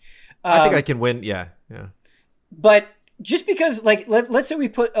fear. I think I can win. Yeah. But just because, like, let's say we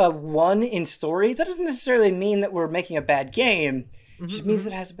put a 1 in story, that doesn't necessarily mean that we're making a bad game. It just means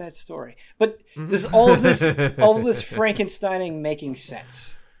that it has a bad story. But there's all of this Frankensteining making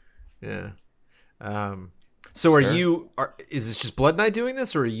sense. Yeah. So is this just Blood Knight doing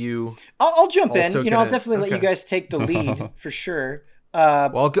this, or are you? I'll jump in. You know, I'll definitely let you guys take the lead for sure.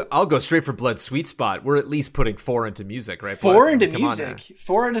 Well, I'll go straight for Blood Sweet Spot. We're at least putting 4 into music, right? 4 into music.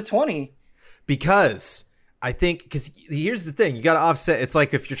 4 into 20. Because I think, because here's the thing, you got to offset. It's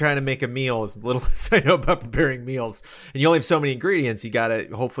like if you're trying to make a meal, as little as I know about preparing meals, and you only have so many ingredients, you got to,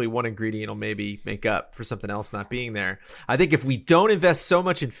 hopefully one ingredient will maybe make up for something else not being there. I think if we don't invest so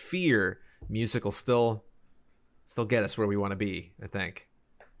much in fear, music will still get us where we want to be, I think.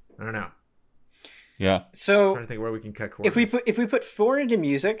 I don't know. Yeah. So I'm trying to think where we can cut corners. If we put 4 into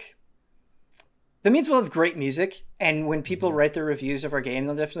music, that means we'll have great music, and when people write their reviews of our game,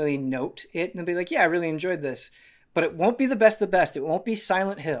 they'll definitely note it and they'll be like, "Yeah, I really enjoyed this." But it won't be the best of the best. It won't be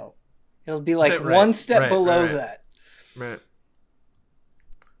Silent Hill. It'll be like one step below that. Right.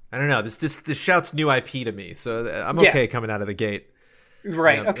 I don't know. This shouts new IP to me, so I'm okay coming out of the gate.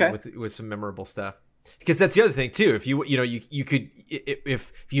 Right. You know, okay. With some memorable stuff. Because that's the other thing too. If you could,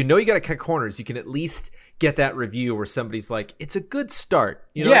 if you know you got to cut corners, you can at least get that review where somebody's like, it's a good start.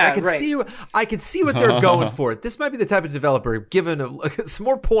 I can see what they're going for. This might be the type of developer given some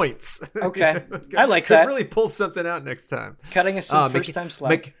more points. Okay, I like could that. Really pull something out next time. Cutting us some first time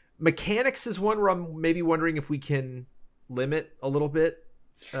slack. Mechanics is one where I'm maybe wondering if we can limit a little bit.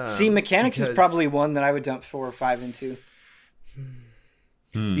 Mechanics is probably one that I would dump 4 or 5 into.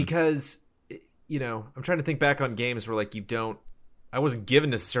 Because, I'm trying to think back on games where like I wasn't given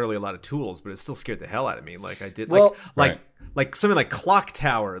necessarily a lot of tools, but it still scared the hell out of me. Like I did, like something like Clock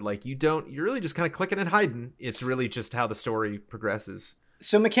Tower. Like you're really just kind of clicking and hiding. It's really just how the story progresses.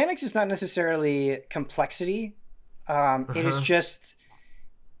 So mechanics is not necessarily complexity. It is just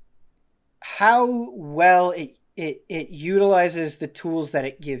how well it utilizes the tools that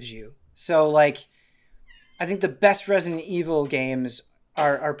it gives you. So like, I think the best Resident Evil games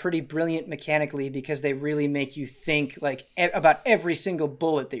are pretty brilliant mechanically because they really make you think like about every single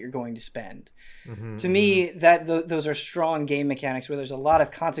bullet that you're going to spend. Mm-hmm. To me, those are strong game mechanics where there's a lot of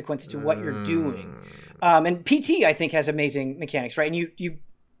consequence to what you're doing. And PT, I think, has amazing mechanics, right? And you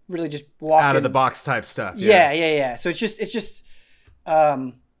really just walk out of the box type stuff. Yeah. So it's just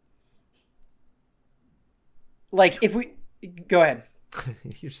like if we go ahead.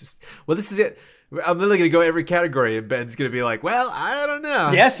 This is it. I'm literally going to go every category, and Ben's going to be like, well, I don't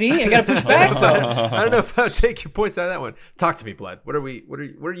know. Yeah, see? I got to push back, though. I don't know if I'll take your points out of that one. Talk to me, Blood. What are you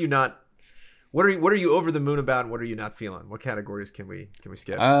over the moon about, and what are you not feeling? What categories can we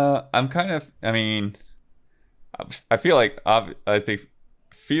skip? I feel like, I think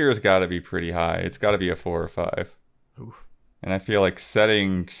fear's got to be pretty high. It's got to be a 4 or 5. Oof. And I feel like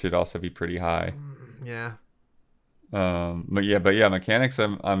setting should also be pretty high. Yeah. But yeah, mechanics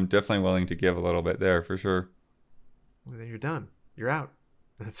I'm definitely willing to give a little bit there for sure. Well, then you're done. You're out.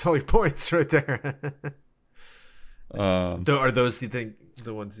 That's all your points right there. Are those, you think,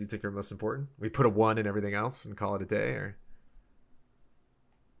 the ones you think are most important? We put a 1 in everything else and call it a day, or?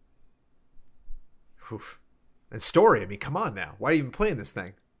 Oof. And story. I mean, come on now. Why are you even playing this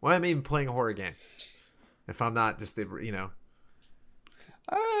thing? Why am I even playing a horror game if I'm not just good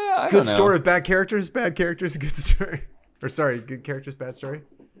story with bad characters, good story. Or sorry, good characters, bad story.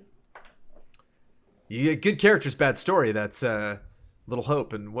 You get good characters, bad story. That's Little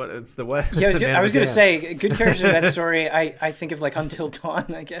Hope, and it's the what? Yeah, I was going to say good characters and bad story. I think of like Until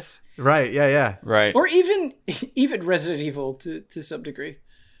Dawn, I guess. Right. Yeah. Right. Or even Resident Evil to some degree.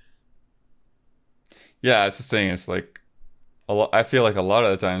 Yeah, it's the thing. It's like I feel like a lot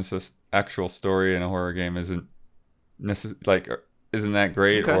of the times this actual story in a horror game isn't isn't that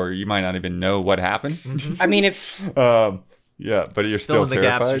great, okay. Or you might not even know what happened. I mean, if yeah, but you're still filling the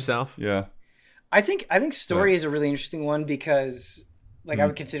gaps yourself. Yeah, I think story is a really interesting one because, like, I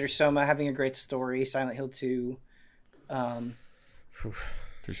would consider Soma having a great story, Silent Hill 2. For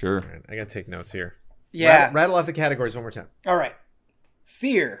sure. Right, I gotta take notes here. Yeah, rattle off the categories one more time. All right,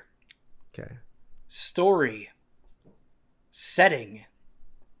 fear. Okay. Story. Setting.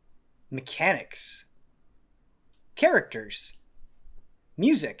 Mechanics. Characters.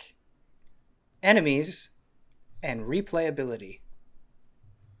 Music, enemies, and replayability.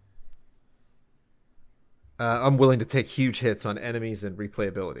 I'm willing to take huge hits on enemies and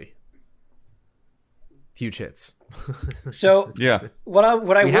replayability. Huge hits. So yeah, what I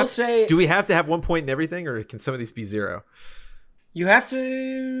will say. Do we have to have 1 point in everything, or can some of these be 0? You have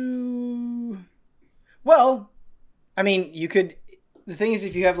to. Well, I mean, you could. The thing is,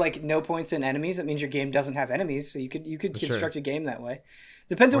 if you have like no points in enemies, that means your game doesn't have enemies. So you could construct a game that way.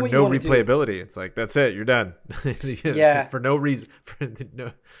 Depends on what you want to do. No replayability. It's like that's it. You're done. Yeah. For no reason.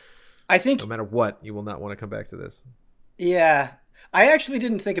 I think no matter what, you will not want to come back to this. Yeah, I actually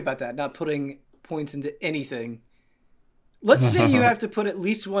didn't think about that. Not putting points into anything. Let's say you have to put at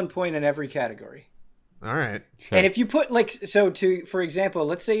least 1 point in every category. All right. Sure. And if you put for example,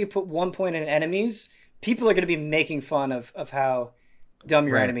 let's say you put 1 point in enemies, people are going to be making fun of how dumb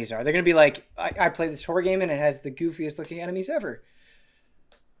your enemies are. They're going to be like, I played this horror game and it has the goofiest looking enemies ever.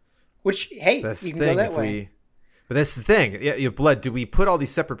 Which, hey, that's you can go that way. But that's the thing. Yeah, Blood, do we put all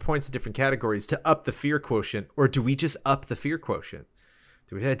these separate points in different categories to up the fear quotient, or do we just up the fear quotient?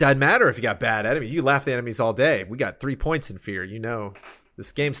 It doesn't matter if you got bad enemies. You laugh at the enemies all day. We got 3 points in fear.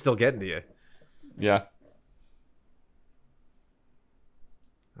 This game's still getting to you. Yeah.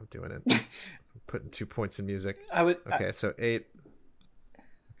 I'm doing it. I'm putting 2 points in music. So 8. Okay, so 1,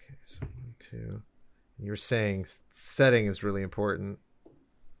 2. You're saying setting is really important.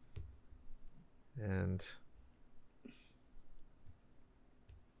 And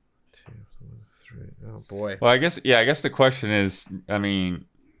 2, 3. Oh boy. Well, I guess the question is, I mean,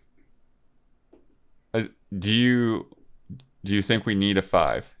 Do you think we need a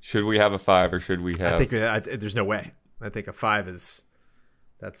 5? Should we have a 5, or should we have? I think there's no way. I think a 5 is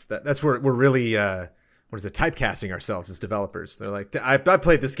that's where we're really what is it, typecasting ourselves as developers. They're like, I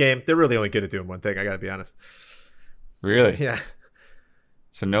played this game. They're really only good at doing one thing. I got to be honest. Really? Yeah.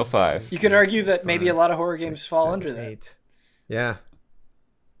 So no 5. You could argue that maybe a lot of horror games fall under that. 8. Yeah.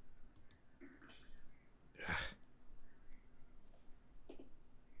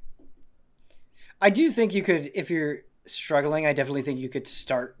 I do think you could, if you're struggling, I definitely think you could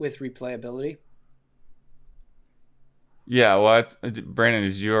start with replayability. Yeah, well, Brandon,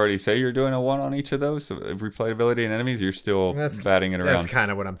 did you already say you're doing a 1 on each of those? So replayability and enemies, you're still batting it around. That's kind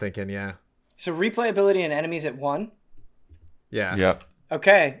of what I'm thinking, yeah. So replayability and enemies at 1? Yeah. Yep.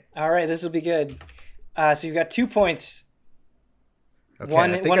 Okay. All right, this will be good. So you've got 2 points. Okay.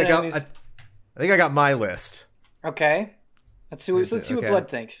 One I think I got my list. Okay. Let's see what Blood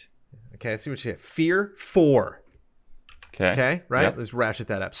thinks. Okay, let's see what you get. Fear 4. Okay. Right? Yep. Let's ratchet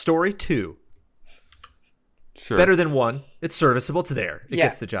that up. Story 2. Sure. Better than 1. It's serviceable. It's there. It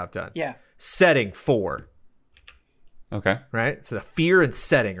gets the job done. Yeah. Setting 4. Okay. Right? So the fear and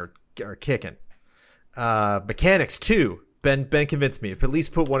setting are kicking. Mechanics 2. Ben convinced me to at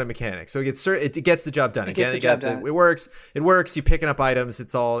least put 1 in mechanics. So it gets the job done. It gets the job done. It works. It works. You're picking up items.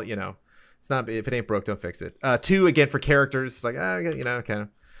 It's all, it's not, if it ain't broke, don't fix it. 2, again, for characters. It's like, kind of.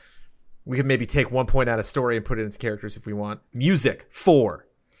 We could maybe take 1 point out of story and put it into characters if we want. Music 4.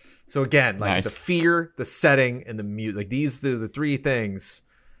 So again, like nice. The fear, the setting, and the music, like these are the 3 things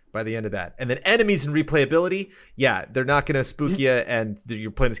by the end of that. And then enemies and replayability, yeah, they're not going to spook you, and you're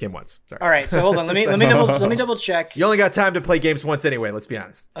playing this game once. Sorry. All right, so hold on. Let me double check. You only got time to play games once anyway, let's be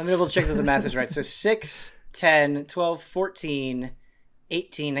honest. Let me double check that the math is right. So 6, 10, 12, 14,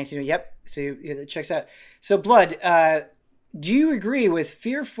 18, 19. Yep. So it checks out. So Blood, do you agree with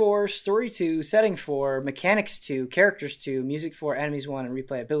Fear 4, Story 2, Setting 4, Mechanics 2, Characters 2, Music 4, Enemies 1, and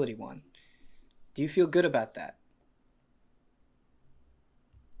Replayability 1? Do you feel good about that?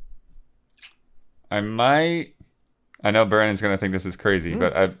 I know Brandon's going to think this is crazy,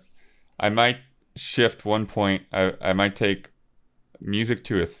 but I might shift 1 point. I might take Music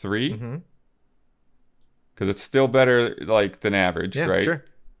to a 3. Because it's still better than average, right? Sure.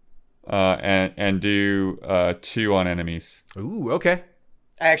 And do 2 on enemies. Ooh, okay.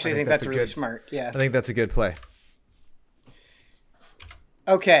 I actually think that's really smart. Yeah. I think that's a good play.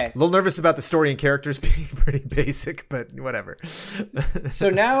 Okay. A little nervous about the story and characters being pretty basic, but whatever. So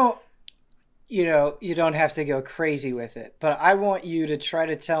now, you don't have to go crazy with it, but I want you to try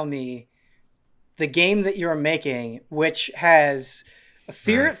to tell me the game that you're making, which has a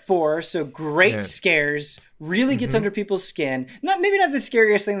fear at 4, so great scares, really gets under people's skin. Maybe not the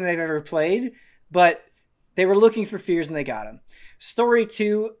scariest thing that they've ever played, but they were looking for fears and they got them. Story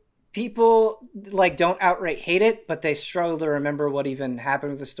 2, people don't outright hate it, but they struggle to remember what even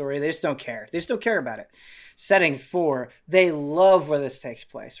happened with the story. They just don't care. They just don't care about it. Setting 4, they love where this takes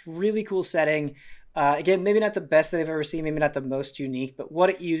place. Really cool setting. Again, maybe not the best they've ever seen, maybe not the most unique, but what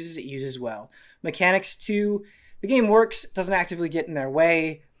it uses well. Mechanics 2, the game works, doesn't actively get in their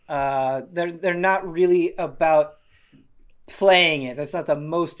way. They're not really about playing it. That's not the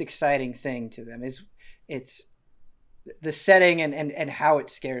most exciting thing to them. It's the setting and how it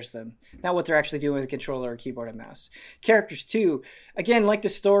scares them, not what they're actually doing with a controller or keyboard and mouse. Characters 2, again, like the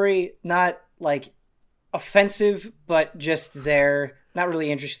story, not offensive, but just there, not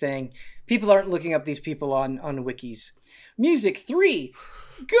really interesting. People aren't looking up these people on wikis. Music 3,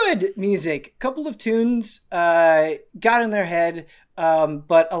 good music. Couple of tunes got in their head,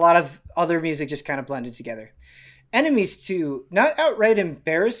 but a lot of other music just kind of blended together. Enemies 2, not outright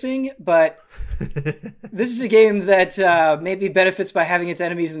embarrassing, but this is a game that maybe benefits by having its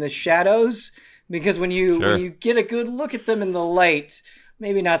enemies in the shadows, because when you get a good look at them in the light,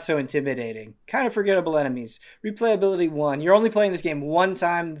 maybe not so intimidating. Kind of forgettable enemies. Replayability 1. You're only playing this game 1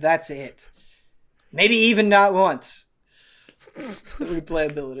 time. That's it. Maybe even not once.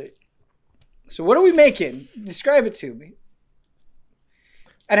 Replayability. So what are we making? Describe it to me.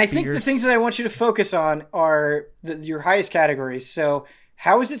 And I think the things that I want you to focus on are your highest categories. So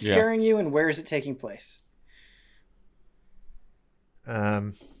how is it scaring you, and where is it taking place?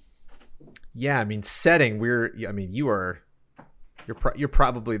 Setting. You're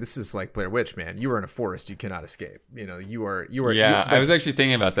probably, this is like Blair Witch, man. You are in a forest you cannot escape. You are. Yeah, I was actually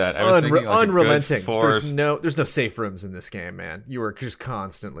thinking about that. I was thinking unrelenting. There's no safe rooms in this game, man. You are just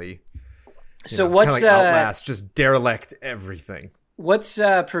constantly. So what's like Outlast, just derelict everything. What's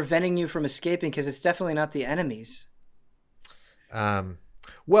preventing you from escaping? Because it's definitely not the enemies.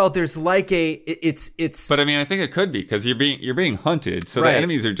 Well, there's it's. But I think it could be, because you're being hunted, so the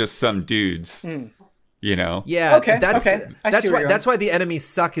enemies are just some dudes. you know? Yeah. Okay, That's okay. I that's see where why you're that's why the enemies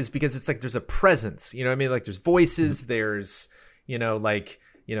suck, is because it's like there's a presence. You know what I mean? Like there's voices. There's visually.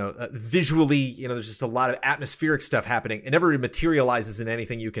 There's just a lot of atmospheric stuff happening. It never materializes in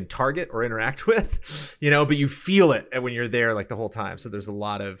anything you can target or interact with. But you feel it when you're there like the whole time. So there's a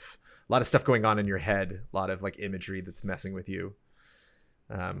lot of stuff going on in your head. A lot of like imagery that's messing with you.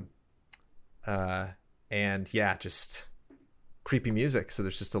 And yeah, just creepy music. So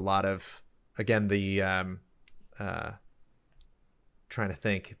there's just a lot of, again, the trying to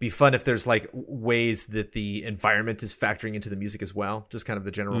think. Be fun if there's like ways that the environment is factoring into the music as well. Just kind of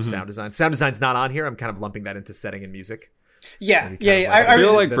the general sound design. Sound design's not on here. I'm kind of lumping that into setting and music. Yeah. I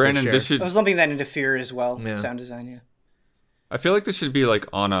feel like Brandon, this should. I was lumping that into fear as well. Yeah. Sound design. Yeah. I feel like this should be like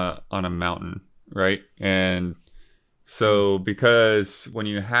on a mountain, right? And so because when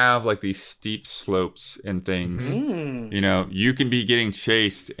you have like these steep slopes and things, you can be getting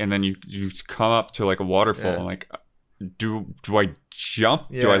chased, and then you come up to like a waterfall, and like, do I jump?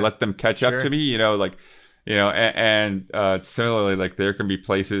 Yeah. Do I let them catch up to me? And similarly, like there can be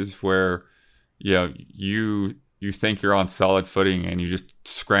places where you think you're on solid footing and you just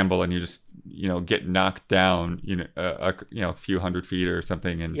scramble and you just get knocked down a few hundred feet or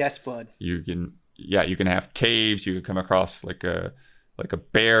something, and yes, blood. You can have caves. You can come across like a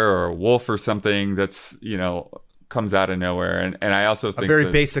bear or a wolf or something that's comes out of nowhere, and I also think a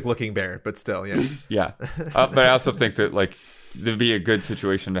very basic looking bear, but still, yes. Yeah, but I also think that like there'd be a good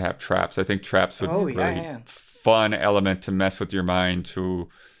situation to have traps. I think traps would be a really fun element to mess with your mind. To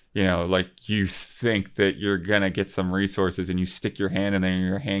like you think that you're gonna get some resources, and you stick your hand in there, and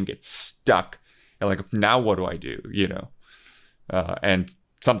your hand gets stuck, and like now what do I do? And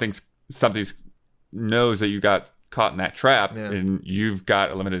something's knows that you got caught in that trap, and you've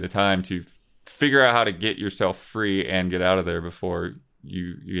got a limited time to figure out how to get yourself free and get out of there before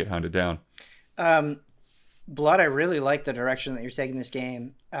you get hunted down. Blood, I really like the direction that you're taking this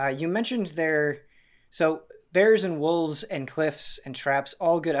game. You mentioned so bears and wolves and cliffs and traps,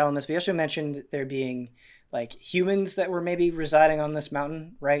 all good elements, but you also mentioned there being like humans that were maybe residing on this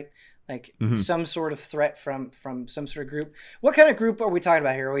mountain, right? Like some sort of threat from some sort of group. What kind of group are we talking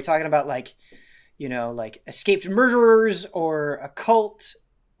about here? Are we talking about like escaped murderers or a cult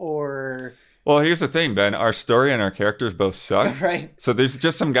or... Well, here's the thing, Ben. Our story and our characters both suck. Right. So there's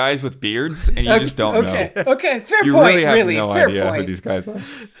just some guys with beards, and you just don't know. Okay, fair you point. You really have no fair idea point. who these guys are.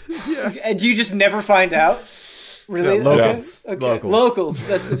 Yeah. And do you just never find out? Really? Yeah, locals. Okay. Locals.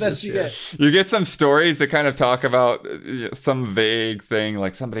 That's the best you get. You get some stories that kind of talk about some vague thing,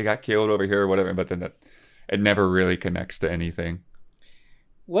 like somebody got killed over here or whatever, but then it never really connects to anything.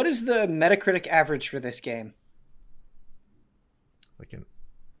 What is the Metacritic average for this game?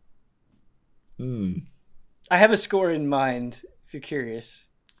 I have a score in mind, if you're curious.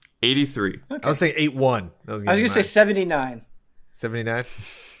 83. Okay. I was saying 8-1. I was going to say 79. 79?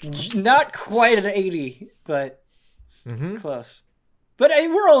 Not quite an 80, but close. But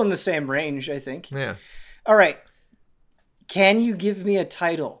we're all in the same range, I think. Yeah. All right. Can you give me a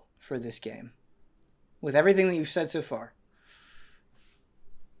title for this game? With everything that you've said so far.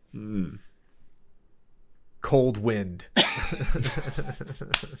 Cold Wind.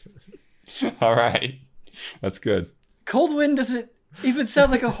 All right. That's good. Cold Wind doesn't even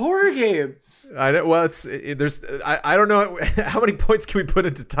sound like a horror game. I know. Well, I don't know how many points can we put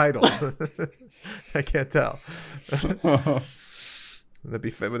into title. I can't tell. Would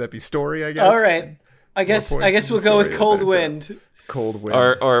that be story? I guess. All right. I guess we'll go with Cold Wind. Cold Wind.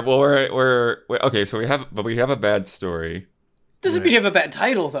 Or well, we're okay. So we have a bad story. Doesn't mean you have a bad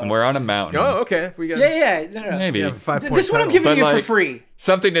title, though. And we're on a mountain. Oh, okay. We got No. Maybe 5 this one I'm giving you for free.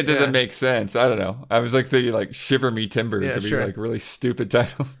 Something that doesn't make sense. I don't know. I was like thinking like Shiver Me Timbers would be like really stupid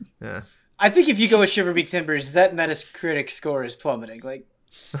title. Yeah. I think if you go with Shiver Me Timbers, that Metacritic score is plummeting. Like,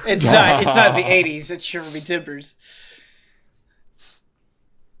 it's not the 80s. It's Shiver Me Timbers.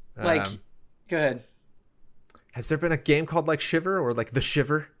 Like, go ahead. Has there been a game called like Shiver or like The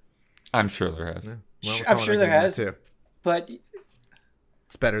Shiver? I'm sure there has. Yeah. Well, I'm sure there has. Too. But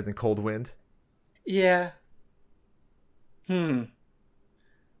it's better than Cold Wind. Yeah. I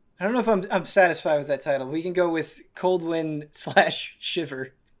don't know if I'm satisfied with that title. We can go with Cold Wind /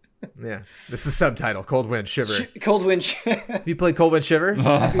 Shiver. Yeah. This is subtitle. Cold Wind Shiver. Cold Wind. Have you played Cold Wind Shiver?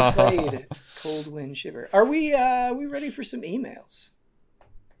 Have you played Cold Wind Shiver? Are we ready for some emails?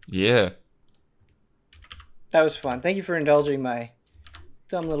 Yeah. That was fun. Thank you for indulging my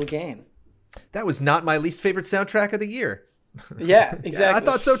dumb little game. That was not my least favorite soundtrack of the year. Yeah, exactly. Yeah, I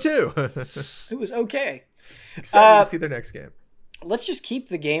thought so too. It was okay. Excited to see their next game. Let's just keep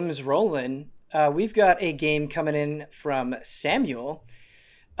the games rolling. We've got a game coming in from Samuel.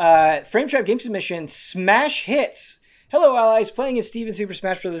 Frame Trap Game Submission, Smash Hits. Hello, allies. Playing as Steve in Super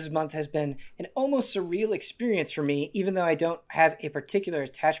Smash Bros. This month has been an almost surreal experience for me, even though I don't have a particular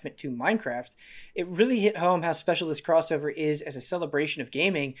attachment to Minecraft. It really hit home how special this crossover is as a celebration of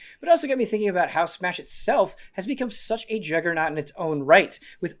gaming, but also got me thinking about how Smash itself has become such a juggernaut in its own right,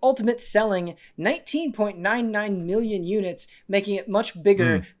 with Ultimate selling 19.99 million units, making it much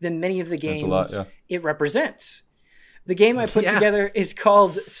bigger than many of the games it represents. The game I put together is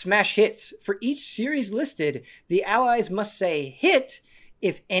called Smash Hits. For each series listed, the allies must say hit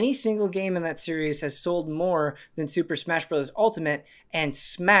if any single game in that series has sold more than Super Smash Bros. Ultimate, and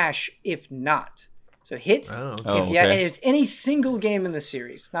smash if not. So hit and it's any single game in the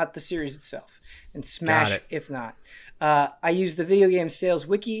series, not the series itself, and smash if not. I use the video game sales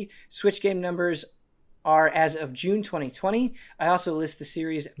wiki. Switch game numbers are as of June 2020. I also list the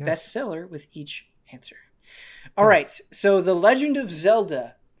series bestseller with each answer. All right, so The Legend of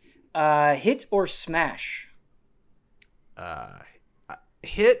Zelda, hit or smash?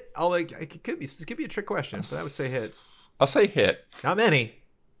 Hit. It could be a trick question, but I would say hit. I'll say hit. Not many.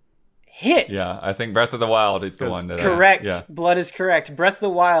 Hit. Yeah, I think Breath of the Wild is the one that. Correct. Blood is correct. Breath of the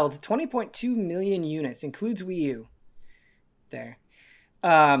Wild, 20.2 million units, includes Wii U. There.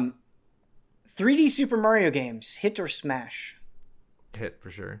 3D Super Mario games, hit or smash? Hit for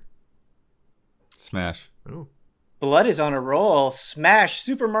sure. Smash. Ooh. Blood is on a roll. Smash.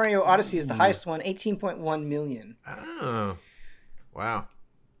 Super Mario Odyssey is the highest one, 18.1 million. Oh. Wow.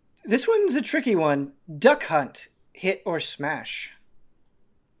 This one's a tricky one. Duck Hunt, hit or smash?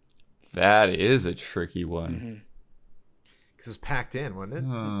 That is a tricky one. Because it was packed in, wasn't it?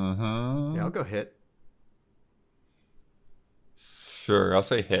 Yeah, I'll go hit. Sure, I'll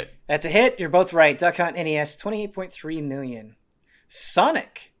say hit. That's a hit. You're both right. Duck Hunt NES, 28.3 million.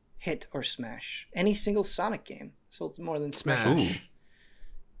 Sonic, hit or smash? Any single Sonic game sold more than Smash.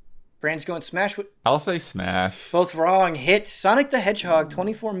 Brand's going smash. I'll say smash. Both wrong. Hit. Sonic the Hedgehog,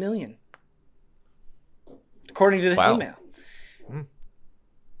 24 million. According to this email.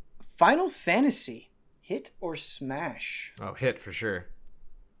 Final Fantasy, hit or smash? Oh, hit for sure.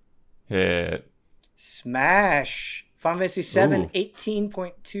 Hit. Smash. Final Fantasy 7,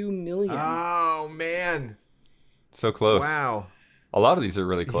 18.2 million. Oh, man. So close. Wow. A lot of these are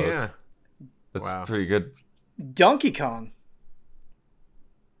really close. Yeah. That's pretty good. Donkey Kong.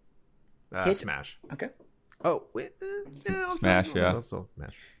 Smash. Okay. Oh, wait. Smash, yeah. Also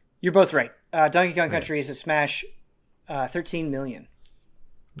smash. You're both right. Donkey Kong Country is a smash, 13 million.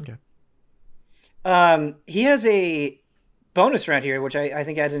 Okay. He has a bonus round here, which I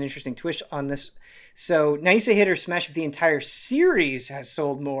think adds an interesting twist on this. So now you say hit or smash if the entire series has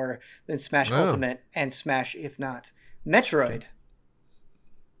sold more than Smash Ultimate, and smash if not. Metroid.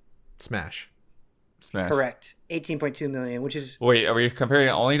 Smash. Correct. 18.2 million, which is... Wait, are we comparing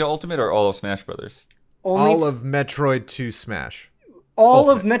it only to Ultimate or all of Smash Brothers? All of Metroid to Smash. All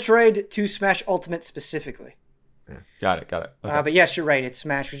of Metroid to Smash Ultimate specifically. Yeah. Got it. Okay. But yes, you're right. It's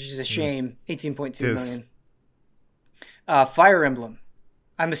Smash, which is a shame. 18.2 million. Fire Emblem.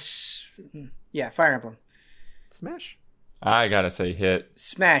 Fire Emblem. Smash. I gotta say hit.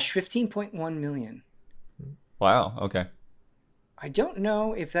 Smash, 15.1 million. Wow, okay. I don't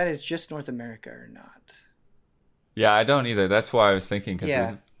know if that is just North America or not. Yeah, I don't either. That's why I was thinking,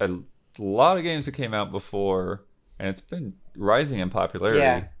 because there's a lot of games that came out before, and it's been rising in popularity.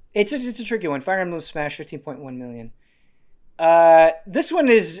 Yeah, it's a tricky one. Fire Emblem Smash, 15.1 million. This one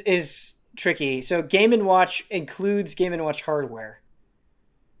is tricky. So Game & Watch includes Game & Watch hardware.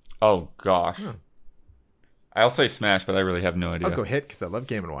 Oh, gosh. I'll say Smash, but I really have no idea. I'll go hit because I love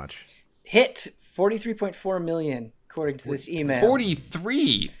Game & Watch. Hit, 43.4 million, according to this email.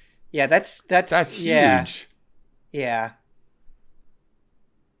 43? Yeah, that's huge. Yeah.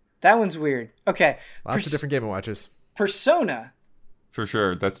 That one's weird. Okay. Lots of different Game & Watches. Persona. For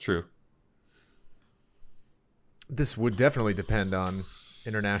sure, that's true. This would definitely depend on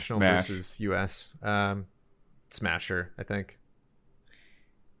international versus US. Smasher, I think.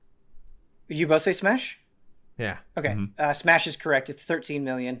 Did you both say Smash? Yeah. Okay. Smash is correct. It's 13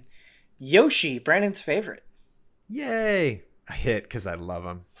 million. Yoshi, Brandon's favorite. Yay! A hit because I love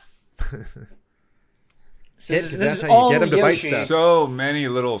him. This is all get him to bite Yoshi. stuff. So many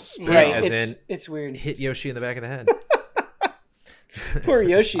little spins. Right, it's weird. Hit Yoshi in the back of the head. Poor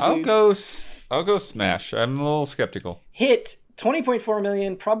Yoshi, dude. I'll go Smash. I'm a little skeptical. Hit, 20.4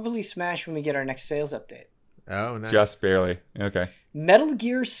 million. Probably Smash when we get our next sales update. Oh, nice. Just barely. Okay. Metal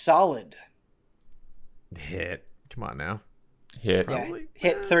Gear Solid. Hit. Come on now. Hit. Yeah,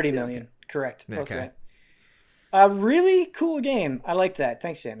 hit 30 million. Okay. Correct. Both right. A really cool game. I liked that.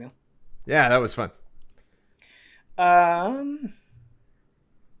 Thanks, Samuel. Yeah, that was fun.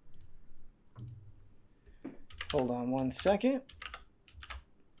 Hold on one second.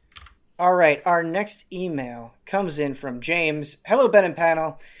 All right, our next email comes in from James. Hello, Ben and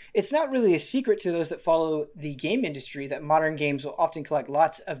panel. It's not really a secret to those that follow the game industry that modern games will often collect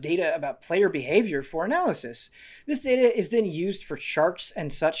lots of data about player behavior for analysis. This data is then used for charts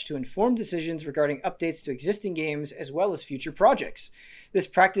and such to inform decisions regarding updates to existing games as well as future projects. This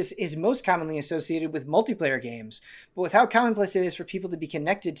practice is most commonly associated with multiplayer games, but with how commonplace it is for people to be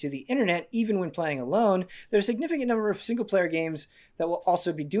connected to the internet even when playing alone, there's a significant number of single-player games that will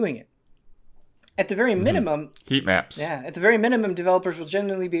also be doing it. At the very minimum, heat maps. Yeah, at the very minimum, developers will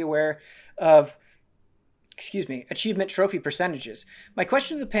generally be aware of, achievement trophy percentages. My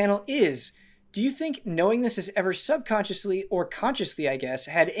question to the panel is, do you think knowing this has ever subconsciously or consciously, I guess,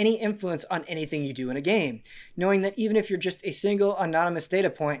 had any influence on anything you do in a game? Knowing that even if you're just a single anonymous data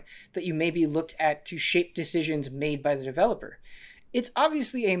point, that you may be looked at to shape decisions made by the developer. It's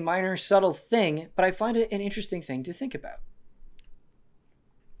obviously a minor, subtle thing, but I find it an interesting thing to think about.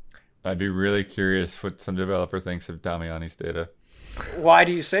 I'd be really curious what some developer thinks of Damiani's data. Why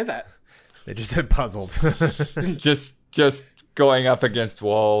do you say that? They just said puzzled. just going up against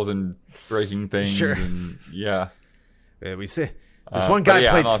walls and breaking things. Sure. And, yeah. We see. This one guy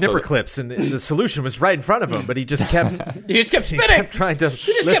played snipper also... clips, and the solution was right in front of him, but he just kept... spinning. He kept trying to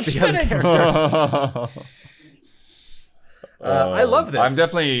lift the other character. I love this. I'm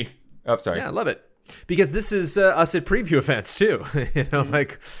definitely... Oh, sorry. Yeah, I love it. Because this is us at preview events too.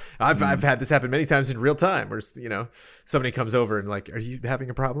 Like I've had this happen many times in real time where, somebody comes over and like, are you having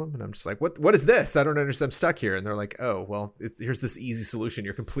a problem? And I'm just like, what is this? I don't understand. I'm stuck here. And they're like, oh, well, here's this easy solution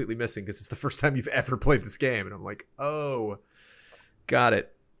you're completely missing because it's the first time you've ever played this game. And I'm like, oh, got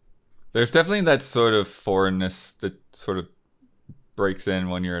it. There's definitely that sort of foreignness that sort of breaks in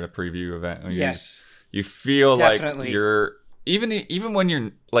when you're at a preview event. Yes. You feel definitely. Like you're even when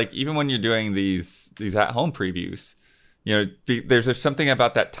you're doing these at-home previews, there's something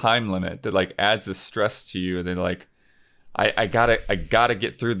about that time limit that like adds the stress to you. And then like, I gotta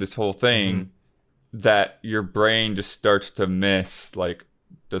get through this whole thing, that your brain just starts to miss like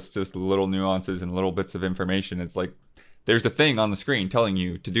just little nuances and little bits of information. It's like there's a thing on the screen telling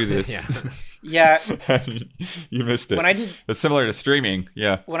you to do this. Yeah. You missed it. When I did, it's similar to streaming.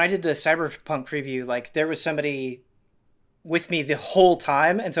 Yeah. When I did the Cyberpunk preview, like there was somebody with me the whole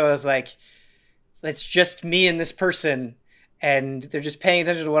time, and so I was like, it's just me and this person, and they're just paying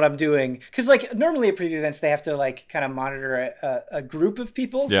attention to what I'm doing, because like normally at preview events they have to like kind of monitor a group of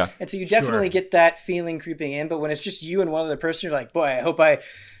people, and so you definitely get that feeling creeping in. But when it's just you and one other person, you're like, boy, I hope I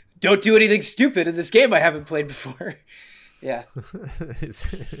don't do anything stupid in this game I haven't played before. Yeah.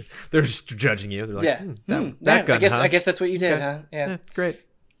 They're just judging you. They're like, that gun, I guess that's what you did, huh? Yeah. Great.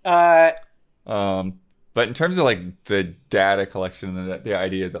 But in terms of like the data collection and the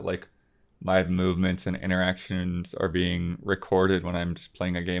idea that like my movements and interactions are being recorded when I'm just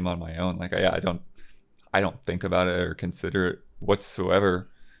playing a game on my own, like I don't think about it or consider it whatsoever.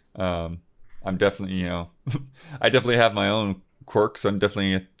 I'm definitely, I definitely have my own quirks. I'm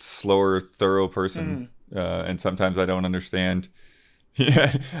definitely a slower, thorough person, and sometimes I don't understand.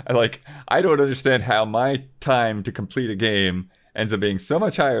 Yeah, I don't understand how my time to complete a game ends up being so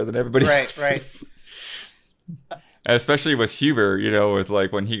much higher than everybody else's. Right. Especially with Huber, with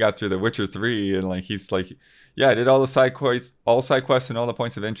like when he got through The Witcher 3 and like he's like, yeah, I did all the side quests and all the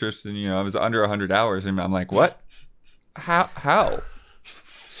points of interest, and I was under 100 hours, and I'm like, what? How?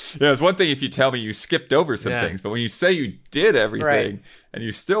 It's one thing if you tell me you skipped over some things, but when you say you did everything and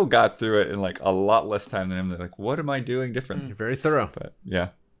you still got through it in like a lot less time than him, they're like, what am I doing different? You're very thorough. But yeah.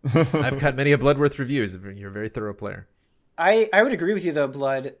 I've cut many a Bloodworth reviews. You're a very thorough player. I would agree with you though,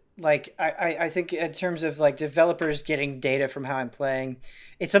 Blood. Like I think in terms of like developers getting data from how I'm playing,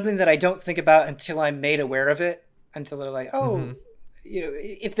 it's something that I don't think about until I'm made aware of it, until they're like,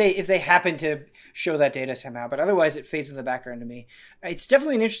 if they happen to show that data somehow, but otherwise it fades in the background to me. It's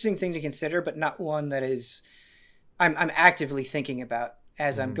definitely an interesting thing to consider, but not one that is I'm actively thinking about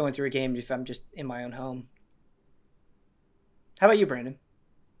as I'm going through a game if I'm just in my own home. How about you, Brandon?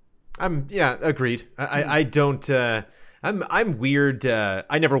 Agreed. I don't. I'm weird.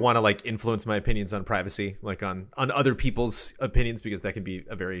 I never want to like influence my opinions on privacy, like on other people's opinions, because that can be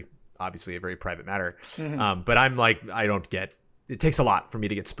obviously a very private matter. But I'm like, it takes a lot for me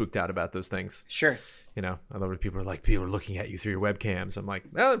to get spooked out about those things. Sure. I love when people are looking at you through your webcams. I'm like,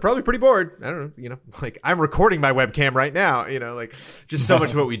 well, they're probably pretty bored. I don't know, like I'm recording my webcam right now, like just so much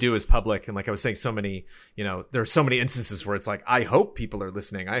of what we do is public. And like I was saying, so many, there are so many instances where it's like, I hope people are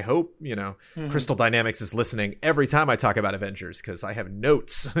listening. I hope, Crystal Dynamics is listening every time I talk about Avengers, because I have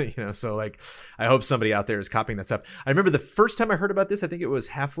notes, so like I hope somebody out there is copying that stuff. I remember the first time I heard about this, I think it was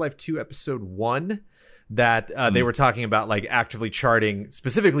Half-Life 2 episode 1. that they were talking about like actively charting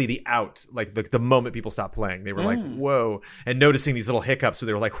specifically the out, like the moment people stopped playing. They were like, whoa, and noticing these little hiccups. So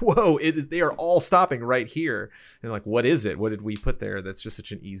they were like, whoa, they are all stopping right here. And like, what is it? What did we put there? That's just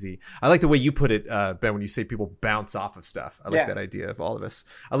such an easy. I like the way you put it, Ben, when you say people bounce off of stuff. I like that idea of all of us.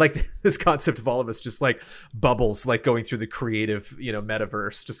 I like this concept of all of us just like bubbles, like going through the creative,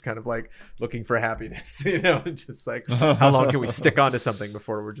 metaverse, just kind of like looking for happiness, just like how long can we stick onto something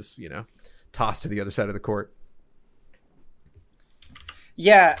before we're just, tossed to the other side of the court.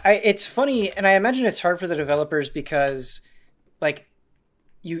 Yeah, it's funny, and I imagine it's hard for the developers because, like,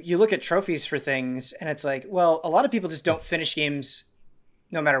 you look at trophies for things, and it's like, well, a lot of people just don't finish games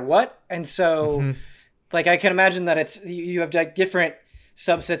no matter what, and so, like, I can imagine that you have like different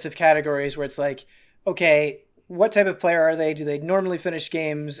subsets of categories where it's like, okay, what type of player are they? Do they normally finish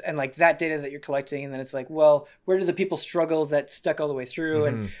games? And like that data that you're collecting. And then it's like, well, where do the people struggle that stuck all the way through?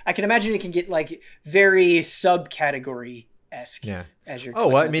 And I can imagine it can get like very subcategory-esque as you're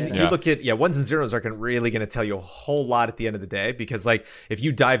you look at ones and zeros aren't really going to tell you a whole lot at the end of the day, because like if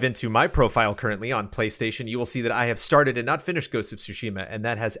you dive into my profile currently on PlayStation, you will see that I have started and not finished Ghost of Tsushima, and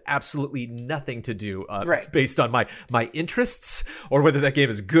that has absolutely nothing to do based on my interests or whether that game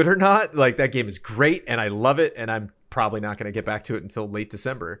is good or not. Like that game is great and I love it, and I'm probably not going to get back to it until late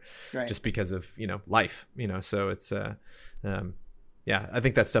December just because of life, so it's I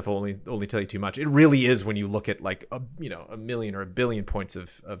think that stuff will only tell you too much. It really is when you look at like a million or a billion points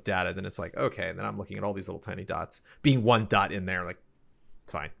of data, then it's like, okay, and then I'm looking at all these little tiny dots being one dot in there, like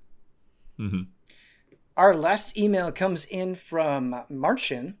it's fine. Our last email comes in from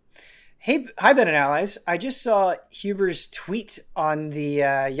Martian. Hey, hi Ben and Allies. I just saw Huber's tweet on the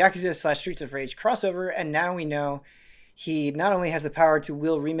Yakuza / Streets of Rage crossover, and now we know he not only has the power to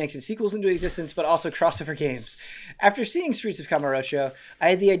will remakes and sequels into existence, but also crossover games. After seeing Streets of Kamurocho, I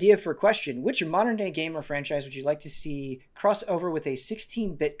had the idea for a question. Which modern-day game or franchise would you like to see cross over with a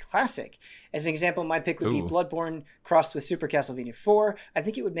 16-bit classic? As an example, my pick would be Bloodborne crossed with Super Castlevania 4. I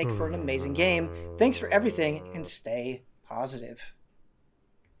think it would make for an amazing game. Thanks for everything, and stay positive.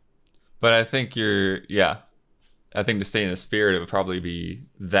 But I think I think to stay in the spirit, it would probably be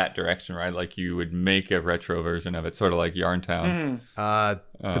that direction, right? Like you would make a retro version of it, sort of like Yarntown. The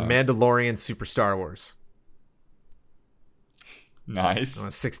Mandalorian Super Star Wars. Nice.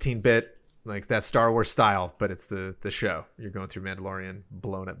 16-bit, like that Star Wars style, but it's the show. You're going through Mandalorian,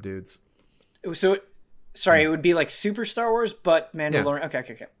 blown up dudes. So, sorry, it would be like Super Star Wars, but Mandalorian. Yeah.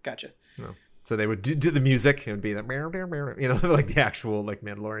 Okay, gotcha. No. So they would do the music. It would be that, like the actual like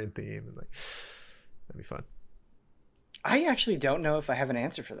Mandalorian theme, and like that'd be fun. I actually don't know if I have an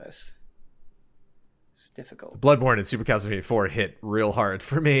answer for this. It's difficult. Bloodborne and Super Castlevania 4 hit real hard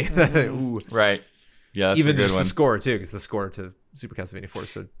for me. Ooh. Right. Yeah, that's even a good just one. The score too, because the score to Super Castlevania 4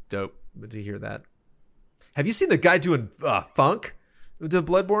 is so dope. But to hear that, have you seen the guy doing funk to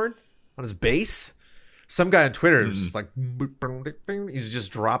Bloodborne on his bass? Some guy on Twitter is just like, he's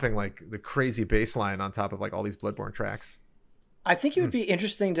just dropping like the crazy bass line on top of like all these Bloodborne tracks. I think it would be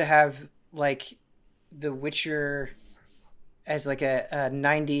interesting to have like The Witcher as like a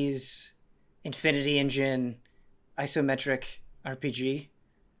 90s Infinity Engine isometric RPG,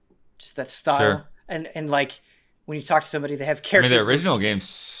 just that style. Sure. And like when you talk to somebody, they have character. I mean, the original game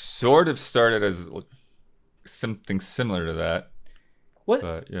sort of started as something similar to that. What?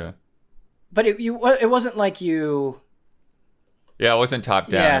 But yeah. But it wasn't like you. Yeah, it wasn't top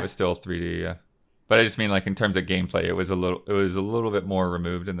down. Yeah. It was still 3D. Yeah. But I just mean like in terms of gameplay, it was a little bit more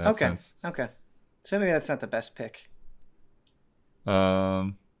removed in that sense. Okay. So maybe that's not the best pick.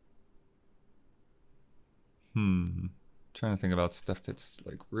 Trying to think about stuff that's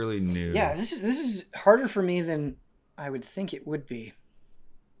like really new. Yeah, this is harder for me than I would think it would be.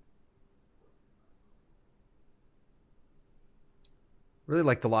 Really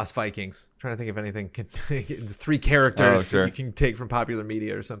like the Lost Vikings. I'm trying to think if anything can 3 characters you can take from popular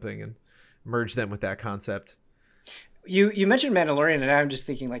media or something and merge them with that concept. You mentioned Mandalorian, and I'm just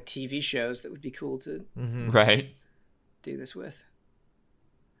thinking like TV shows that would be cool to do this with.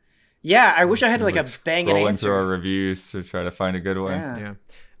 Yeah, I wish I had like a banging answer. Through our reviews to try to find a good one. Yeah.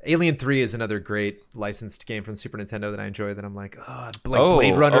 Alien 3 is another great licensed game from Super Nintendo that I enjoy. That I'm like,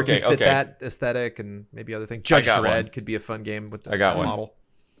 Blade Runner could fit that aesthetic, and maybe other things. Judge Dredd could be a fun game with the model.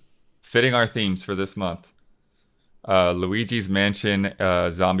 Fitting our themes for this month. Luigi's Mansion,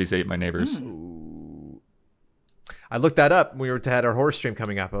 Zombies Ate My Neighbors. Ooh. I looked that up when we had our horror stream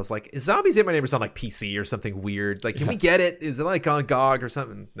coming up. I was like, is Zombies Ate My Neighbors on like PC or something weird? Like, can we get it? Is it like on GOG or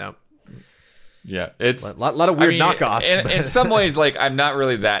something? No. Yeah, it's a lot of weird knockoffs. In some ways, like I'm not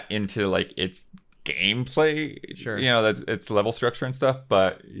really that into like its gameplay. Sure, that's its level structure and stuff.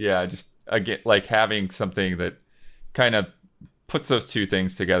 But yeah, just again, like having something that kind of puts those two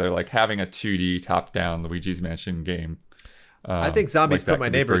things together, like having a 2D top-down Luigi's Mansion game. I think Zombies like Put My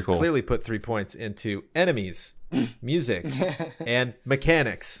Neighbors cool. clearly put 3 points into enemies, music, and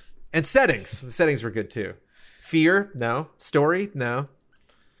mechanics. And settings. The settings were good too. Fear? No. Story? No.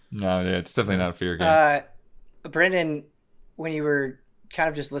 No, yeah, it's definitely not a fear game. Brendan, when you were kind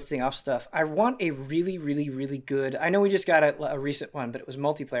of just listing off stuff, I want a really, really, really good... I know we just got a recent one, but it was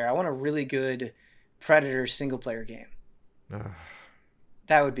multiplayer. I want a really good Predator single-player game.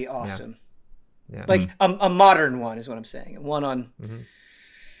 That would be awesome. Yeah. Like a modern one is what I'm saying. One on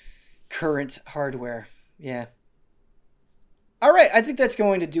current hardware. Yeah. All right. I think that's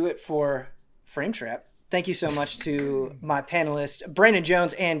going to do it for Frame Trap. Thank you so much to my panelists, Brandon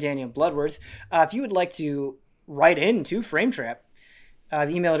Jones and Daniel Bloodworth. If you would like to write into Frame Trap, the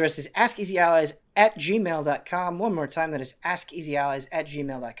email address is askeasyallies@gmail.com. One more time, that is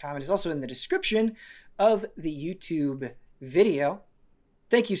askeasyallies@gmail.com. It is also in the description of the YouTube video.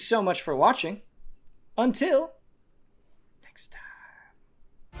 Thank you so much for watching. Until next time.